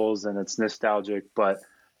Yeah. duels, and it's nostalgic. But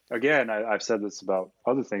again, I've said this about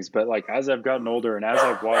other things, but like as I've gotten older and as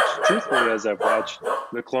I've watched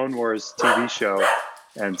the Clone Wars TV show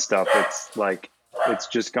and stuff, it's like, it's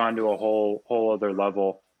just gone to a whole other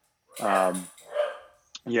level.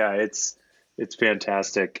 Yeah, it's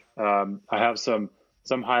fantastic. I have some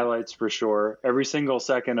highlights for sure. Every single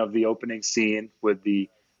second of the opening scene with the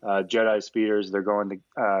Jedi speeders, they're going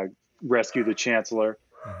to rescue the Chancellor.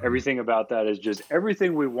 Everything about that is just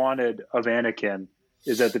everything we wanted of Anakin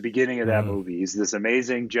is at the beginning of that movie. He's this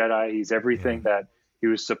amazing Jedi. He's everything that he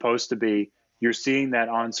was supposed to be. You're seeing that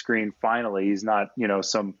on screen finally. He's not,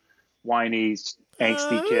 some whiny,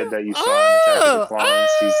 angsty kid that you saw in Attack of the Clones.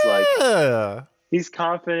 He's like, he's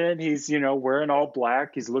confident. He's, wearing all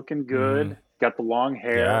black. He's looking good. Got the long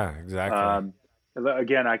hair. Yeah, exactly.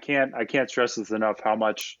 Again, I can't stress this enough how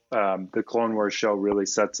much the Clone Wars show really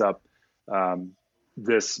sets up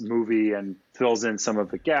this movie and fills in some of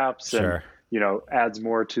the gaps. Sure. And, adds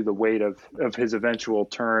more to the weight of his eventual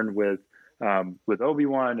turn with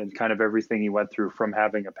Obi-Wan and kind of everything he went through from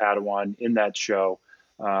having a Padawan in that show.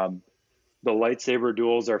 The lightsaber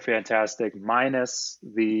duels are fantastic, minus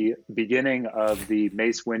the beginning of the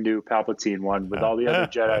Mace Windu Palpatine one with all the other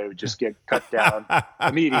Jedi who just get cut down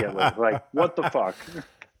immediately. Like, what the fuck?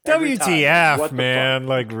 Every time. WTF, What the man? fuck?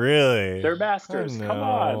 Like, really? They're masters. I Come know.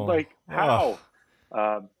 on. Like, how?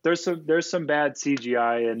 There's some bad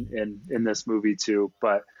CGI in this movie too,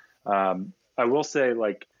 but I will say,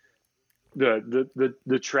 like,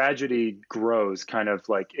 the tragedy grows, kind of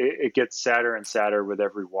like it gets sadder and sadder with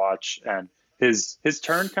every watch, and his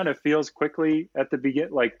turn kind of feels quickly at the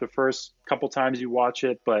begin, like the first couple times you watch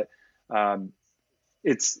it, but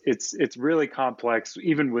it's really complex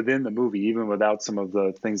even within the movie, even without some of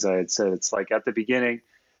the things I had said. It's like at the beginning,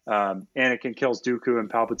 Anakin kills Dooku and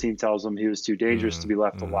Palpatine tells him he was too dangerous to be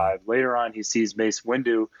left alive. Later on, he sees Mace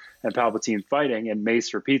Windu and Palpatine fighting, and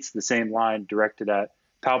Mace repeats the same line directed at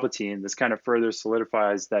Palpatine. This kind of further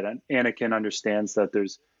solidifies that Anakin understands that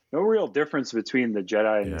there's no real difference between the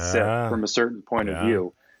Jedi and the Sith from a certain point of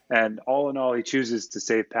view. And all in all, he chooses to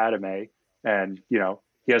save Padme, and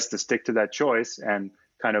he has to stick to that choice and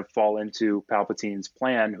kind of fall into Palpatine's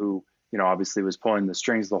plan, who obviously was pulling the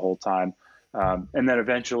strings the whole time. and then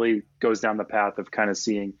eventually goes down the path of kind of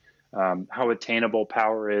seeing how attainable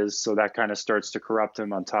power is. So that kind of starts to corrupt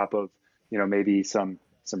him, on top of, maybe some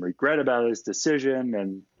regret about his decision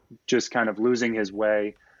and just kind of losing his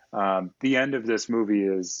way. The end of this movie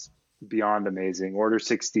is beyond amazing. Order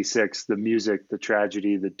 66, the music, the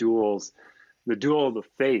tragedy, the duels, the duel of the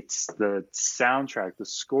fates, the soundtrack, the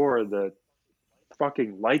score, the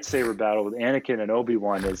fucking lightsaber battle with Anakin and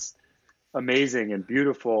Obi-Wan is amazing and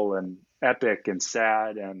beautiful and epic and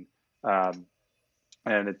sad. And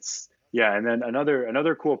it's, and then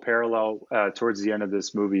another cool parallel towards the end of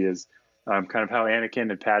this movie is kind of how Anakin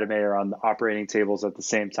and Padme are on the operating tables at the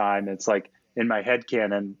same time. It's like, in my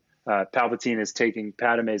headcanon, Palpatine is taking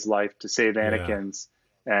Padme's life to save Anakin's,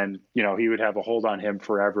 and he would have a hold on him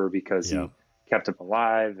forever because he kept him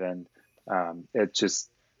alive. And it just,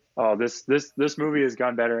 this movie has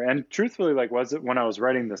gone better. And truthfully, when I was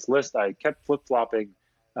writing this list, I kept flip-flopping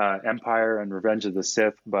Empire and Revenge of the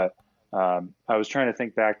Sith, but I was trying to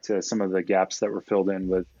think back to some of the gaps that were filled in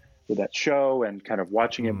with that show, and kind of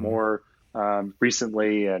watching it more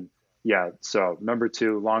recently. And so number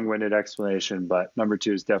 2, long-winded explanation, but number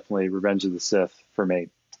 2 is definitely Revenge of the Sith for me.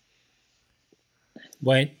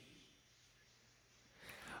 Wayne?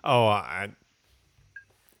 Oh,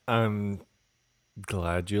 I'm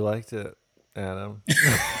glad you liked it, Adam.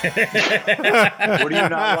 What do you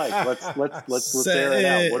not like? Let's air it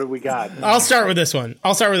out. What do we got? I'll start with this one.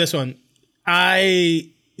 I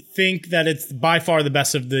think that it's by far the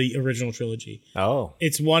best of the original trilogy. Oh.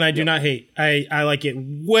 It's one I do not hate. I like it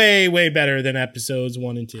way, way better than episodes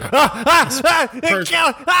 1 and 2.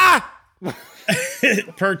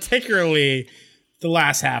 Particularly the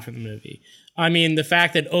last half of the movie. I mean, the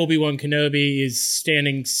fact that Obi-Wan Kenobi is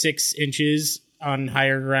standing 6 inches on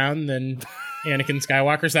higher ground than Anakin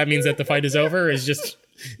Skywalker, so that means that the fight is over, is just...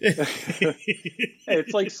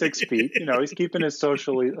 It's like 6 feet. He's keeping his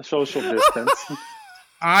social distance.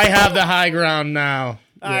 I have the high ground now.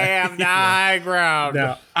 I have the high ground.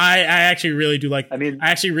 No, I actually really do like. I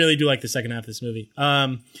actually really do like the second half of this movie.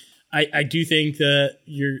 I do think that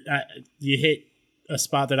you hit a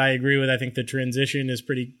spot that I agree with. I think the transition is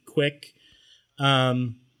pretty quick.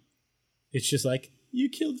 It's just like, you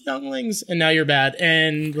killed younglings and now you're bad,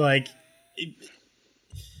 and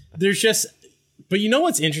there's just. But you know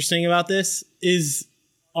what's interesting about this is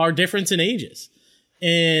our difference in ages.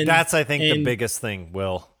 And that's, I think, the biggest thing,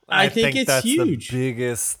 Will. I think it's that's huge. The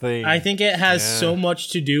biggest thing. I think it has so much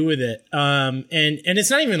to do with it. And it's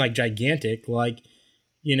not even gigantic, but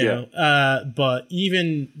even,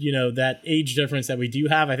 that age difference that we do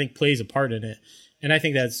have, I think plays a part in it. And I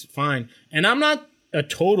think that's fine. And I'm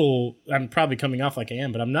probably coming off like I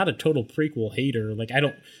am, but I'm not a total prequel hater. I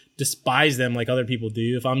don't despise them like other people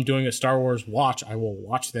do. If I'm doing a Star Wars watch, I will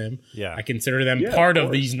watch them. Yeah. I consider them part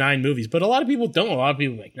of these 9 movies. But a lot of people don't. A lot of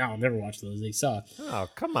people are like, no, I'll never watch those. They suck. Oh,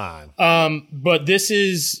 come on. But this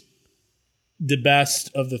is the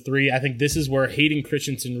best of the 3. I think this is where Hayden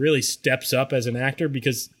Christensen really steps up as an actor,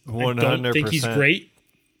 because 100%. I don't think he's great.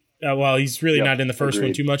 Well, he's really not in the first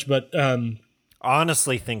one too much, but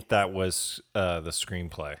honestly think that was the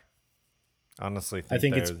screenplay. Honestly, I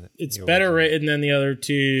think it's better written than the other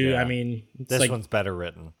 2. Yeah. I mean, this one's better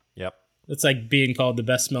written. Yep. It's like being called the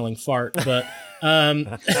best smelling fart, but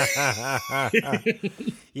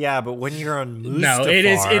yeah, but when you're on Mustafar, no,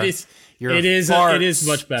 it is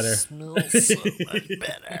much better. Smells so much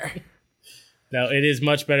better. No, it is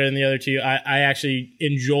much better than the other 2. I actually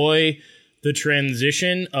enjoy the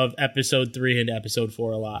transition of episode 3 into episode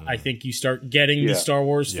 4 a lot. I think you start getting the Star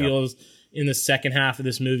Wars feels in the second half of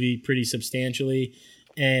this movie pretty substantially.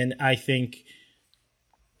 And I think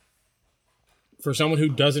for someone who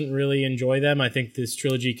doesn't really enjoy them, I think this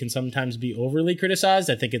trilogy can sometimes be overly criticized.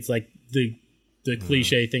 I think it's like the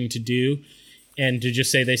cliche thing to do, and to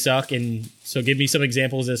just say they suck. And so give me some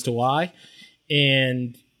examples as to why.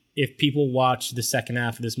 And if people watch the second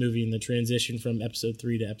half of this movie and the transition from episode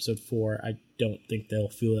 3 to episode 4, I don't think they'll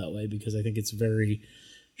feel that way, because I think it's very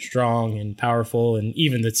strong and powerful. And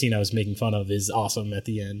even the scene I was making fun of is awesome at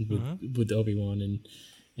the end with Obi-Wan and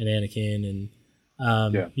Anakin and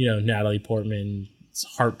Natalie Portman's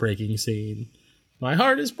heartbreaking scene. My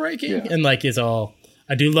heart is breaking. And it's all,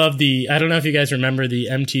 I do love I don't know if you guys remember the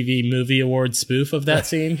MTV Movie Awards spoof of that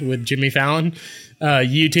scene with Jimmy Fallon.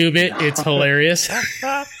 YouTube it. It's hilarious.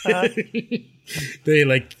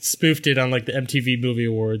 They spoofed it on the MTV Movie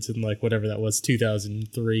Awards in whatever that was,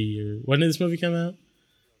 2003, or when did this movie come out?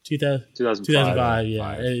 2005.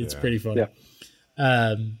 Yeah, it's pretty funny.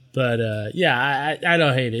 I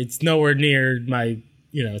don't hate it. It's nowhere near my,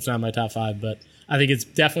 it's not my top 5, but I think it's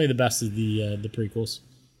definitely the best of the prequels.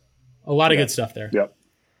 A lot of good stuff there. Yep.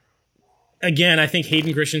 again, I think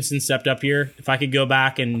Hayden Christensen stepped up here. If I could go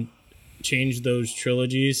back and change those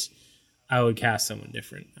trilogies, I would cast someone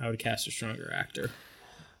different. I would cast a stronger actor.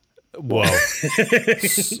 Whoa.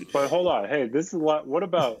 But hold on. Hey, this is a lot. What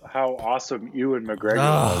about how awesome Ewan McGregor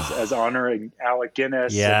was as honoring Alec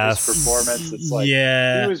Guinness and his performance? It's like,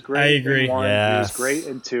 he was great I agree. in 1, he was great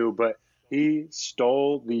in 2, but he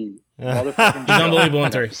stole the motherfucking He's unbelievable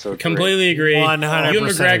in 3. Completely agree. 100% Ewan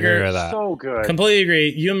McGregor, agree with that. So good. Completely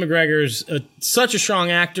agree. Ewan McGregor's such a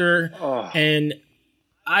strong actor, and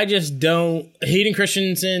I just don't. Hayden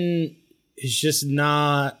Christensen is just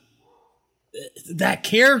not. That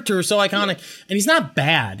character is so iconic, and he's not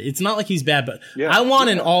bad. It's not like he's bad, but I want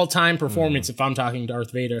an all-time performance if I'm talking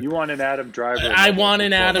Darth Vader. You want an Adam Driver. I want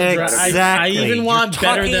an Adam Driver. Exactly. I even want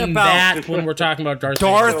better than that when we're talking about Darth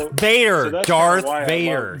Vader. So Darth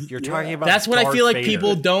Vader. You're talking about That's what Darth I feel like Vader.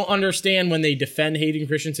 people don't understand when they defend Hayden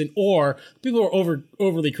Christensen, or people are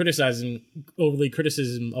overly criticism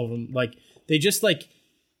of him. Like they just like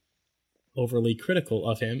overly critical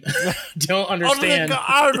of him. Don't understand.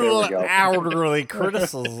 Outwardly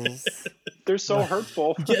criticisms. They're so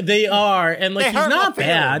hurtful. Yeah, they are, and like They he's hurt not my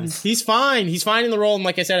bad. feelings. He's fine. He's fine in the role, and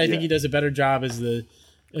like I said, I think he does a better job as the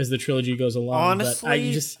trilogy goes along. Honestly, but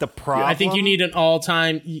I just the problem. I think you need an all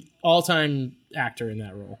time actor in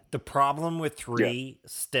that role. The problem with 3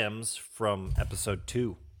 stems from episode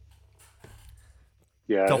 2.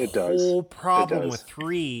 Yeah, The it does. whole problem It does. with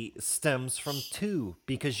 3 stems from 2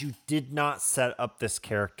 because you did not set up this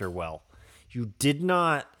character well. You did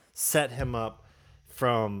not set him up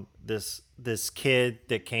from this kid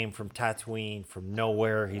that came from Tatooine, from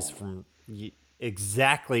nowhere. He's from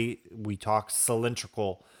exactly, we talk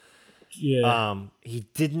cylindrical. Yeah. He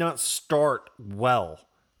did not start well.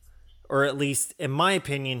 Or at least, in my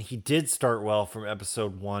opinion, he did start well from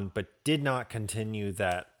episode 1, but did not continue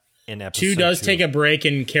that in episode 2. 2 does take a break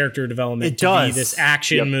in character development It to does. be this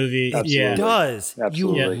action movie. Absolutely. Yeah. It does.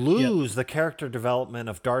 Absolutely. You lose the character development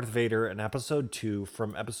of Darth Vader in episode 2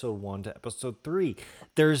 from episode 1 to episode 3.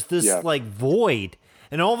 There's this like void.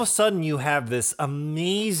 And all of a sudden you have this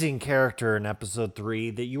amazing character in episode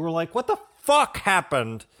 3 that you were like, what the fuck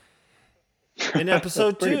happened in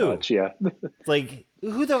episode 2? Pretty much, yeah. Like,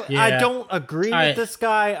 who the... Yeah. I don't agree with this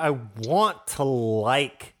guy. I want to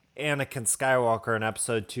like Anakin Skywalker in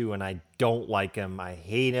episode 2, and I don't like him. I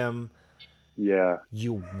hate him. Yeah.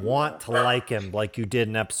 You want to like him like you did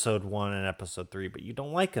in episode 1 and episode 3, but you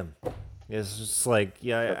don't like him. It's just like,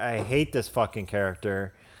 I hate this fucking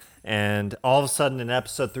character. And all of a sudden in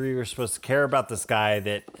episode 3, you're supposed to care about this guy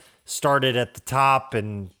that started at the top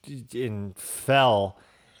and fell.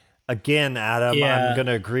 Again, Adam, I'm going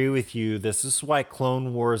to agree with you. This is why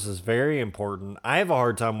Clone Wars is very important. I have a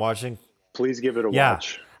hard time watching. Please give it a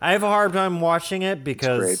watch. I have a hard time watching it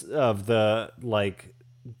because of the the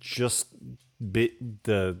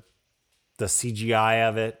CGI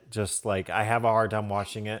of it. Just like I have a hard time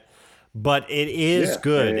watching it, but it is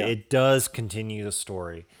good. Yeah. It does continue the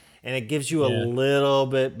story, and it gives you a little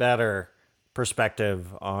bit better perspective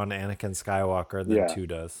on Anakin Skywalker than 2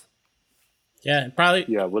 does. Yeah, probably.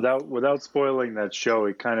 Yeah, without spoiling that show,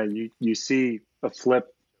 it kind of you see a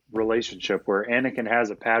flip relationship where Anakin has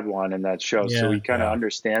a Padawan in that show, so he kind of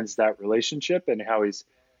understands that relationship and how he's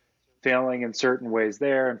failing in certain ways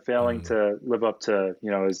there and failing to live up to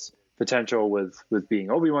his potential with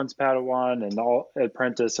being Obi-Wan's Padawan and all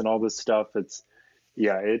apprentice and all this stuff. It's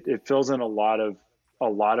it fills in a lot of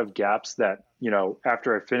gaps that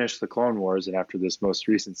after I finished the Clone Wars and after this most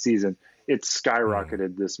recent season, it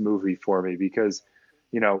skyrocketed this movie for me because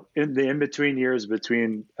in the in-between years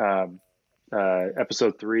between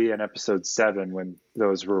episode 3 and episode 7 when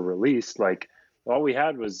those were released, like all we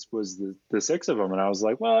had was the 6 of them, and I was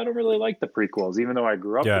like, well, I don't really like the prequels even though I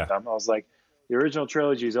grew up with them. I was like, the original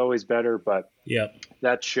trilogy is always better, but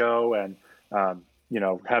that show and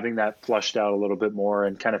having that flushed out a little bit more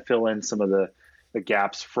and kind of fill in some of the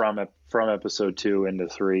gaps from episode 2 into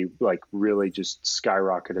 3 like really just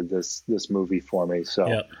skyrocketed this movie for me.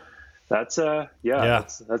 So that's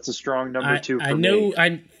that's a strong number 2 for me.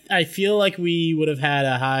 I feel like we would have had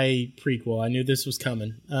a high prequel. I knew this was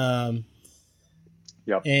coming.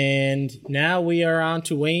 And now we are on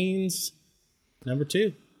to Wayne's number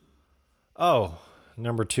 2. Oh,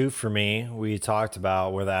 number 2 for me, we talked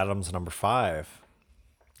about with Adam's number 5.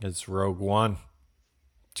 It's Rogue One,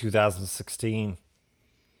 2016.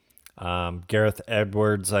 Gareth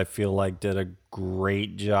Edwards, I feel like, did a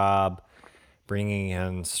great job bringing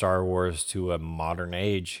in Star Wars to a modern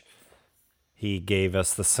age. He gave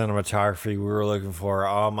us the cinematography we were looking for.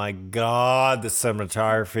 Oh my God, the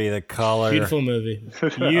cinematography, the color. Beautiful movie.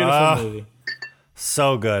 Beautiful movie.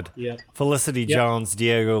 So good. Yeah. Felicity Jones,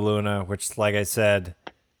 Diego Luna, which, like I said,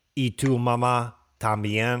 Y tu mamá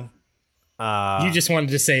también. You just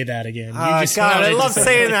wanted to say that again. God, I love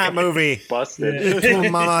saying that movie. Busted. Y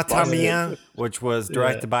tu mamá también, which was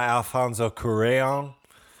directed by Alfonso Cuarón.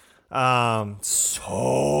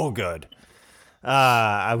 So good.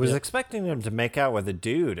 I was expecting him to make out with a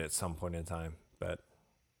dude at some point in time, but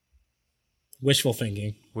wishful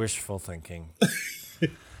thinking.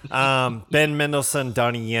 Ben Mendelsohn,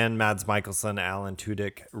 Donnie Yen, Mads Mikkelsen, Alan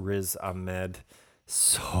Tudyk, Riz Ahmed.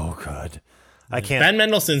 So good. I can't. Ben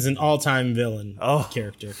Mendelsohn's an all-time villain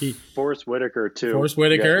character. Forrest Whitaker too. Forrest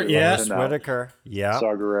Whitaker, Forrest Whitaker, yeah.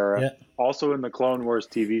 Saw Gerrera. Yeah. Also in the Clone Wars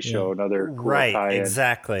TV show, another cool tie-in.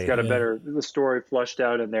 Exactly. He's got the story flushed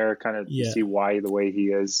out in there, kind of you see why the way he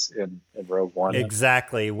is in Rogue One.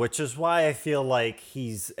 Exactly, which is why I feel like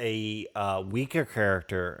he's a weaker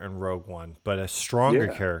character in Rogue One, but a stronger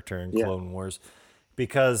character in Clone Wars,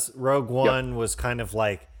 because Rogue One was kind of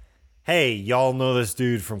like, hey, y'all know this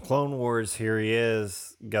dude from Clone Wars. Here he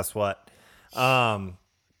is. Guess what?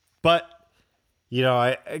 But, you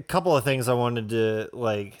know, a couple of things I wanted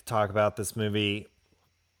to talk about this movie.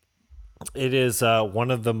 It is one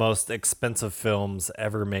of the most expensive films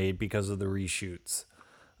ever made because of the reshoots.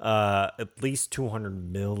 At least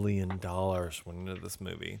 $200 million went into this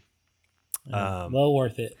movie. Well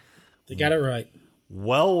worth it. They got it right.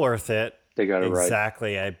 Well worth it. They got it right.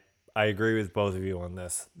 Exactly. I agree with both of you on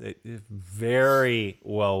this. It's very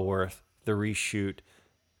well worth the reshoot.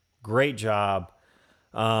 Great job.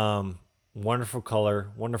 Wonderful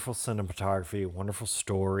color, wonderful cinematography, wonderful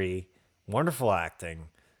story, wonderful acting.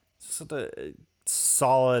 Just a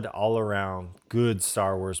solid, all-around, good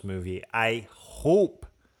Star Wars movie. I hope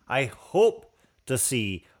to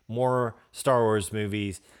see more Star Wars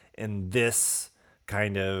movies in this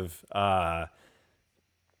kind of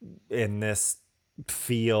in this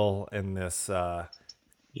feel, in this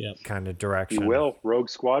kind of direction. You will. Rogue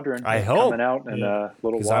Squadron. I hope. Coming out in a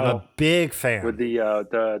little while. I'm a big fan. With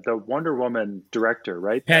the Wonder Woman director,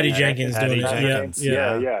 right? Patty Jenkins doing it.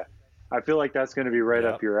 Yeah. I feel like that's going to be right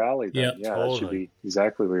up your alley. Then. Yeah, totally. That should be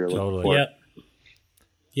exactly what you're looking for.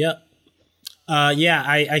 Yep.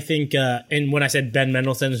 I think, and when I said Ben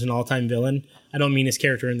Mendelsohn is an all-time villain, I don't mean his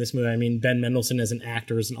character in this movie. I mean Ben Mendelsohn as an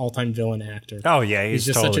actor, as an all-time villain actor. Oh yeah, he's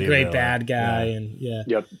just totally such a great bad guy, and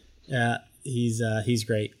he's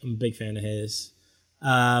great. I'm a big fan of his.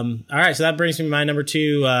 All right, so that brings me to my number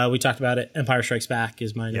two. We talked about it. Empire Strikes Back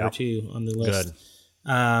is my number two on the list.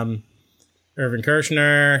 Good. Irvin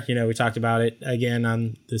Kershner, we talked about it again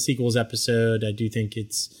on the sequels episode. I do think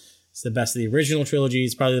it's the best of the original trilogy.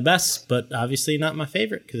 It's probably the best, but obviously not my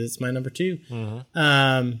favorite because it's my number two.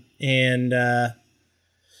 Mm-hmm. And the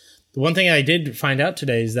one thing I did find out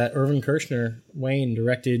today is that Irvin Kershner, Wayne,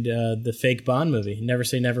 directed the fake Bond movie, Never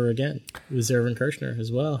Say Never Again. It was Irvin Kershner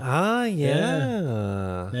as well. Ah,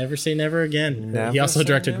 yeah. Never Say Never Again. He also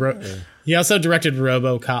directed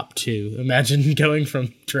RoboCop 2. Imagine going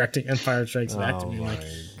from directing Empire Strikes Back to being like,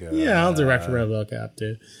 yeah, I'll direct RoboCop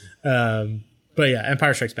 2. But yeah,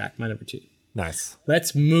 Empire Strikes Back, my number two. Nice.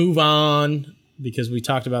 Let's move on because we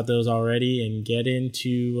talked about those already and get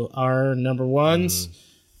into our number ones.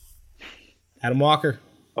 Adam Walker.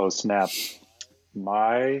 Oh, snap.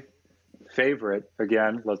 My favorite,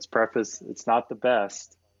 again, let's preface, it's not the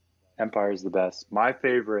best. Empire is the best. My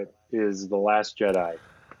favorite is The Last Jedi.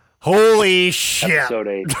 Holy shit. Episode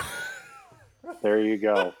 8. There you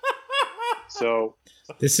go. So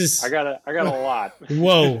this is... I got a lot.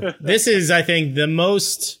 Whoa. This is, I think, the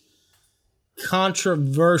most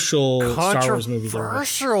controversial Star Wars movie ever.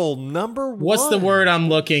 Controversial number one. What's the word I'm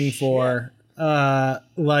looking for?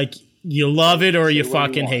 You love it or you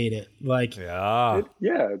fucking hate it.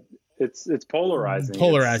 It's polarizing.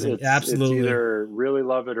 Polarizing, absolutely. It's either really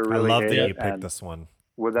love it or really hate it. I love that you picked this one.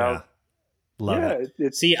 Without, love it.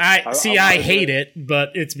 I hate it, but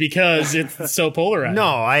it's because it's so polarizing.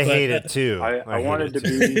 No, I hate it too. I wanted to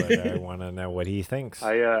be. But I want to know what he thinks.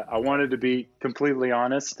 I wanted to be completely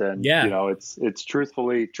honest, and it's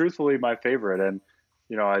truthfully my favorite, and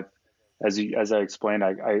as I explained,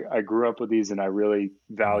 I grew up with these, and I really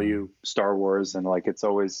value Star Wars, and it's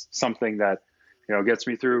always something that gets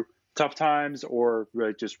me through tough times or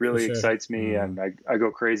just really excites me, and I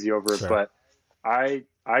go crazy over it. But I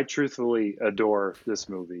truthfully adore this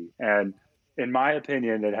movie, and in my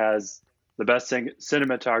opinion, it has the best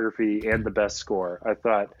cinematography and the best score. I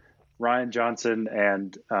thought Rian Johnson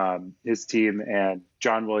and his team and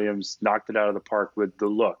John Williams knocked it out of the park with the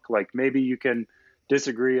look. Maybe you can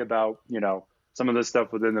disagree about some of the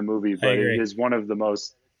stuff within the movie, but it is one of the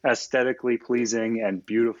most aesthetically pleasing and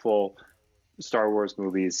beautiful Star Wars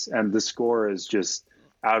movies, and the score is just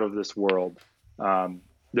out of this world.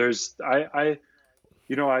 There's I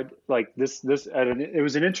like this it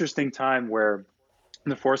was an interesting time where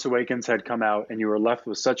The Force Awakens had come out and you were left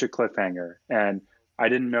with such a cliffhanger, and I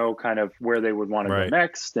didn't know kind of where they would want to go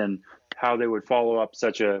next and how they would follow up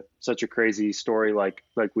such a crazy story like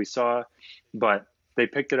we saw, but they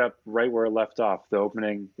picked it up right where it left off. The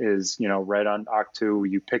opening is, right on Ahch-To.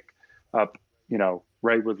 You pick up,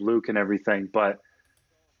 right with Luke and everything, but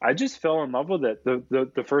I just fell in love with it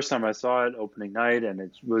the first time I saw it opening night, and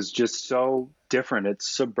it was just so different. It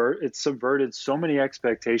subverted so many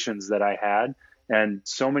expectations that I had, and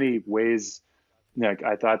so many ways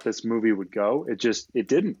I thought this movie would go. It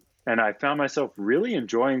didn't. And I found myself really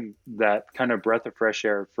enjoying that kind of breath of fresh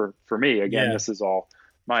air for me. Again, This is all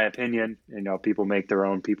my opinion. People make their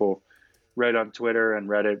own. People write on Twitter and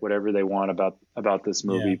Reddit whatever they want about this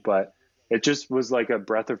movie, but it just was like a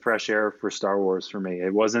breath of fresh air for Star Wars for me.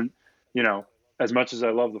 It wasn't, as much as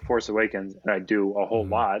I love The Force Awakens, and I do a whole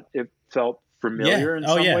lot, it felt familiar in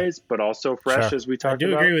some ways, but also fresh, as we talked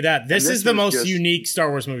about. I do agree with that. This is the most unique Star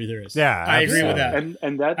Wars movie there is. Yeah, I agree with that.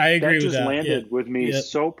 And that just landed with me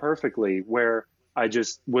so perfectly, where I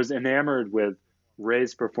just was enamored with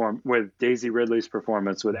with Daisy Ridley's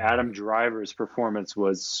performance, with Adam Driver's performance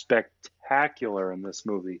was spectacular in this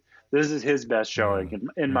movie. This is his best showing,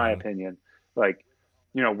 in my opinion. Like,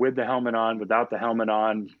 with the helmet on, without the helmet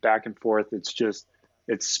on, back and forth. It's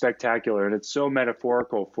spectacular. And it's so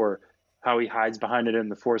metaphorical for how he hides behind it in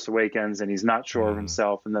The Force Awakens, and he's not sure of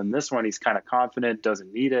himself. And then this one, he's kind of confident,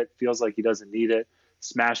 doesn't need it, feels like he doesn't need it,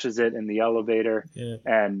 smashes it in the elevator. Yeah.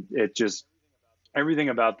 And it just, everything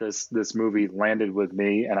about this movie landed with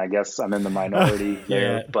me. And I guess I'm in the minority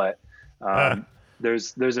there, but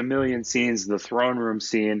there's a million scenes. The throne room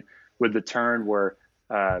scene with the turn where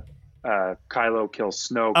Kylo kills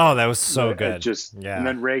Snoke. Oh, that was so good. And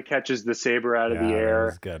then Rey catches the saber out of the air. That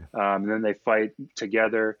was good. And then they fight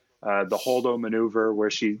together. The Holdo maneuver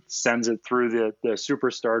where she sends it through the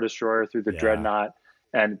Super Star Destroyer, through the Dreadnought,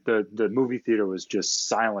 and the movie theater was just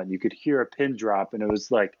silent. You could hear a pin drop, and it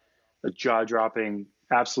was like a jaw-dropping,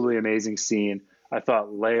 absolutely amazing scene. I thought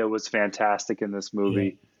Leia was fantastic in this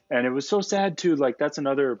movie. And it was so sad too. Like, that's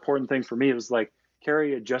another important thing for me. It was like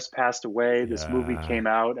Carrie had just passed away. This movie came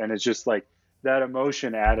out, and it's just like that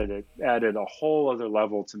emotion added a whole other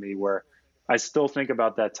level to me, where I still think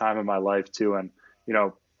about that time in my life too. And,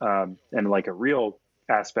 and like a real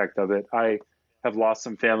aspect of it, I have lost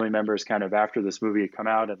some family members kind of after this movie had come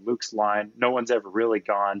out, and Luke's line, "No one's ever really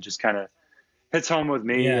gone," just kind of hits home with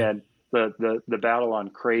me. And the battle on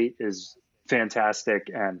Crate is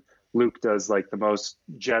fantastic. And Luke does like the most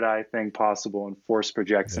Jedi thing possible and force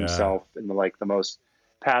projects himself in the most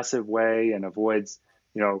passive way, and avoids,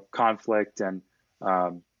 conflict. And I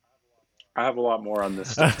have a lot more on this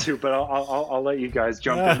stuff too, but I'll let you guys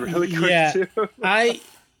jump in really quick too.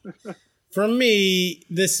 For me,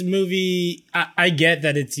 this movie, I get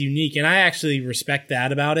that it's unique, and I actually respect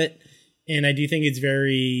that about it. And I do think it's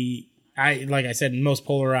very, like I said, most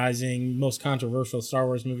polarizing, most controversial Star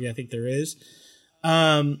Wars movie I think there is.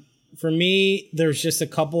 For me, there's just a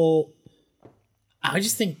couple. I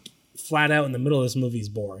just think flat out in the middle of this movie is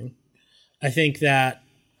boring. I think that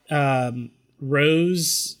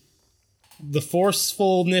Rose, the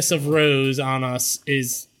forcefulness of Rose on us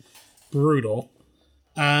is brutal.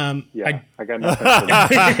 I got nothing.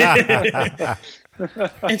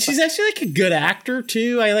 And she's actually like a good actor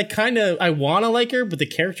too. I want to like her, but the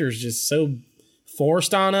character is just so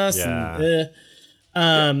forced on us. Yeah.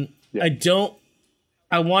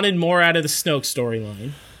 I wanted more out of the Snoke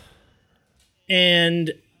storyline,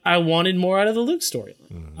 and I wanted more out of the Luke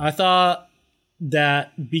storyline. I thought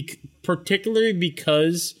that particularly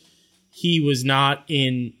because he was not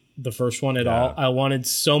in the first one at all, I wanted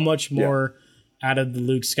so much more out of the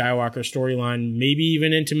Luke Skywalker storyline, maybe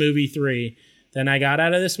even into movie 3, than I got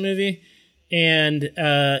out of this movie. And,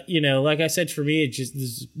 like I said, for me, it's just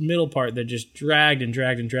this middle part that just dragged and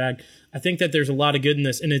dragged and dragged. I think that there's a lot of good in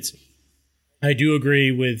this, and I do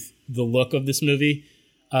agree with the look of this movie.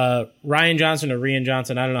 Rian Johnson,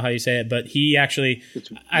 I don't know how you say it, but he actually,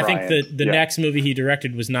 I think the next movie he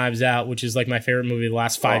directed was Knives Out, which is like my favorite movie of the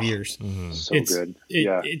last 5 years. So good.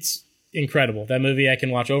 It's incredible. That movie I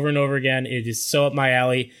can watch over and over again. It is so up my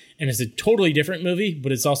alley, and it's a totally different movie,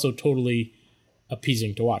 but it's also totally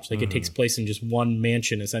appeasing to watch. Like it takes place in just one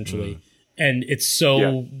mansion essentially. And it's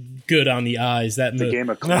so good on the eyes. That movie. The game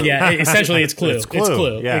of Clue. Yeah, essentially it's Clue. It's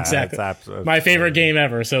Clue. Yeah, exactly. My favorite game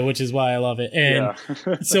ever. So, which is why I love it. And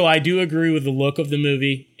so I do agree with the look of the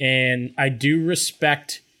movie, and I do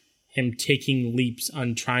respect him taking leaps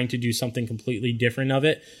on trying to do something completely different of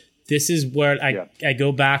it. this is where I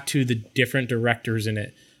go back to the different directors in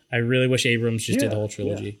it. I really wish Abrams just did the whole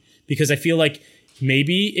trilogy because I feel like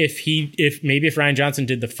maybe if Ryan Johnson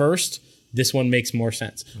did the first, this one makes more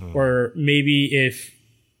sense. Or maybe if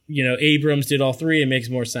Abrams did all three, it makes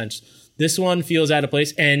more sense. This one feels out of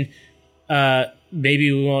place, and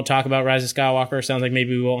maybe we won't talk about Rise of Skywalker. It sounds like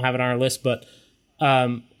maybe we won't have it on our list, but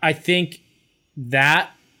I think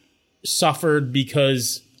that suffered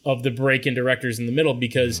because of the break in directors in the middle,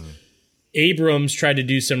 because Abrams tried to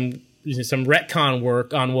do some retcon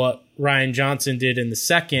work on what Ryan Johnson did in the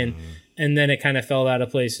second, and then it kind of fell out of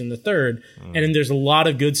place in the third. And then there's a lot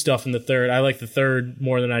of good stuff in the third. I like the third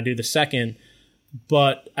more than I do the second,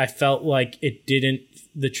 but I felt like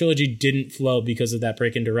the trilogy didn't flow because of that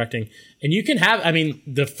break in directing. And you can have,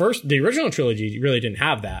 the original trilogy really didn't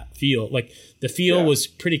have that feel. Like the feel was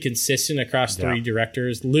pretty consistent across three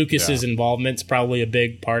directors. Lucas's involvement's probably a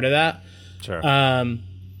big part of that. Sure.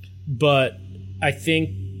 But I think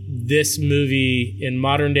this movie in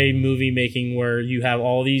modern day movie making, where you have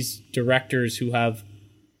all these directors who have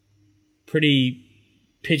pretty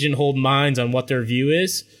pigeonholed minds on what their view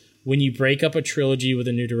is, when you break up a trilogy with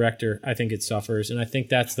a new director, I think it suffers. And I think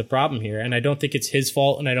that's the problem here. And I don't think it's his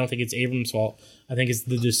fault, and I don't think it's Abrams' fault. I think it's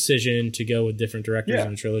the decision to go with different directors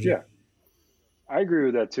in a trilogy. Yeah. I agree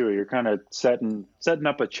with that too. You're kind of setting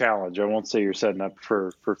up a challenge. I won't say you're setting up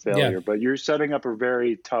for failure, but you're setting up a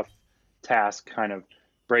very tough task, kind of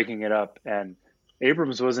breaking it up. And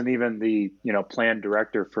Abrams wasn't even the planned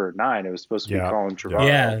director for 9. It was supposed to be Colin Trevorrow.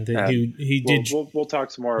 Yeah, he did. We'll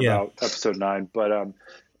talk some more about episode 9, but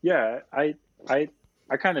I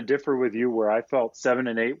kind of differ with you, where I felt 7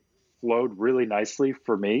 and 8 flowed really nicely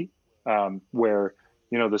for me, where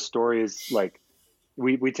the story is like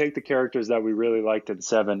we take the characters that we really liked in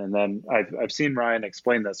 7, and then I've seen Ryan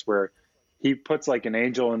explain this, where he puts like an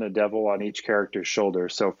angel and a devil on each character's shoulder.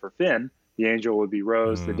 So for Finn, the angel would be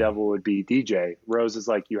Rose, the devil would be DJ. Rose is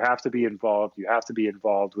like, you have to be involved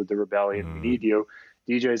with the rebellion. We need you.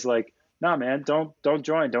 DJ's like, nah, man, don't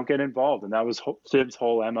join, don't get involved. And that was Finn's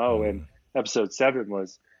whole MO in episode 7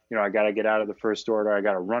 was, I got to get out of the First Order. I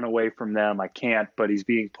got to run away from them. I can't, but he's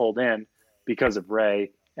being pulled in because of Rey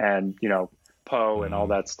and, Poe and all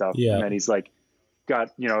that stuff. Yeah. And then he's like,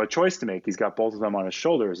 got, a choice to make. He's got both of them on his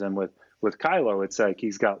shoulders. And with Kylo, it's like,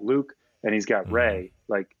 he's got Luke and he's got Rey,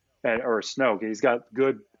 or Snoke. He's got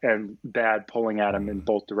good and bad pulling at him in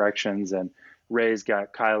both directions. And Rey's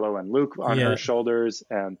got Kylo and Luke on her shoulders,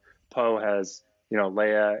 and Poe has,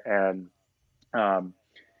 Leia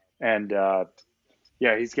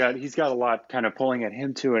he's got a lot kind of pulling at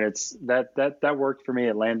him too. And it's that worked for me.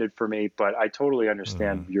 It landed for me, but I totally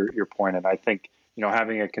understand your point. And I think,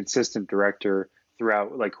 having a consistent director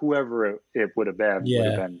throughout, like whoever it would have been,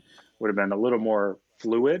 would have been a little more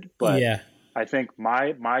fluid, but I think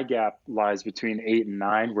my gap lies between 8 and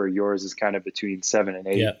 9, where yours is kind of between 7 and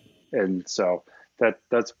 8. Yeah. And so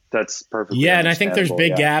that's perfectly and I think there's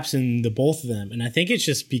big gaps in the both of them, and I think it's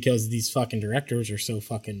just because these fucking directors are so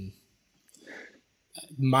fucking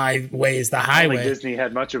my way is the highway. I don't think Disney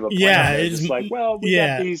had much of a plan. It's like, well, we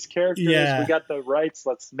got these characters, we got the rights,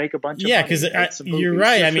 let's make a bunch of money. Because you're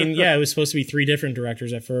right. I mean, it was supposed to be 3 different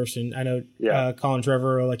directors at first, and I know Colin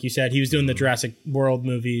Trevorrow, like you said, he was doing the Jurassic World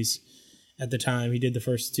movies at the time. He did the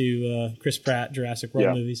first 2 Chris Pratt Jurassic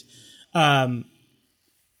World movies.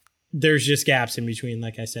 There's just gaps in between,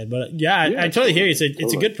 like I said. But I totally hear you.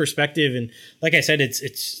 It's a good perspective, and like I said,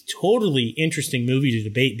 it's totally interesting movie to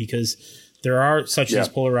debate, because there are such these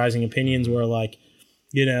polarizing opinions where, like,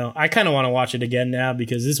 I kind of want to watch it again now,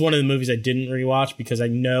 because this is one of the movies I didn't rewatch, because I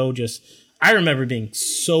remember being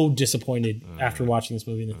so disappointed after watching this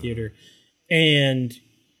movie in the theater.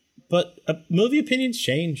 But movie opinions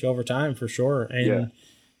change over time for sure.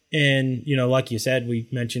 And like you said, we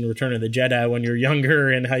mentioned Return of the Jedi when you're younger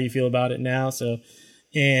and how you feel about it now. So,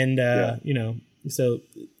 I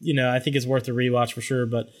think it's worth a rewatch for sure.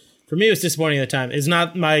 But for me, it was disappointing at the time. It's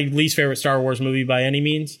not my least favorite Star Wars movie by any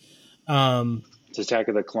means. It's Attack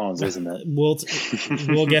of the Clones, isn't it? We'll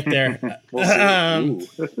get there.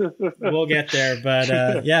 We'll get there. But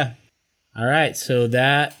all right. So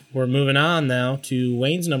we're moving on now to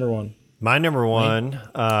Wayne's number 1. My number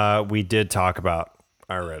 1, we did talk about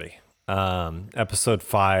already. Episode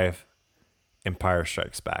 5, Empire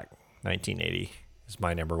Strikes Back, 1980 is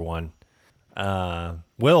my number 1.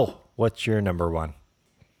 Will, what's your number 1?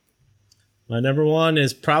 My number 1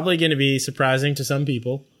 is probably going to be surprising to some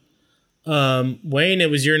people. Wayne, it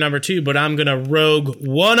was your number 2, but I'm going to Rogue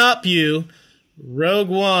One up you. Rogue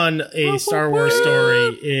One, A Star Wars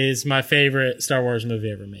Story, is my favorite Star Wars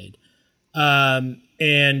movie ever made.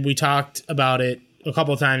 And we talked about it a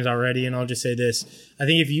couple of times already, and I'll just say this. I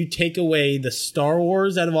think if you take away the Star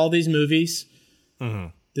Wars out of all these movies,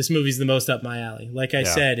 this movie's the most up my alley. Like I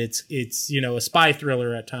said, it's a spy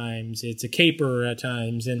thriller at times. It's a caper at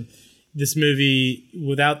times. And this movie,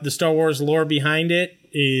 without the Star Wars lore behind it,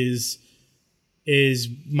 is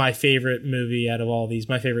my favorite movie out of all these,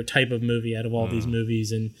 my favorite type of movie out of all these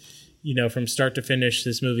movies. And, from start to finish,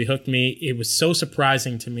 this movie hooked me. It was so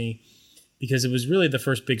surprising to me because it was really the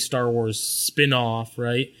first big Star Wars spin-off,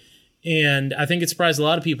 right? And I think it surprised a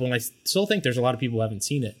lot of people, and I still think there's a lot of people who haven't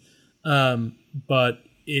seen it. But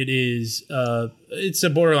it's a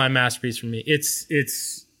borderline masterpiece for me.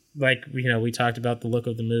 It's like, we talked about the look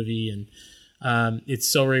of the movie, and it's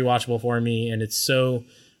so rewatchable for me. And it's so,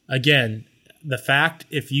 again, the fact,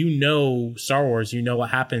 if you know Star Wars, you know what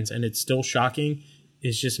happens, and it's still shocking,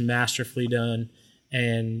 is just masterfully done.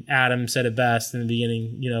 And Adam said it best in the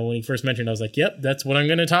beginning, when he first mentioned it, I was like, yep, that's what I'm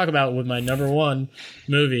going to talk about with my number one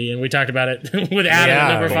movie. And we talked about it with Adam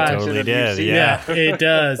at number 5. Totally did. Yeah, it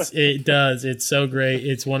does. It does. It's so great.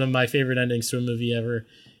 It's one of my favorite endings to a movie ever.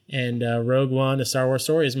 And Rogue One, A Star Wars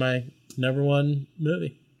Story, is my number one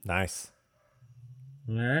movie. Nice.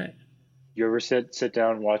 All right. You ever sit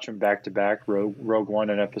down and watch them back to back, Rogue One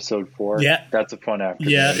and Episode 4? Yeah. That's a fun afternoon.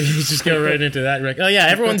 Yeah, you just go right into that. Like, oh, yeah,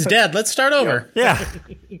 everyone's dead. Let's start over. Yeah.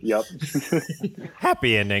 Yep.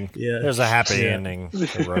 Happy ending. Yeah. There's a happy ending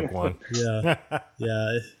to Rogue One. Yeah.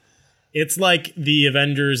 Yeah. It's like the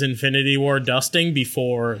Avengers Infinity War dusting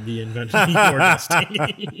before the Infinity War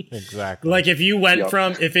dusting. Exactly. Like if you went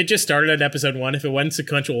if it just started at Episode 1, if it went in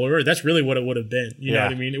sequential order, that's really what it would have been. You know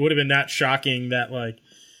what I mean? It would have been that shocking that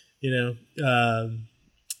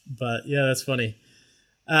but yeah, that's funny.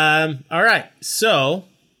 All right. So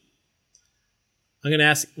I'm going to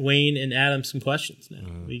ask Wayne and Adam some questions now.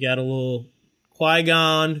 We got a little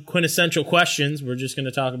Qui-Gon quintessential questions. We're just going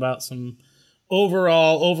to talk about some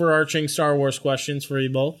overall overarching Star Wars questions for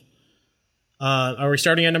you both. Are we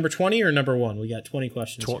starting at number 20 or number 1? We got 20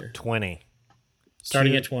 questions here. 20.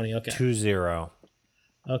 Starting at 20. Okay. 2-0.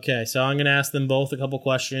 Okay, so I'm going to ask them both a couple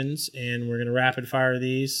questions, and we're going to rapid fire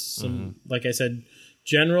these. Some, like I said,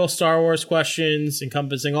 general Star Wars questions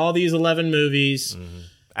encompassing all these 11 movies.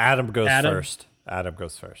 Adam goes first. Adam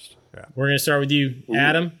goes first. Yeah. We're going to start with you,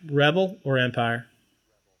 Adam. Rebel or Empire?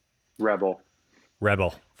 Rebel.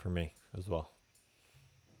 Rebel for me as well.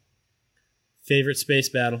 Favorite space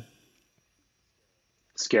battle?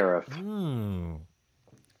 Scarif.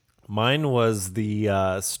 Mine was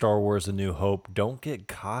the Star Wars A New Hope. Don't get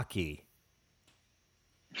cocky.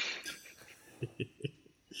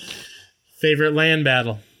 Favorite land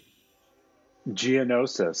battle?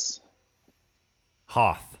 Geonosis.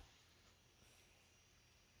 Hoth.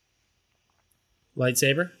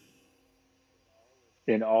 Lightsaber?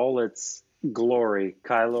 In all its glory,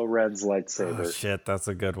 Kylo Ren's lightsaber. Oh, shit, that's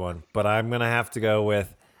a good one. But I'm going to have to go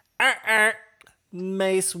with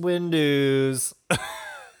Mace Windu's.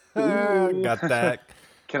 Got that.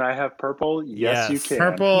 Can I have purple? Yes, you can.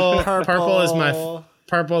 Purple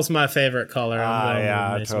is my favorite color. I'm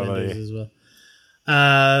going with Mace Windu as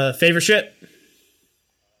well. Favorite ship?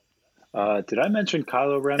 Did I mention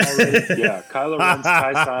Kylo Ren already? Yeah, Kylo Ren's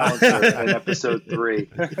TIE Silencer in Episode 3.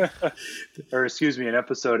 Or excuse me, in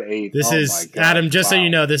Episode 8. This is, Adam, just so you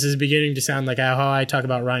know, this is beginning to sound like how I talk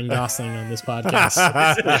about Ryan Gosling on this podcast.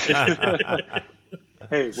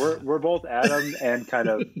 Hey, we're both Adam and kind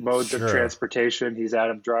of modes of transportation. He's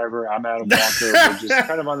Adam Driver, I'm Adam Walker. We're just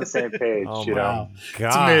kind of on the same page, you know.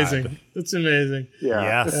 God. It's amazing. It's amazing.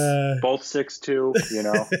 Yeah. Yes. Both 6'2", you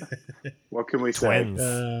know. What can we Twins.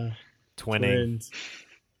 say? Twinning.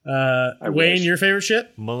 Wayne, your favorite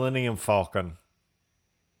ship? Millennium Falcon.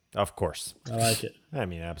 Of course. I like it. I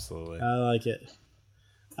mean, absolutely. I like it.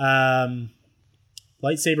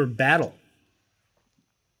 Lightsaber battle.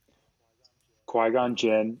 Qui-Gon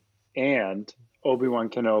Jinn and Obi-Wan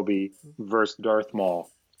Kenobi versus Darth Maul.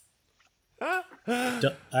 I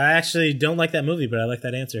actually don't like that movie, but I like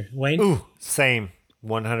that answer. Wayne? Ooh, same.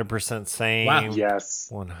 100% same. Wow. Yes.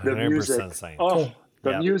 100% same. Oh,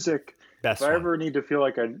 the music. Best if I one. ever need to feel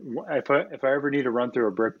like if I ever need to run through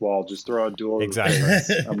a brick wall, just throw a duel.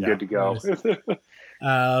 Exactly. I'm good to go.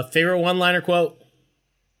 Favorite one-liner quote?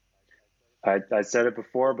 I said it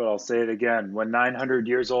before, but I'll say it again. When 900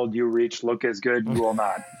 years old you reach, look as good you will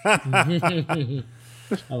not. I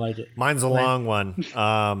like it. Mine's a long one.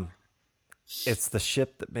 It's the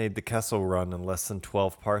ship that made the Kessel Run in less than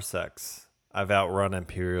 12 parsecs. I've outrun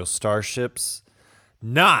Imperial starships.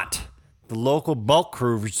 Not the local bulk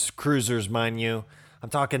cruisers, mind you. I'm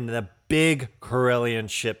talking the big Corellian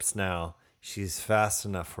ships now. She's fast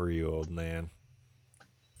enough for you, old man.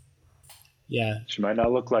 Yeah. She might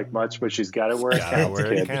not look like much, but she's got it where it counts.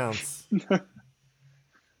 Where it kid. counts.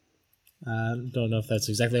 Don't know if that's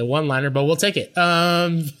exactly a one-liner, but we'll take it.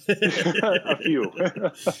 A few.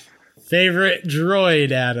 Favorite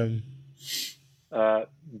droid, Adam?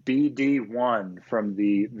 BD1 from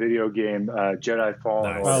the video game Jedi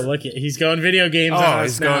Fallen Nice. Oh, Order. look, he's going video games on Oh, us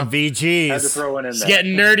he's now. going VGs. Had to throw one in He's there.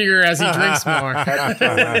 getting nerdier as he drinks more. Had to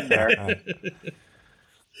throw it in there.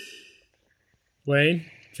 Wayne,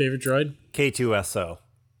 favorite droid? K2SO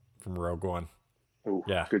from Rogue One. Ooh,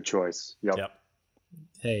 Yeah. good choice. Yep.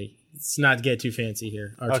 Hey, let's not get too fancy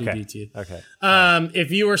here. R2-D2. Okay. If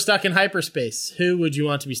you were stuck in hyperspace, who would you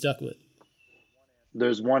want to be stuck with?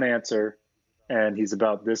 There's one answer, and he's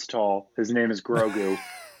about this tall. His name is Grogu.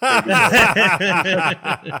 I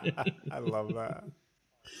love that.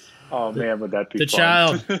 Oh man, would that be The fun?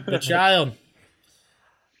 child. The child.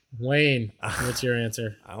 Wayne, what's your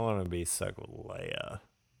answer? I want to be stuck with Leia.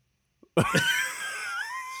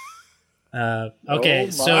 Okay, Oh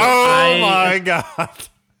so Oh my god.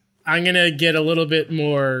 I'm going to get a little bit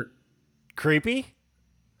more, Creepy?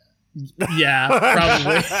 yeah,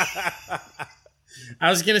 probably. I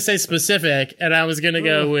was going to say specific, and I was going to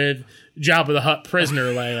go with Jabba the Hutt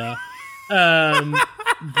prisoner Leia.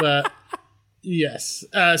 But yes.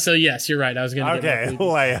 So yes, you're right. I was going to get Okay,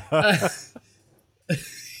 more creepy. Leia.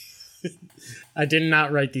 I did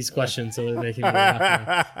not write these questions, so they're making me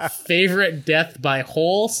laugh now. Favorite death by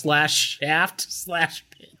hole / shaft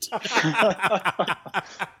 / pit.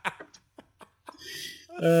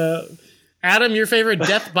 Adam, your favorite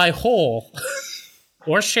death by hole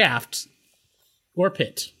or shaft or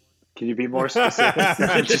pit? Can you be more specific?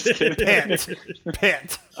 I'm just kidding.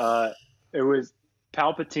 Pit. It was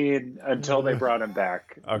Palpatine until they brought him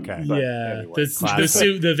back. Okay. But Yeah, anyway.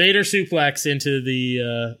 the Vader suplex into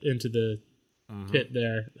the pit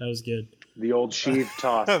there. That was good. The old sheave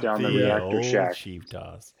toss down the reactor old shack. sheep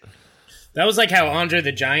toss. That was like how Andre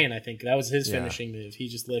the Giant, I think, that was his Yeah. finishing move. He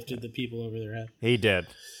just lifted the people over their head. He did.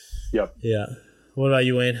 Yep. Yeah. What about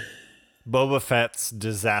you, Wayne? Boba Fett's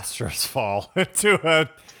disastrous fall into a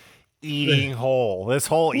eating hole. This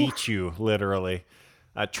hole eats you, literally.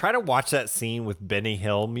 Try to watch that scene with Benny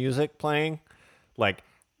Hill music playing. Like...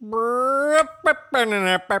 But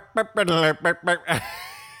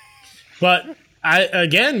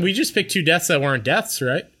we just picked two deaths that weren't deaths,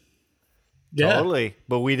 right? Yeah, Totally.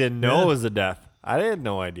 But we didn't know it was a death. I had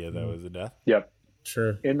no idea that was a death. Yep.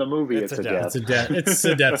 true. In the movie, it's a death. It's a death. It's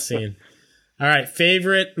a death scene. All right,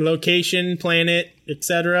 favorite location, planet,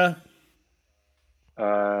 etc.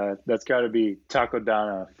 That's got to be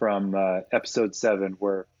Takodana from Episode 7,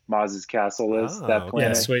 where Maz's castle is. Oh, that okay.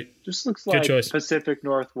 planet Yeah, sweet. just looks Good like choice. Pacific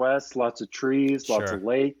Northwest. Lots of trees, lots Sure. of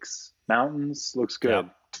lakes, mountains. Looks good. Yep.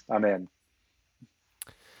 I'm in.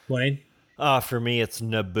 Wayne. For me, it's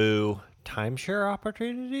Naboo timeshare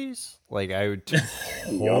opportunities. Like, I would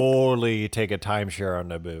totally take a timeshare on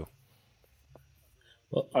Naboo.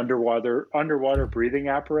 Underwater breathing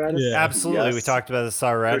apparatus. Yeah. Absolutely. Yes. We talked about this Could be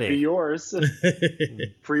already. yours.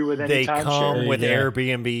 Free with any They timeshare. come with There you go.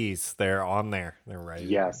 Airbnbs. They're on there. They're right.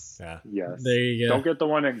 Yes. Yeah. Yes. There you go. Don't get the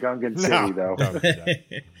one in Gungan City, though. Don't do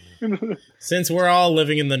that. Since we're all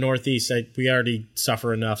living in the Northeast, we already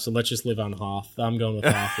suffer enough, so let's just live on Hoth. I'm going with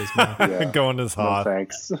Hoth as well. Yeah. Going as No, hot.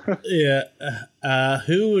 thanks. Yeah.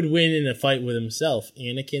 Who would win in a fight with himself,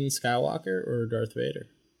 Anakin Skywalker or Darth Vader?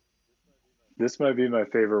 This might be my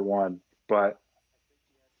favorite one, but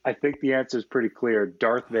I think the answer is pretty clear.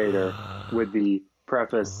 Darth Vader with the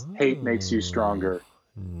preface, hate makes you stronger.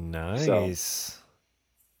 Nice.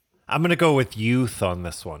 I'm going to go with youth on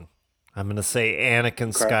this one. I'm going to say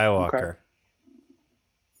Anakin Skywalker. okay.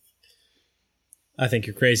 I think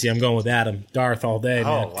you're crazy. I'm going with Adam. Darth all day,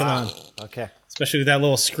 man. Oh, Come wow. on. Okay. Especially with that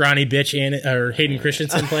little scrawny bitch or Hayden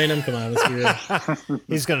Christensen playing him. Come on, let's be real.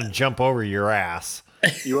 He's going to jump over your ass.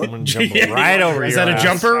 You I'm going to jump right over Is your that a ass.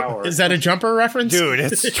 jumper? Power. Is that a jumper reference? Dude,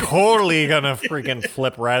 it's totally going to freaking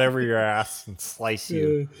flip right over your ass and slice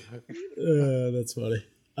you. That's funny.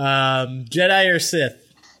 Jedi or Sith?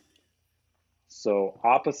 So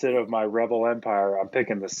opposite of my Rebel Empire, I'm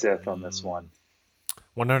picking the Sith on this one.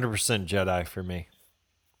 100% Jedi for me.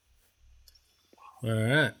 All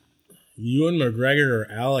right. Ewan McGregor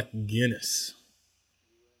or Alec Guinness?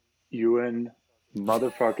 Ewan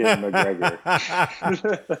motherfucking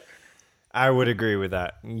McGregor. I would agree with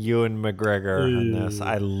that. Ewan McGregor on this.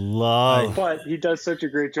 I love. But he does such a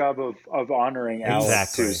great job of honoring Alec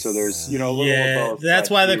Exactly. too. So there's a little of both. That's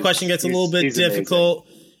but why the he's- question gets a little bit he's amazing. difficult.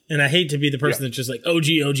 And I hate to be the person that's just like, OG,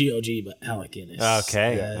 but Alec Guinness.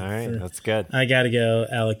 Okay. Yeah, All right. That's good. I got to go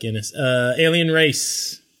Alec Guinness. Alien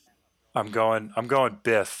race. I'm going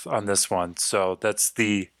Biff on this one. So that's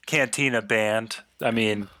the Cantina Band. I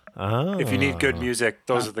mean, if you need good music,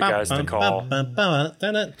 those are the guys to call. They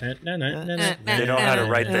know how to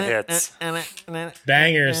write the hits.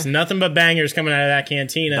 Bangers, nothing but bangers coming out of that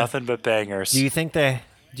cantina. Nothing but bangers. Do you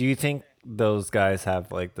think those guys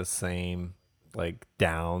have like the same like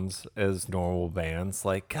downs as normal bands?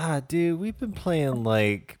 Like, God, dude, we've been playing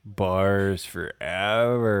like bars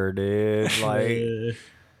forever, dude. Like,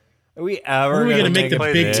 are we ever when are we gonna make the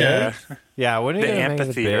big time? time? Yeah, when are The we gonna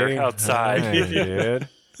amphitheater make the big outside. time, dude?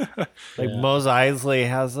 Like Mos Eisley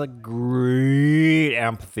has a great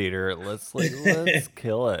amphitheater. Let's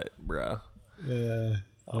kill it, bro. Yeah,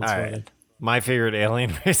 All right. My favorite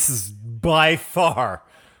alien race is by far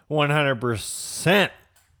 100%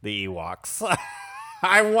 the Ewoks.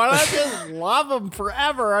 I want to just love them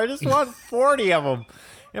forever. I just want 40 of them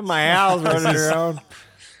in my house running around.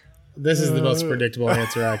 This is the most predictable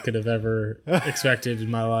answer I could have ever expected in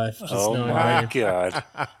my life. Just my God.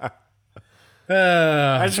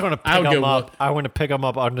 I just want to pick them up. I want to pick them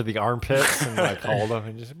up under the armpits and like hold them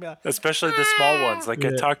and just be like, especially the small ones, like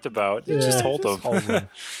I talked about. Just hold them.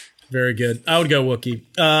 Very good. I would go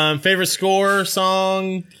Wookiee. Favorite score,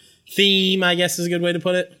 song, theme, I guess is a good way to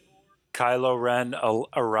put it. Kylo Ren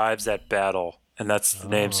arrives at battle, and that's the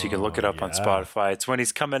name, so you can look it up on Spotify. It's when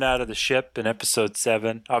he's coming out of the ship in Episode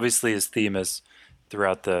 7. Obviously, his theme is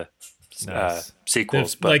throughout the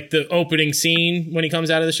sequels. But like the opening scene when he comes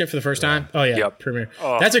out of the ship for the first time. Oh, yeah. Premiere.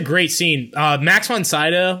 That's a great scene. Max von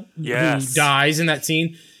Sydow, who dies in that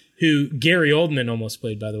scene, who Gary Oldman almost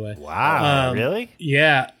played, by the way. Wow, really?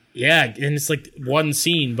 Yeah. Yeah, and it's like one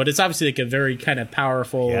scene, but it's obviously like a very kind of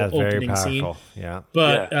powerful opening scene. Yeah.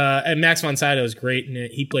 But and Max von Sydow is great in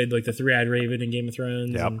it. He played like the Three-Eyed Raven in Game of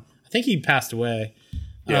Thrones. Yep. And I think he passed away.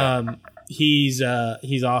 Yeah. He's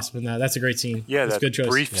awesome in that. That's a great scene. Yeah, that's that a good choice.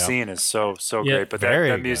 brief scene is so great. But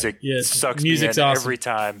that music sucks me in awesome. every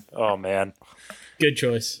time. Oh man. Good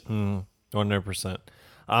choice. 100%.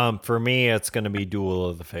 For me, it's going to be Duel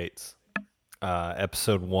of the Fates.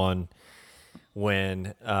 Episode 1.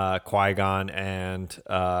 When Qui-Gon and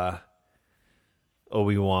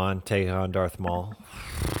Obi-Wan take on Darth Maul.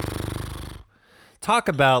 Talk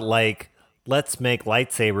about, like, let's make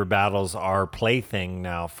lightsaber battles our plaything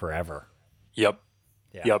now forever. Yep.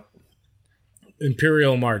 Yeah. Yep.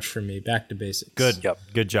 Imperial March for me. Back to basics. Good. Yep.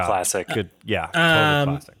 Good job. Classic. Good. Yeah. Total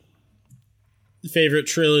classic. Favorite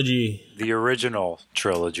trilogy? The original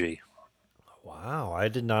trilogy. Wow. I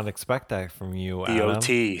did not expect that from you, The Adam.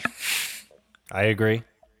 OT. I agree.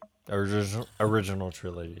 Original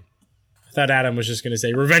trilogy. I thought Adam was just going to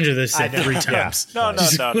say Revenge of the Sith 3 times. No.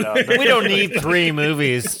 We don't need 3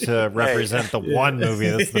 movies to represent the one movie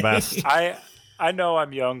that's the best. I know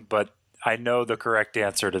I'm young, but I know the correct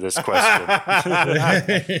answer to this question.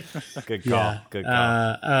 Good call. Good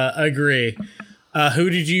call. Agree. Who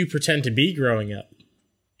did you pretend to be growing up?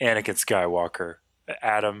 Anakin Skywalker.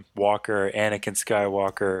 Adam Walker, Anakin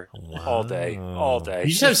Skywalker, all day. You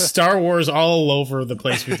just have Star Wars all over the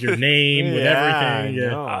place with your name, with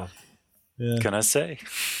everything. Can I say?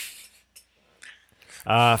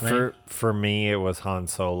 For me, it was Han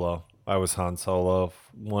Solo. I was Han Solo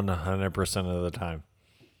 100% of the time.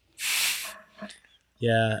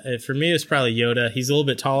 Yeah, for me, it's probably Yoda. He's a little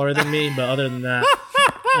bit taller than me, but other than that,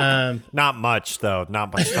 not much though.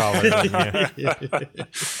 Not much taller than you.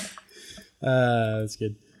 That's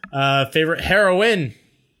good. Favorite heroine?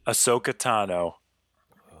 Ahsoka Tano.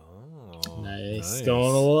 Oh, nice.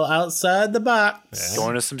 Going a little outside the box.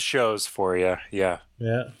 Going to some shows for you. Yeah.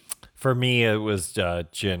 For me, it was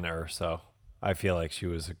Jyn Erso. I feel like she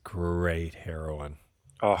was a great heroine.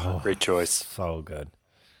 Oh, great choice. So good.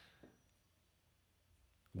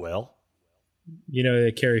 Well, you know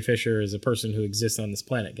that Carrie Fisher is a person who exists on this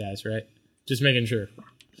planet, guys, right? Just making sure.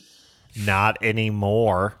 Not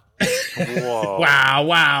anymore. Whoa.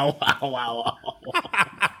 Wow.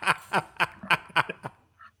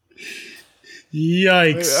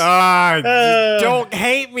 Yikes. Don't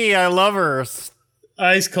hate me. I love her.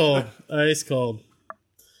 Ice cold.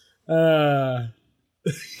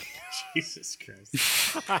 Jesus Christ.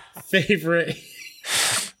 Favorite.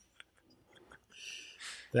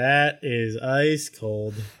 That is ice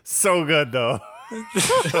cold. So good, though.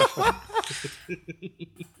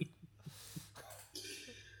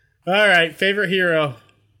 All right, favorite hero.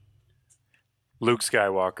 Luke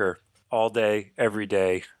Skywalker. All day, every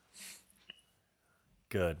day.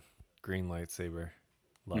 Good. Green lightsaber.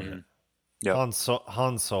 Love it. Yep.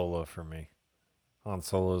 Han Solo for me. Han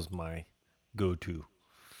Solo is my go-to.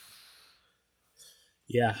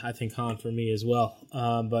 Yeah, I think Han for me as well.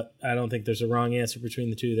 But I don't think there's a wrong answer between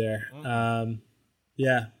the two there.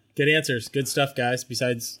 Yeah, Good answers. Good stuff, guys.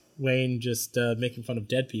 Besides Wayne just making fun of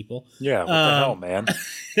dead people. Yeah, what the hell, man?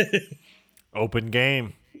 Open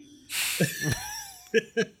game.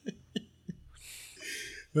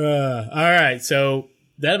 All right, so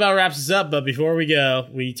that about wraps us up. But before we go,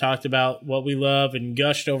 we talked about what we love and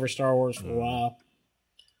gushed over Star Wars for a while.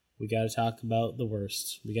 We got to talk about the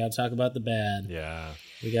worst. We got to talk about the bad. Yeah.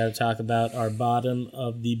 We got to talk about our bottom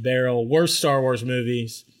of the barrel worst Star Wars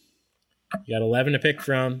movies. You got 11 to pick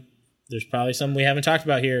from. There's probably some we haven't talked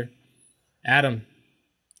about here. Adam,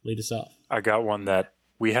 lead us off. I got one that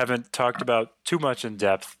we haven't talked about too much in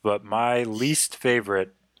depth, but my least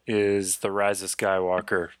favorite is The Rise of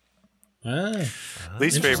Skywalker.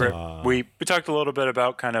 Least favorite. We talked a little bit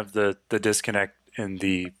about kind of the disconnect in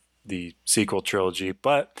the sequel trilogy,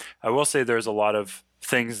 but I will say there's a lot of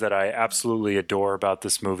things that I absolutely adore about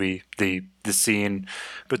this movie. The scene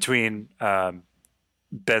between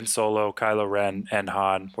Ben Solo, Kylo Ren, and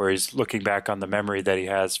Han, where he's looking back on the memory that he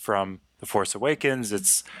has from The Force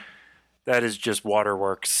Awakens. That is just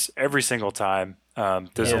waterworks every single time.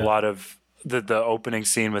 There's a lot of the opening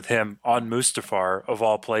scene with him on Mustafar, of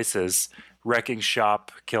all places, wrecking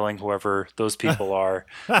shop, killing whoever those people are,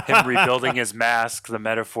 him rebuilding his mask, the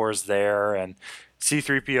metaphors there, and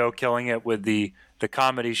C-3PO killing it with the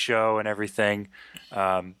comedy show and everything.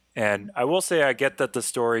 And I will say I get that the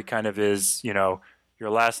story kind of is, your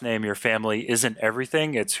last name, your family isn't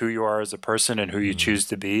everything. It's who you are as a person and who you choose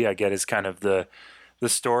to be. I get is kind of the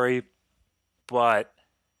story, but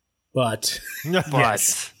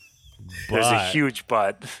yes. There's a huge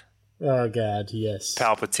but. Oh God, yes.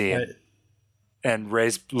 Palpatine and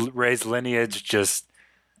Rey's lineage just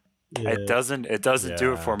it doesn't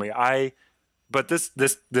do it for me. But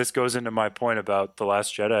this goes into my point about The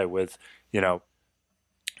Last Jedi with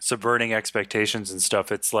subverting expectations and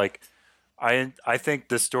stuff. It's like I think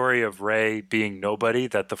the story of Rey being nobody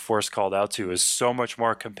that the Force called out to is so much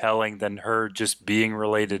more compelling than her just being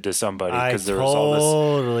related to somebody. Because there was all this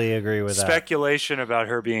totally agree with speculation about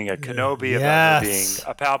her being a Kenobi, about her being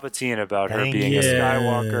a Palpatine, about her being a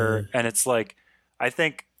Skywalker, and it's like I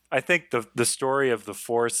think the story of the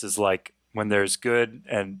Force is like when there's good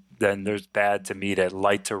and then there's bad to meet it,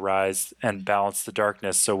 light to rise and balance the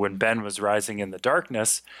darkness. So when Ben was rising in the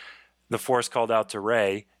darkness, the Force called out to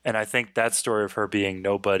Rey, and I think that story of her being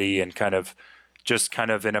nobody and kind of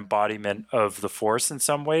an embodiment of the Force in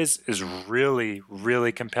some ways is really,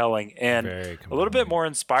 really compelling and a little bit more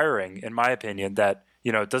inspiring, in my opinion, that,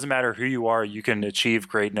 it doesn't matter who you are, you can achieve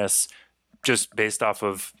greatness just based off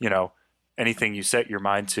of, anything you set your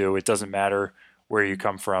mind to. It doesn't matter where you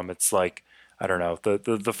come from. It's like, I don't know,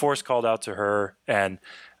 the Force called out to her. And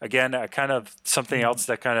again, kind of something else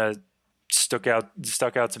that kind of stuck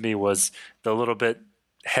out to me was the little bit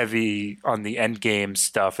heavy on the end game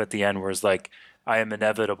stuff at the end, where it's like, I am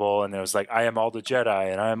inevitable, and it was like, I am all the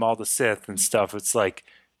Jedi and I am all the Sith and stuff. It's like,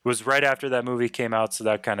 it was right after that movie came out, so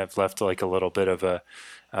that kind of left like a little bit of a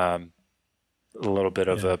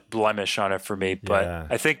blemish on it for me. But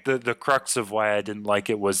I think the crux of why I didn't like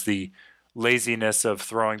it was the laziness of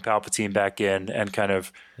throwing Palpatine back in and kind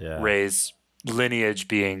of Rey's lineage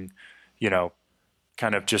being,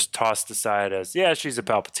 kind of just tossed aside as, she's a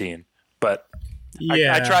Palpatine. But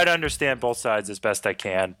I try to understand both sides as best I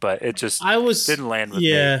can, but it just didn't land with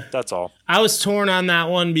me. That's all. I was torn on that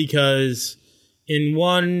one because in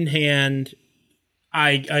one hand,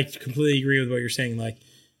 I completely agree with what you're saying. Like,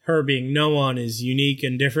 her being no one is unique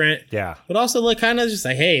and different. Yeah. But also, like, kind of just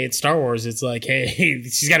like, hey, it's Star Wars. It's like, hey,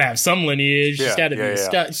 she's got to have some lineage. She's got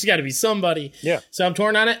to be somebody. Yeah. So I'm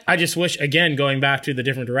torn on it. I just wish, again, going back to the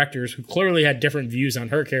different directors who clearly had different views on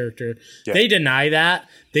her character, they deny that.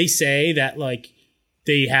 They say that, like,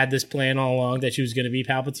 they had this plan all along that she was going to be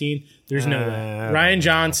Palpatine. There's no way. Ryan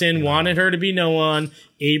Johnson wanted her to be no one.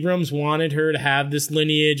 Abrams wanted her to have this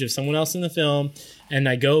lineage of someone else in the film. And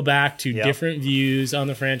I go back to different views on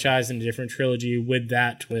the franchise and a different trilogy with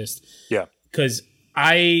that twist. Yeah. Because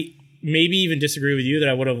I maybe even disagree with you that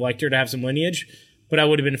I would have liked her to have some lineage, but I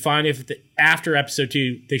would have been fine if after episode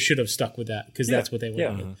 2, they should have stuck with that because that's what they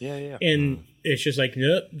wanted. Yeah. And it's just like,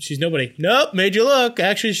 nope, she's nobody. Nope, made you look.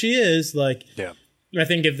 Actually, she is. Like, I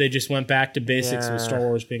think if they just went back to basics with Star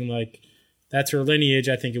Wars being like, that's her lineage,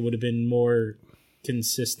 I think it would have been more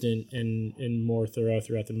consistent and more thorough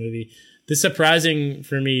throughout the movie. It's surprising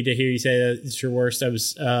for me to hear you say that it's your worst. I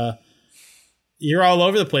was, you're all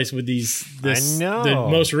over the place with the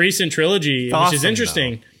most recent trilogy, which is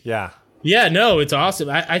interesting. Though. Yeah, no, it's awesome.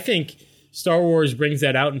 I think Star Wars brings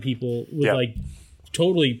that out in people with like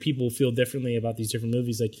totally people feel differently about these different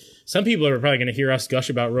movies. Like some people are probably going to hear us gush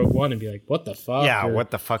about Rogue One and be like, what the fuck? Yeah,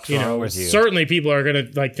 what the fuck's wrong with you? Certainly people are going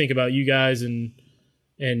to like think about you guys and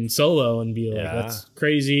and Solo and be like, that's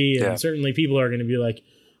crazy. And certainly people are going to be like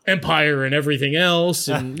Empire and everything else.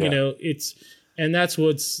 And, you know, and that's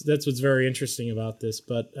what's very interesting about this.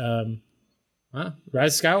 But Rise of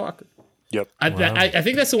Skywalker. Yep. I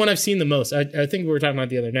think that's the one I've seen the most. I think we were talking about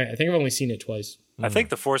it the other night. I think I've only seen it twice. I think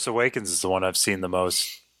The Force Awakens is the one I've seen the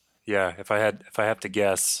most. Yeah, if I have to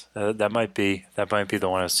guess, that might be the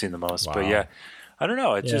one I've seen the most. Wow. But yeah, I don't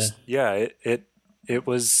know. It just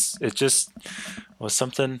was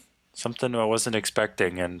something I wasn't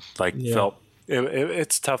expecting, and felt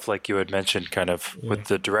it's tough, like you had mentioned, kind of with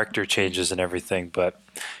the director changes and everything. But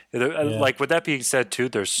like with that being said, too,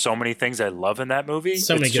 there's so many things I love in that movie.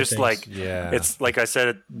 So many good things. It's like I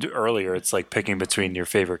said earlier. It's like picking between your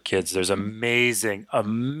favorite kids. There's amazing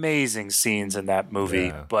scenes in that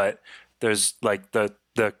movie, but there's like the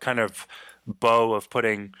kind of bow of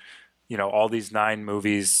putting, you know, all these 9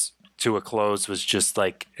 movies to a close was just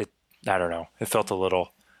like it. I don't know. It felt a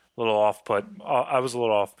little off put. I was a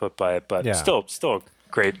little off put by it, but still a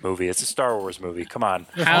great movie. It's a Star Wars movie. Come on.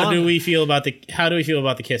 How do we feel about the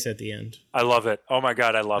kiss at the end? I love it. Oh my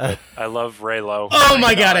God, I love it. I love Reylo. Oh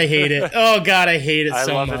my God, I hate it. Oh God, I hate it so much.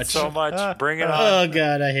 I love it so much. Bring it on. Oh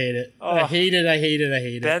God, I hate it. I hate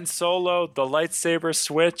it. Ben Solo, the lightsaber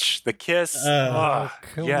switch, the kiss.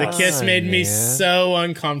 The kiss made me so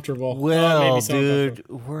uncomfortable. Well, dude,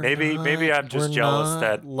 maybe I'm just jealous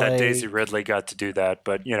that Daisy Ridley got to do that,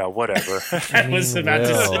 but you know, whatever. I was about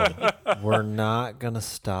to say. We're not gonna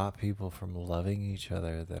stop people from loving each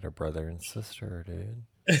other that are brother and sister, dude.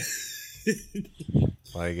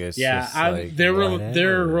 Like it's their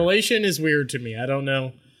relation is weird to me. I don't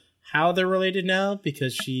know how they're related now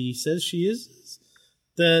because she says she is.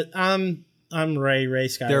 I'm Rey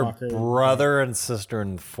Skywalker. They're brother and sister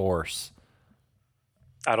in Force.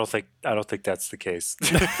 I don't think that's the case.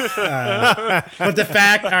 But the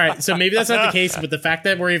fact, all right, so maybe that's not the case, but the fact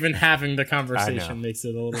that we're even having the conversation makes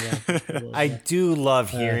it a little. I do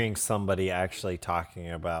love hearing somebody actually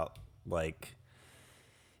talking about like,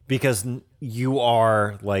 because you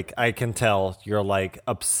are like, I can tell you're like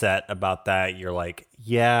upset about that. You're like,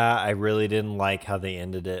 yeah, I really didn't like how they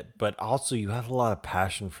ended it, but also you have a lot of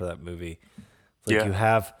passion for that movie. Like you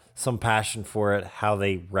have some passion for it, how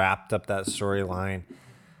they wrapped up that storyline.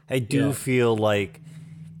 I do feel like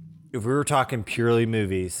if we were talking purely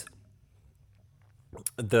movies,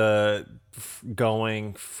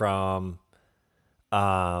 going from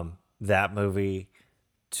that movie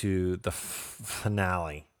to the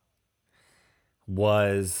finale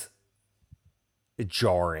was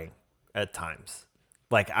jarring at times.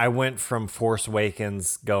 Like I went from Force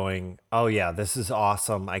Awakens going, oh yeah, this is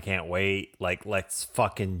awesome. I can't wait. Like, let's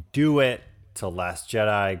fucking do it. To Last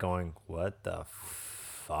Jedi going, what the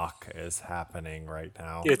fuck is happening right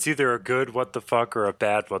now? It's either a good what the fuck or a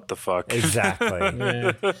bad what the fuck. Exactly.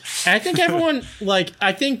 I think everyone,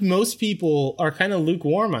 I think most people are kind of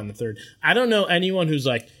lukewarm on the third. I don't know anyone who's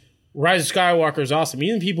like, Rise of Skywalker is awesome.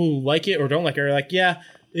 Even people who like it or don't like it are like, yeah,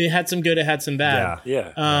 it had some good, it had some bad.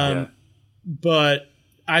 Yeah. But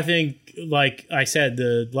I think, like I said,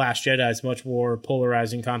 The Last Jedi is much more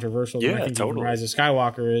polarizing, controversial than I think even Rise of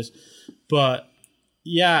Skywalker is. But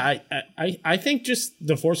yeah, I think just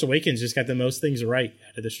The Force Awakens just got the most things right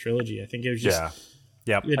out of this trilogy. I think it was just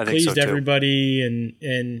it pleased everybody,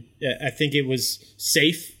 and I think it was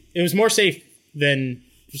safe. It was more safe than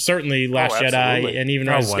certainly Last Jedi and even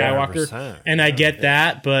Rise of Skywalker. And I get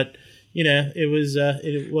that, but you know, it was what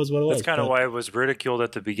it was. That's kind of why it was ridiculed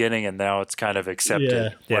at the beginning, and now it's kind of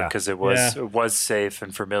accepted. Because it was safe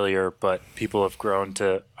and familiar, but people have grown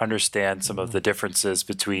to understand some of the differences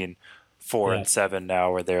between 4 and 7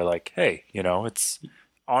 now, where they're like, hey, you know, it's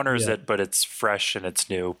honors it, but it's fresh and it's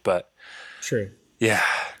new. But true. Yeah.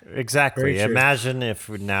 Exactly. Imagine if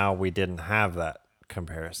now we didn't have that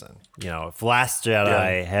comparison. You know, if Last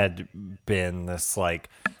Jedi had been this like,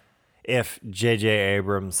 if J.J.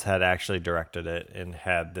 Abrams had actually directed it and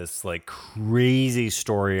had this like crazy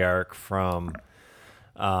story arc from,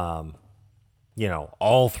 you know,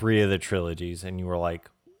 all 3 of the trilogies, and you were like,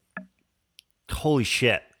 holy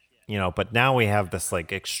shit, you know, but now we have this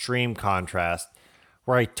like extreme contrast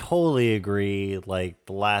where I totally agree. Like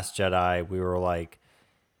The Last Jedi, we were like,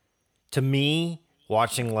 to me,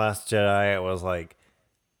 watching Last Jedi, it was like,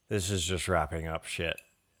 this is just wrapping up shit.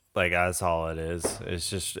 Like that's all it is. It's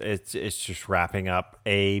just wrapping up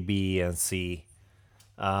A, B, and C.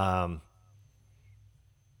 Yeah.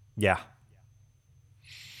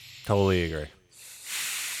 Totally agree.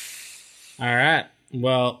 All right.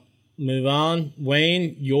 Well, move on.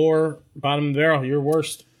 Wayne, your bottom of the barrel, your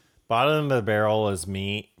worst. Bottom of the barrel is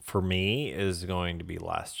for me is going to be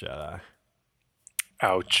Last Jedi.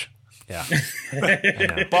 Ouch. Yeah.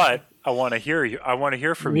 But I want to hear you. I want to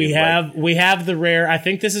hear from you. Like, we have the rare. I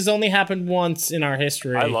think this has only happened once in our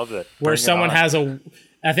history. I love it. Where someone has a.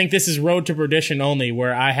 I think this is Road to Perdition only,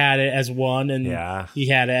 where I had it as one and he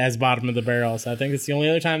had it as bottom of the barrel. So I think it's the only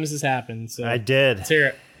other time this has happened. So I did. Let's hear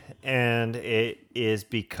it. And it is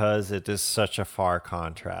because it is such a far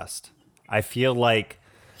contrast. I feel like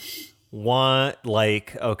so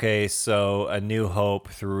A New Hope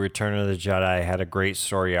through Return of the Jedi had a great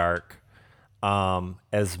story arc.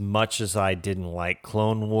 As much as I didn't like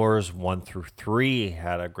Clone Wars 1 through 3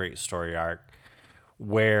 had a great story arc,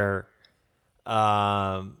 where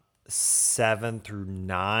 7 through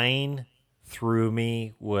 9 threw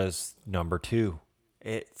me was number 2.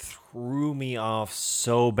 It threw me off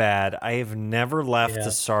so bad. I have never left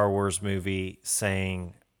a Star Wars movie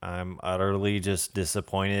saying I'm utterly just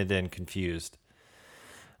disappointed and confused.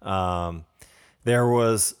 There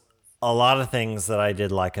was a lot of things that I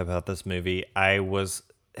did like about this movie. I was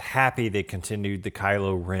happy they continued the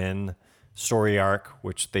Kylo Ren story arc,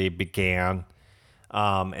 which they began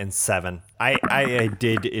in 7. I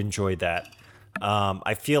did enjoy that.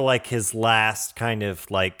 I feel like his last kind of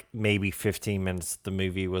like maybe 15 minutes of the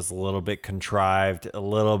movie was a little bit contrived, a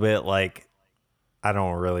little bit like, I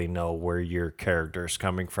don't really know where your character's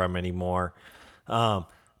coming from anymore.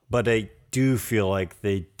 But I do feel like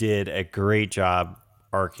they did a great job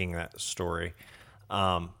arcing that story.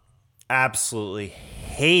 Absolutely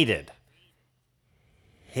hated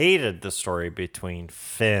the story between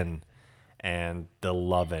Finn and the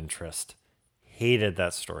love interest. Hated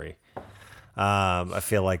that story. I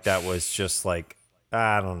feel like that was just like,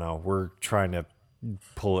 I don't know, we're trying to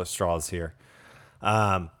pull at straws here.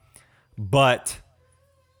 But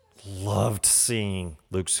loved seeing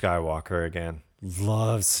Luke Skywalker again.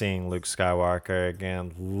 Loved seeing Luke Skywalker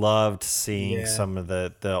again. Loved seeing some of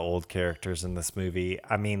the old characters in this movie.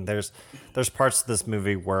 I mean, there's parts of this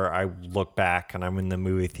movie where I look back and I'm in the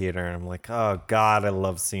movie theater and I'm like, oh God, I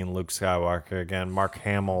love seeing Luke Skywalker again. Mark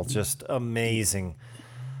Hamill, just amazing.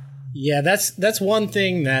 Yeah, that's one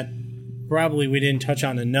thing that probably we didn't touch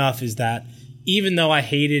on enough is that even though I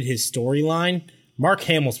hated his storyline, Mark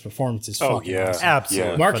Hamill's performance is fucking awesome.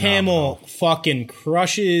 Absolutely. Mark Hamill fucking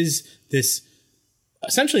crushes this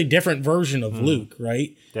essentially different version of Luke,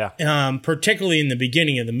 right? Yeah. Particularly in the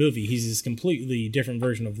beginning of the movie, he's this completely different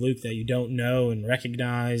version of Luke that you don't know and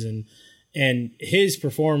recognize, and his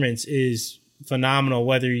performance is phenomenal,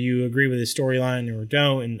 whether you agree with his storyline or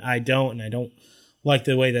don't, and I don't like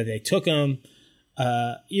the way that they took him.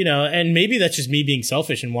 And maybe that's just me being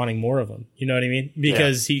selfish and wanting more of him. You know what I mean?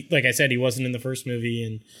 Because he, like I said, he wasn't in the first movie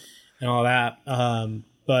and all that.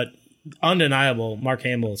 But undeniable, Mark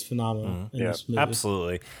Hamill is phenomenal in this movie.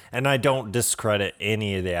 Absolutely. And I don't discredit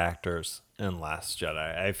any of the actors in Last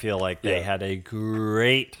Jedi. I feel like they had a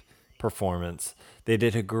great performance. They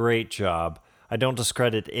did a great job. I don't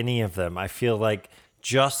discredit any of them. I feel like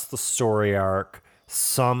just the story arc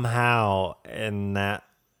somehow in that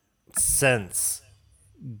sense,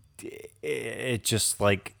 it just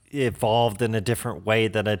like evolved in a different way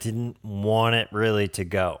that I didn't want it really to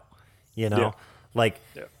go,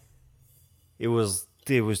 it was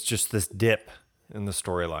just this dip in the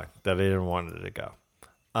storyline that I didn't want it to go.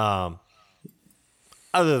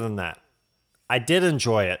 Other than that, I did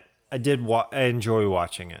enjoy it. I enjoy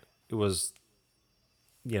watching it. It was,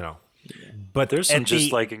 but there's some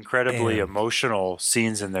just like incredibly emotional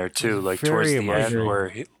scenes in there too, like towards the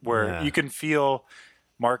end where you can feel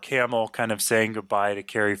Mark Hamill kind of saying goodbye to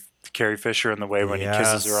Carrie Fisher in the way when he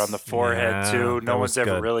kisses her on the forehead too. No one's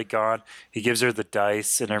ever really gone. He gives her the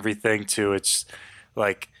dice and everything too. It's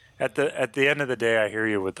like at the end of the day, I hear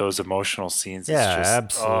you with those emotional scenes. It's just,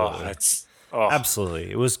 absolutely.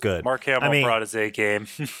 Absolutely. It was good. Mark Hamill brought his A game.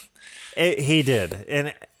 He did.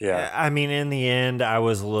 And I mean, in the end, I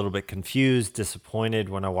was a little bit confused, disappointed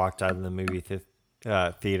when I walked out of the movie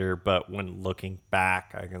theater. But when looking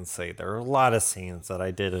back, I can say there are a lot of scenes that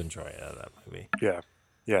I did enjoy out of that movie. Yeah.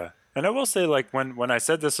 Yeah. And I will say, like, when I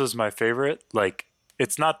said this was my favorite, like,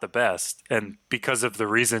 it's not the best. And because of the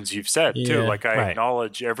reasons you've said, too. Like, I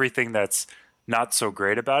acknowledge everything that's not so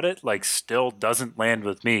great about it, like, still doesn't land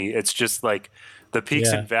with me. It's just, like, the peaks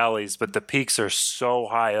and valleys, but the peaks are so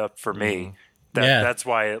high up for me that's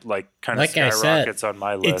why it like kind of skyrockets on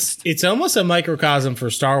my list. It's almost a microcosm for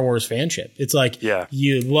Star Wars fanship. It's like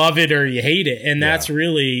you love it or you hate it, and that's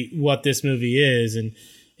really what this movie is, and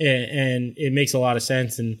it makes a lot of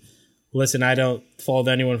sense. And listen, I don't fault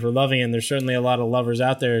anyone for loving it, and there's certainly a lot of lovers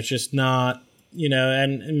out there. It's just not,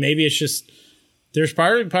 and maybe it's just there's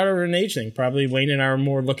part of an age thing. Probably Wayne and I are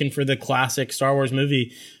more looking for the classic Star Wars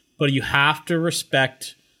movie. But you have to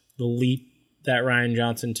respect the leap that Rian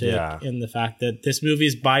Johnson took, and the fact that this movie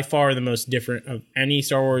is by far the most different of any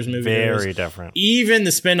Star Wars movie. Very different. Even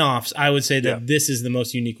the spin-offs, I would say that this is the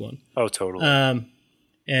most unique one. Oh, totally.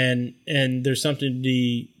 And there's something to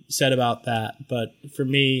be said about that. But for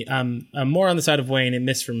me, I'm more on the side of Wayne. It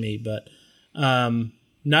missed for me, but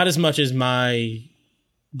not as much as my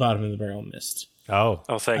bottom of the barrel missed. Oh,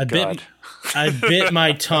 thank God. I bit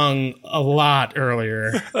my tongue a lot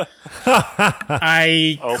earlier.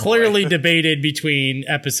 I clearly debated between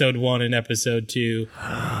episode 1 and episode 2.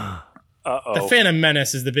 The Phantom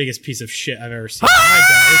Menace is the biggest piece of shit I've ever seen. My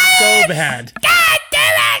God, it's so bad. God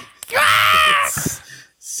damn it!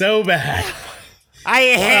 So bad. I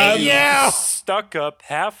hate you. Stuck up,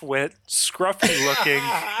 half-wit, scruffy-looking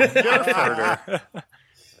nerf herder.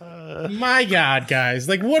 My God, guys!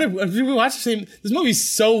 Like, what if we watch the same? This movie's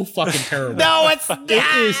so fucking terrible. No, it's not. It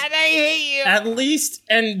is, I hate you. At least,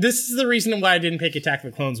 and this is the reason why I didn't pick Attack of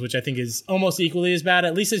the Clones, which I think is almost equally as bad.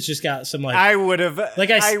 At least it's just got some I would have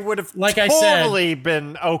totally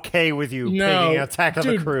been okay with you picking Attack of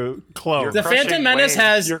the Clones. The Phantom Menace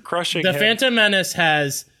has. You're crushing the him. Phantom Menace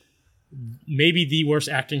has maybe the worst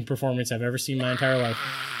acting performance I've ever seen in my entire life.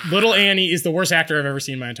 Little Annie is the worst actor I've ever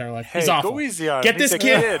seen in my entire life. He's awful. Go easy on him. Get this He's a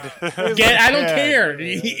kid. I don't care.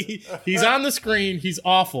 Kid. He's on the screen. He's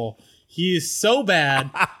awful. He is so bad.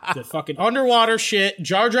 The fucking underwater shit.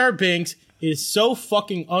 Jar Jar Binks is so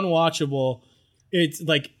fucking unwatchable. It's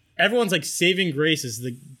like everyone's like saving grace is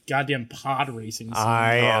the goddamn pod racing scene.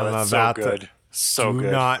 I am about so good. So good.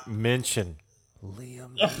 Do not mention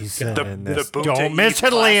Liam Neeson in this. The Don't mention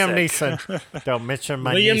Liam Neeson. Don't mention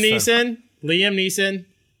my Liam Neeson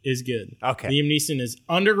is good. Okay. Liam Neeson is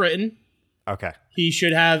underwritten. Okay. He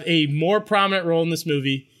should have a more prominent role in this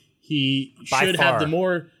movie. He should have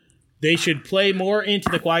they should play more into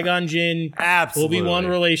the Qui-Gon Jinn Obi-Wan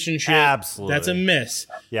relationship. Absolutely. That's a miss.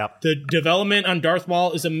 Yep. The development on Darth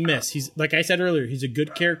Maul is a miss. He's, like I said earlier, he's a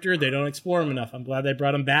good character. They don't explore him enough. I'm glad they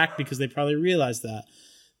brought him back because they probably realized that.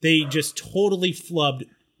 They just totally flubbed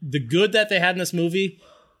the good that they had in this movie.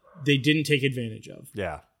 They didn't take advantage of.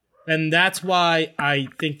 Yeah. And that's why I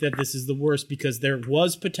think that this is the worst, because there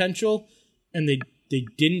was potential and they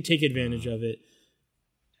didn't take advantage of it.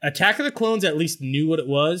 Attack of the Clones at least knew what it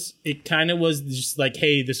was. It kind of was just like,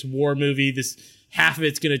 hey, this war movie, this half of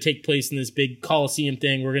it's going to take place in this big Coliseum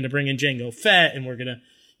thing. We're going to bring in Jango Fett and we're going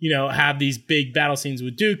to, have these big battle scenes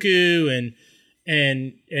with Dooku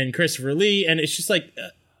and Christopher Lee. And it's just like,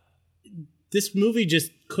 this movie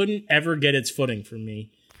just couldn't ever get its footing for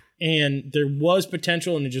me. And there was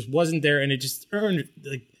potential and it just wasn't there. And it just earned,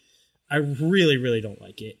 like, I really, really don't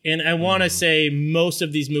like it. And I want to say most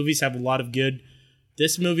of these movies have a lot of good.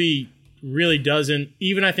 This movie really doesn't.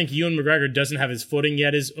 Even I think Ewan McGregor doesn't have his footing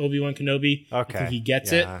yet as Obi-Wan Kenobi. Okay. I think he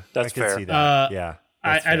gets it. That's fair. See that. Yeah.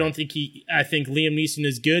 I don't think I think Liam Neeson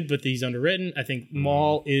is good, but he's underwritten. I think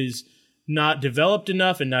Maul is not developed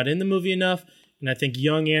enough and not in the movie enough. And I think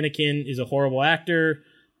young Anakin is a horrible actor.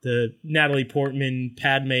 The Natalie Portman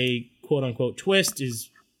Padme quote unquote twist is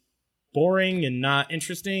boring and not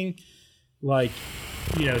interesting. Like,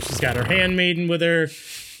 she's got her handmaiden with her.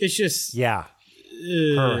 It's just her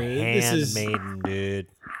handmaiden, dude.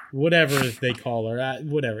 Whatever they call her,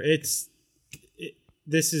 whatever.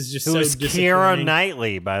 This is just Who is Keira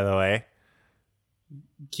Knightley, by the way.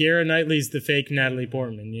 Keira Knightley's the fake Natalie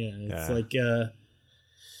Portman. Yeah, it's like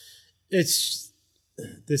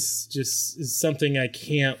this just is something I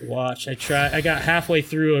can't watch. I got halfway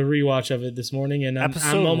through a rewatch of it this morning, and I'm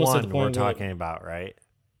almost at the point we're talking about, right?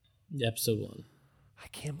 Episode 1. I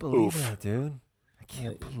can't believe that, dude.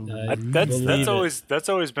 That's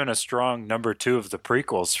always been a strong number 2 of the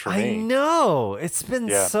prequels for me. I know. It's been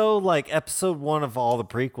so like episode 1 of all the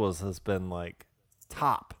prequels has been like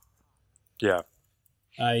top. Yeah.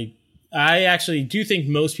 I actually do think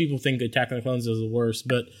most people think Attack of the Clones is the worst,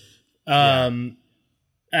 but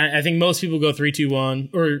I think most people go 3, 2, 1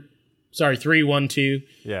 or sorry, 3, 1, 2.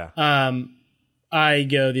 Yeah. I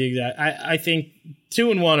go the exact. I think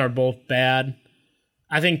 2 and 1 are both bad.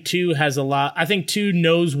 I think 2 has a lot. I think 2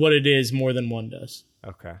 knows what it is more than 1 does.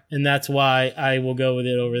 Okay. And that's why I will go with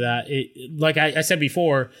it over that. Like I said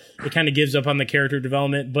before, it kind of gives up on the character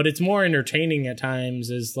development, but it's more entertaining at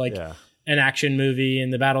times as like an action movie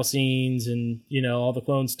and the battle scenes and, all the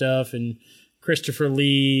clone stuff and Christopher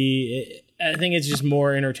Lee. I think it's just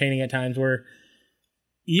more entertaining at times where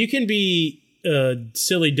you can be a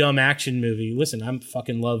silly, dumb action movie. Listen, I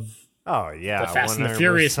fucking love the Fast and the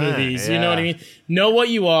Furious movies. You know what I mean? Know what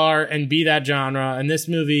you are and be that genre. And this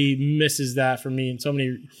movie misses that for me in so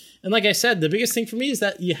many. And like I said, the biggest thing for me is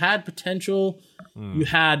that you had potential. You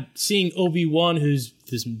had seeing Obi-Wan, who's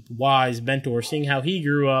this wise mentor, seeing how he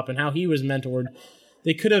grew up and how he was mentored.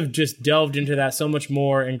 They could have just delved into that so much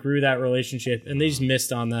more and grew that relationship, and they just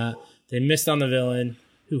missed on that. They missed on the villain,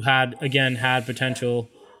 who had potential,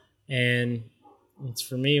 and it's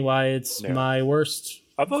for me why it's my worst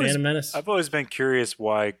Phantom Menace. I've always been curious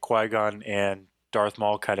why Qui-Gon and Darth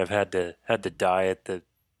Maul kind of had to die at the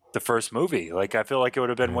first movie. Like, I feel like it would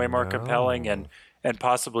have been way more compelling and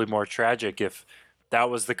possibly more tragic if that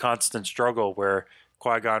was the constant struggle where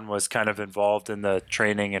Qui-Gon was kind of involved in the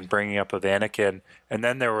training and bringing up of Anakin, and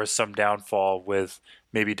then there was some downfall with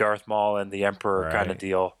maybe Darth Maul and the Emperor kind of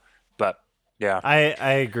deal. But yeah,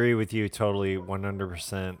 I agree with you totally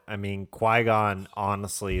 100%. I mean, Qui-Gon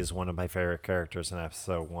honestly is one of my favorite characters in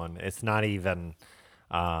Episode 1. It's not even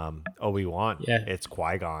Obi-Wan. Yeah. It's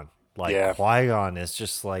Qui-Gon. Like, Qui-Gon is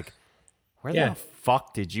just like, where the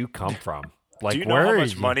fuck did you come from? Like, do you know how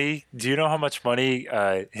much money? Do you know how much money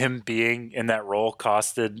him being in that role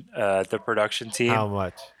costed the production team? How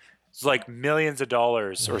much? It's like millions of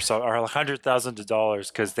dollars or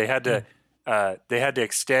 $100,000 because they had to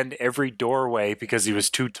extend every doorway because he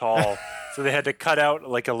was too tall. So they had to cut out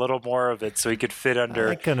like a little more of it so he could fit under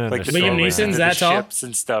like the Liam Neeson's that tall? Ships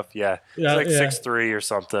and stuff. Yeah, he's like 6'3" or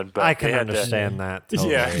something. But I can understand that.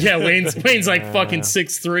 Totally. Yeah. Wayne's like fucking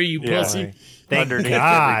 6'3", you pussy. Thank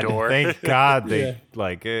God. Thank God they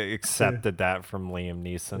accepted that from Liam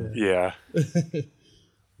Neeson. Yeah.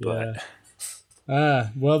 But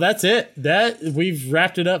well, that's it. That we've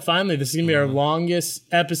wrapped it up finally. This is gonna be our longest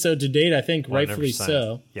episode to date, I think, 100%. Rightfully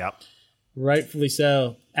so. Yep. Rightfully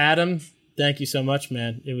so. Adam, thank you so much,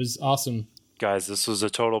 man. It was awesome. Guys, this was a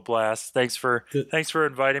total blast. Thanks for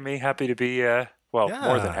inviting me. Happy to be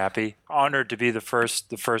more than happy. Honored to be the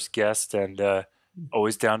first guest and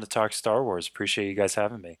always down to talk Star Wars. Appreciate you guys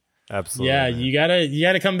having me. Absolutely. Yeah, you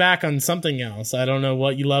gotta come back on something else. I don't know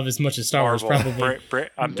what you love as much as Star Wars. Probably.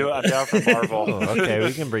 I'm down for Marvel. Okay,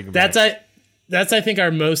 we can bring it back. That's I think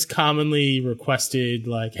our most commonly requested.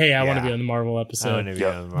 Like, hey, I want to be on the Marvel episode.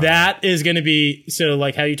 That is going to be so.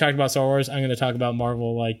 Like how you talked about Star Wars, I'm going to talk about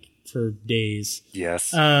Marvel like for days.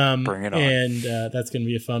 Yes. Bring it on. And that's going to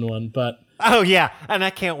be a fun one. But. Oh, yeah. And I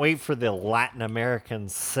can't wait for the Latin American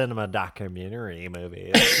cinema documentary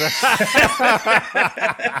movie.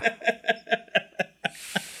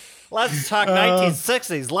 Let's talk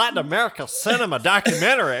 1960s Latin America cinema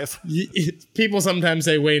documentaries. People sometimes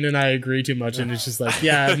say Wayne and I agree too much, and it's just like,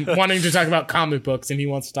 yeah, I'm wanting to talk about comic books, and he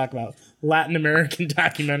wants to talk about Latin American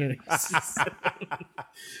documentaries.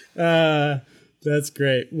 That's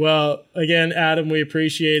great. Well, again, Adam, we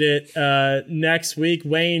appreciate it. Next week,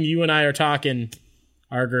 Wayne, you and I are talking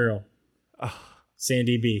our girl,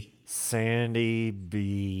 Sandy B. Sandy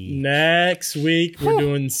B. Next week, we're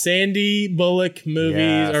doing Sandy Bullock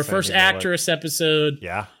movies. Our first actress episode.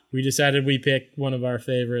 Yeah. We decided we pick one of our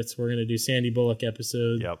favorites. We're going to do Sandy Bullock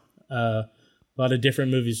episode. Yep. A lot of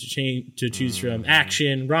different movies to choose from.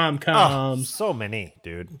 Action, rom-coms. So many,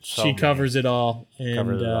 dude. She covers it all. And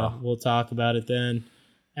we'll talk about it then.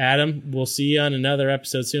 Adam, we'll see you on another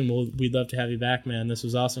episode soon. We'd love to have you back, man. This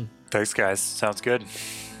was awesome. Thanks, guys. Sounds good.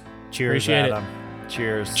 Cheers, Appreciate Adam. it.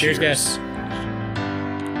 Cheers. Cheers, guys.